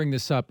wanted to bring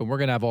this up, and we're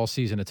going to have all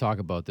season to talk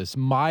about this.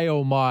 My,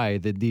 oh my,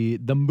 the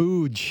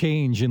mood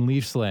change in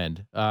Leafs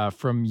land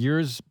from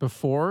years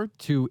before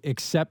to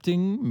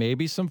accepting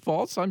maybe some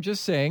faults, I'm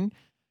just saying.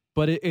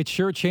 But it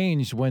sure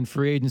changed when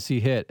free agency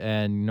hit,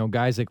 and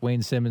guys like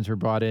Wayne Simmons were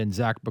brought in,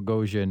 Zach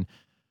Bogosian.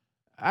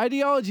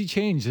 Ideology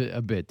changed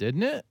a bit,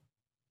 didn't it?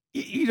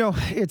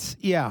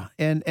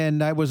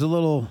 And I was a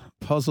little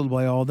puzzled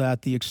by all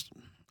that.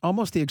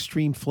 Almost the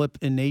extreme flip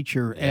in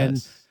nature. Yes.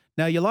 And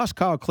now you lost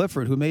Kyle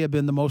Clifford, who may have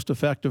been the most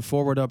effective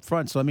forward up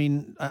front. So, I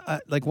mean,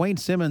 like Wayne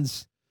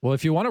Simmons. Well,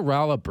 if you want to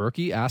rile up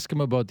Berkey, ask him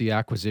about the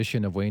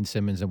acquisition of Wayne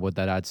Simmons and what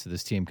that adds to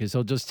this team, because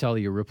he'll just tell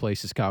you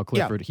replaces Kyle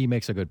Clifford. Yeah. He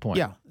makes a good point.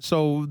 Yeah.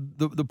 So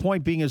the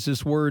point being is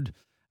this word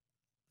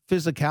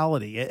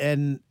physicality.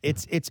 And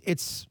it's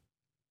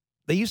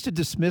they used to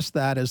dismiss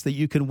that as that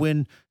you can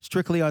win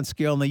strictly on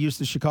skill. And they used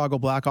the Chicago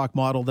Blackhawk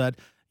model that,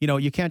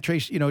 you can't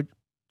trace,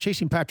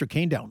 chasing Patrick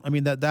Kane down. I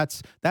mean,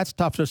 that's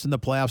toughness in the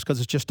playoffs because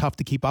it's just tough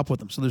to keep up with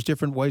them. So there's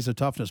different ways of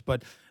toughness.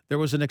 But there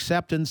was an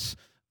acceptance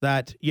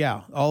that,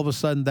 all of a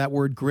sudden that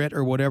word grit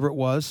or whatever it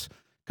was,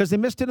 because they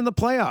missed it in the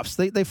playoffs.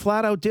 They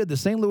flat out did. The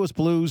St. Louis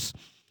Blues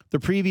the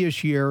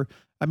previous year,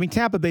 I mean,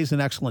 Tampa Bay's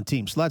an excellent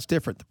team, so that's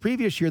different. The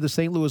previous year, the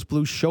St. Louis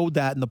Blues showed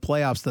that in the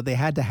playoffs, that they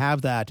had to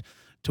have that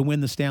to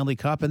win the Stanley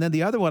Cup. And then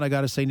the other one, I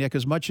got to say, Nick,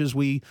 as much as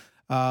we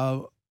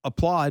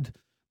applaud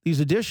these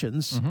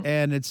additions,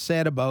 and it's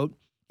said about,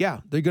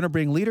 they're going to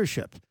bring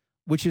leadership,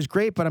 which is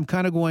great, but I'm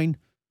kind of going,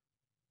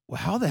 well,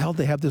 how the hell do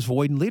they have this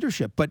void in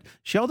leadership? But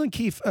Sheldon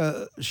Keefe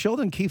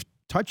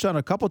touched on it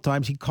a couple of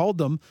times. He called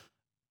them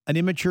an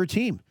immature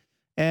team.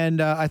 And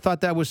I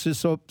thought that was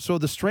just so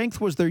the strength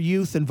was their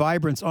youth and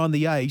vibrance on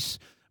the ice,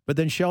 but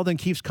then Sheldon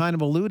Keefe's kind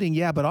of alluding,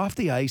 but off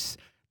the ice,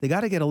 they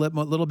got to get a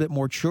little bit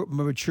more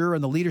mature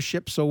in the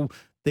leadership, so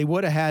they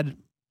would have had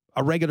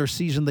a regular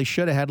season they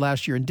should have had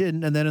last year and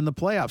didn't, and then in the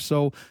playoffs.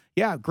 So,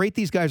 great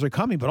these guys are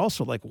coming, but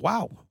also like,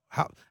 wow,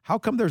 how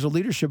come there's a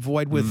leadership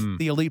void with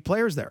the elite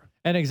players there?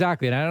 And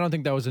exactly, and I don't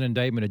think that was an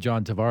indictment of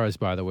John Tavares,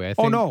 by the way. I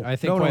think,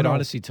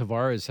 honestly,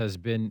 Tavares has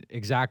been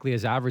exactly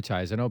as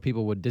advertised. I know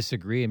people would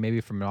disagree, and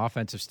maybe from an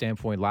offensive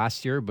standpoint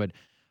last year, but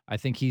I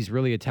think he's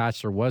really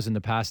attached, or was in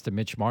the past, to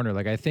Mitch Marner.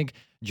 Like, I think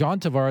John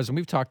Tavares, and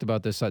we've talked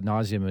about this ad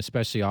nauseum,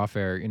 especially off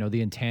air,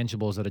 the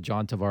intangibles that a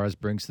John Tavares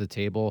brings to the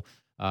table.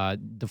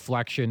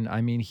 Deflection.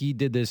 I mean, he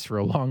did this for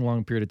a long,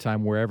 long period of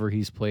time. Wherever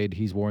he's played,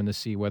 he's worn the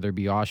C, whether it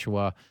be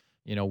Oshawa,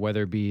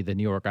 whether it be the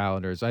New York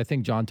Islanders. I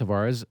think John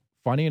Tavares,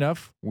 funny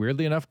enough,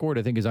 weirdly enough, Gord,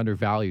 I think is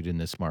undervalued in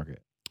this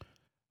market.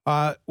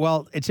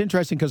 Well, it's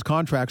interesting because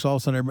contracts, all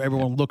of a sudden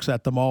everyone looks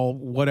at them all,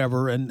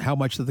 whatever, and how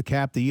much of the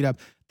cap they eat up.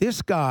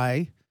 This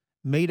guy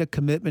made a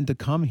commitment to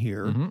come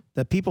here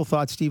that people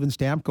thought Steven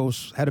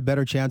Stamkos had a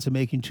better chance of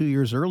making 2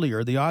 years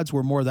earlier. The odds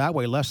were more that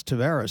way, less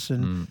Tavares.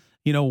 And,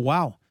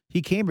 wow.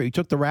 He came here. He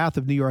took the wrath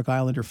of New York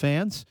Islander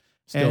fans.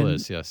 Still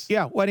is, yes.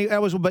 Yeah, but they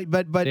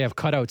have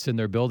cutouts in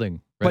their building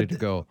ready to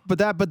go. But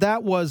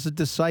that was a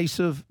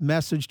decisive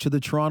message to the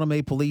Toronto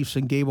Maple Leafs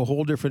and gave a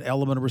whole different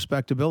element of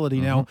respectability.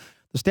 Now,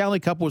 the Stanley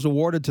Cup was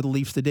awarded to the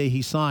Leafs the day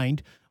he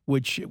signed,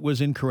 which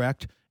was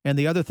incorrect. And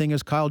the other thing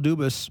is Kyle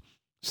Dubas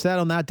said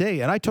on that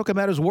day. And I took him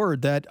at his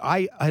word that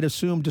I had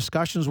assumed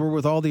discussions were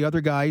with all the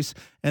other guys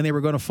and they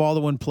were going to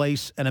follow in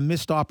place, and a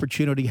missed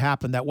opportunity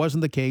happened. That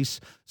wasn't the case.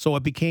 So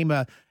it became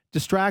a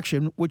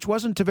distraction, which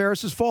wasn't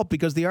Tavares' fault,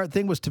 because the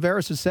thing was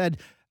Tavares had said,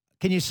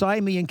 can you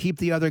sign me and keep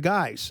the other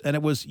guys? And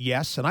it was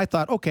yes. And I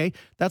thought, okay,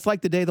 that's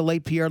like the day the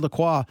late Pierre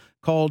Lacroix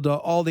called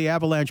all the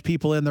Avalanche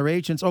people and their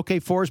agents. Okay,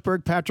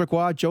 Forsberg, Patrick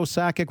Waugh, Joe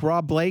Sakic,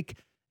 Rob Blake,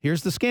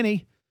 here's the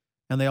skinny.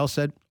 And they all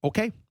said,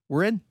 okay,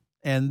 we're in.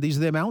 And these are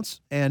the amounts.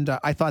 And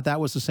I thought that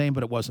was the same,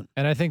 but it wasn't.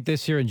 And I think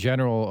this year in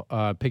general,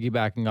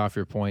 piggybacking off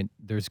your point,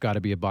 there's got to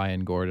be a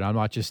buy-in, Gordon. I'm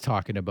not just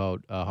talking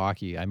about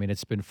hockey. I mean,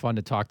 it's been fun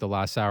to talk the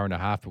last hour and a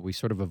half, but we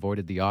sort of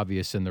avoided the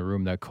obvious in the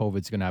room that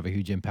COVID's going to have a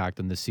huge impact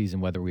on this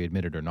season, whether we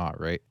admit it or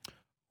not, right?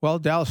 Well,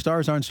 Dallas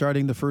Stars aren't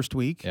starting the first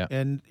week. Yeah.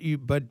 And you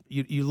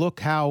look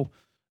how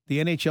the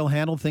NHL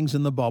handled things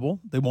in the bubble.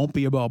 They won't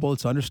be a bubble,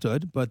 it's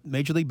understood. But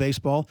Major League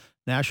Baseball,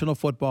 National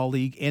Football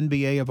League,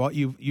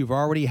 NBA, you've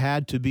already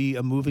had to be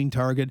a moving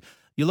target.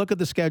 You look at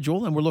the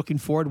schedule, and we're looking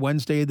forward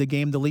Wednesday, the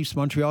game, the Leafs,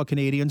 Montreal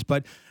Canadiens.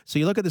 But so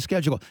you look at the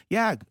schedule.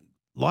 Yeah,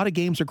 a lot of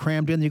games are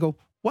crammed in. You go,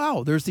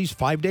 wow, there's these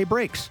 5-day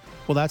breaks.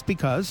 Well, that's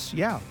because,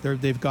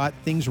 they've got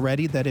things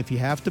ready that if you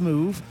have to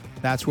move,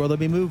 that's where they'll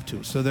be moved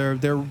to. So they're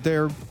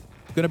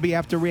going to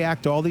have to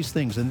react to all these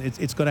things, and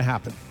it's going to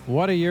happen.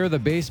 What a year. The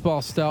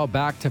baseball-style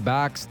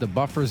back-to-backs, the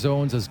buffer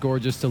zones, as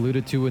Gord just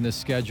alluded to in the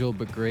schedule,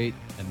 but great.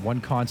 And one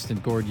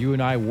constant, Gord, you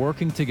and I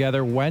working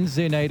together.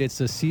 Wednesday night, it's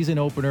the season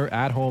opener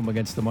at home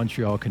against the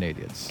Montreal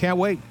Canadiens. Can't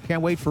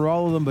wait for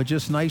all of them, but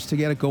just nice to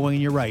get it going,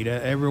 and you're right.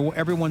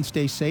 Everyone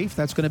stay safe.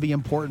 That's going to be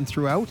important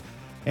throughout.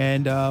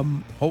 And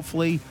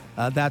hopefully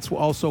that's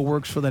also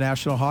works for the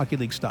National Hockey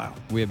League style.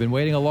 We have been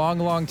waiting a long,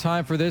 long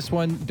time for this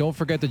one. Don't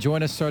forget to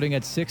join us starting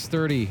at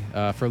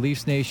 6:30 for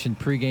Leafs Nation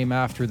pregame.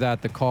 After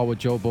that, the call with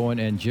Joe Bowen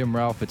and Jim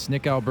Ralph. It's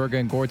Nick Alberga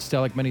and Gord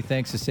Stellick. Many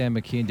thanks to Sam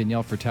McKee and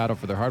Danielle Furtado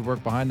for their hard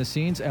work behind the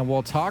scenes. And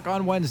we'll talk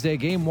on Wednesday,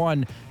 Game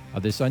 1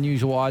 of this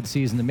unusual odd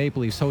season, the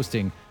Maple Leafs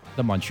hosting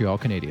the Montreal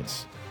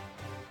Canadiens.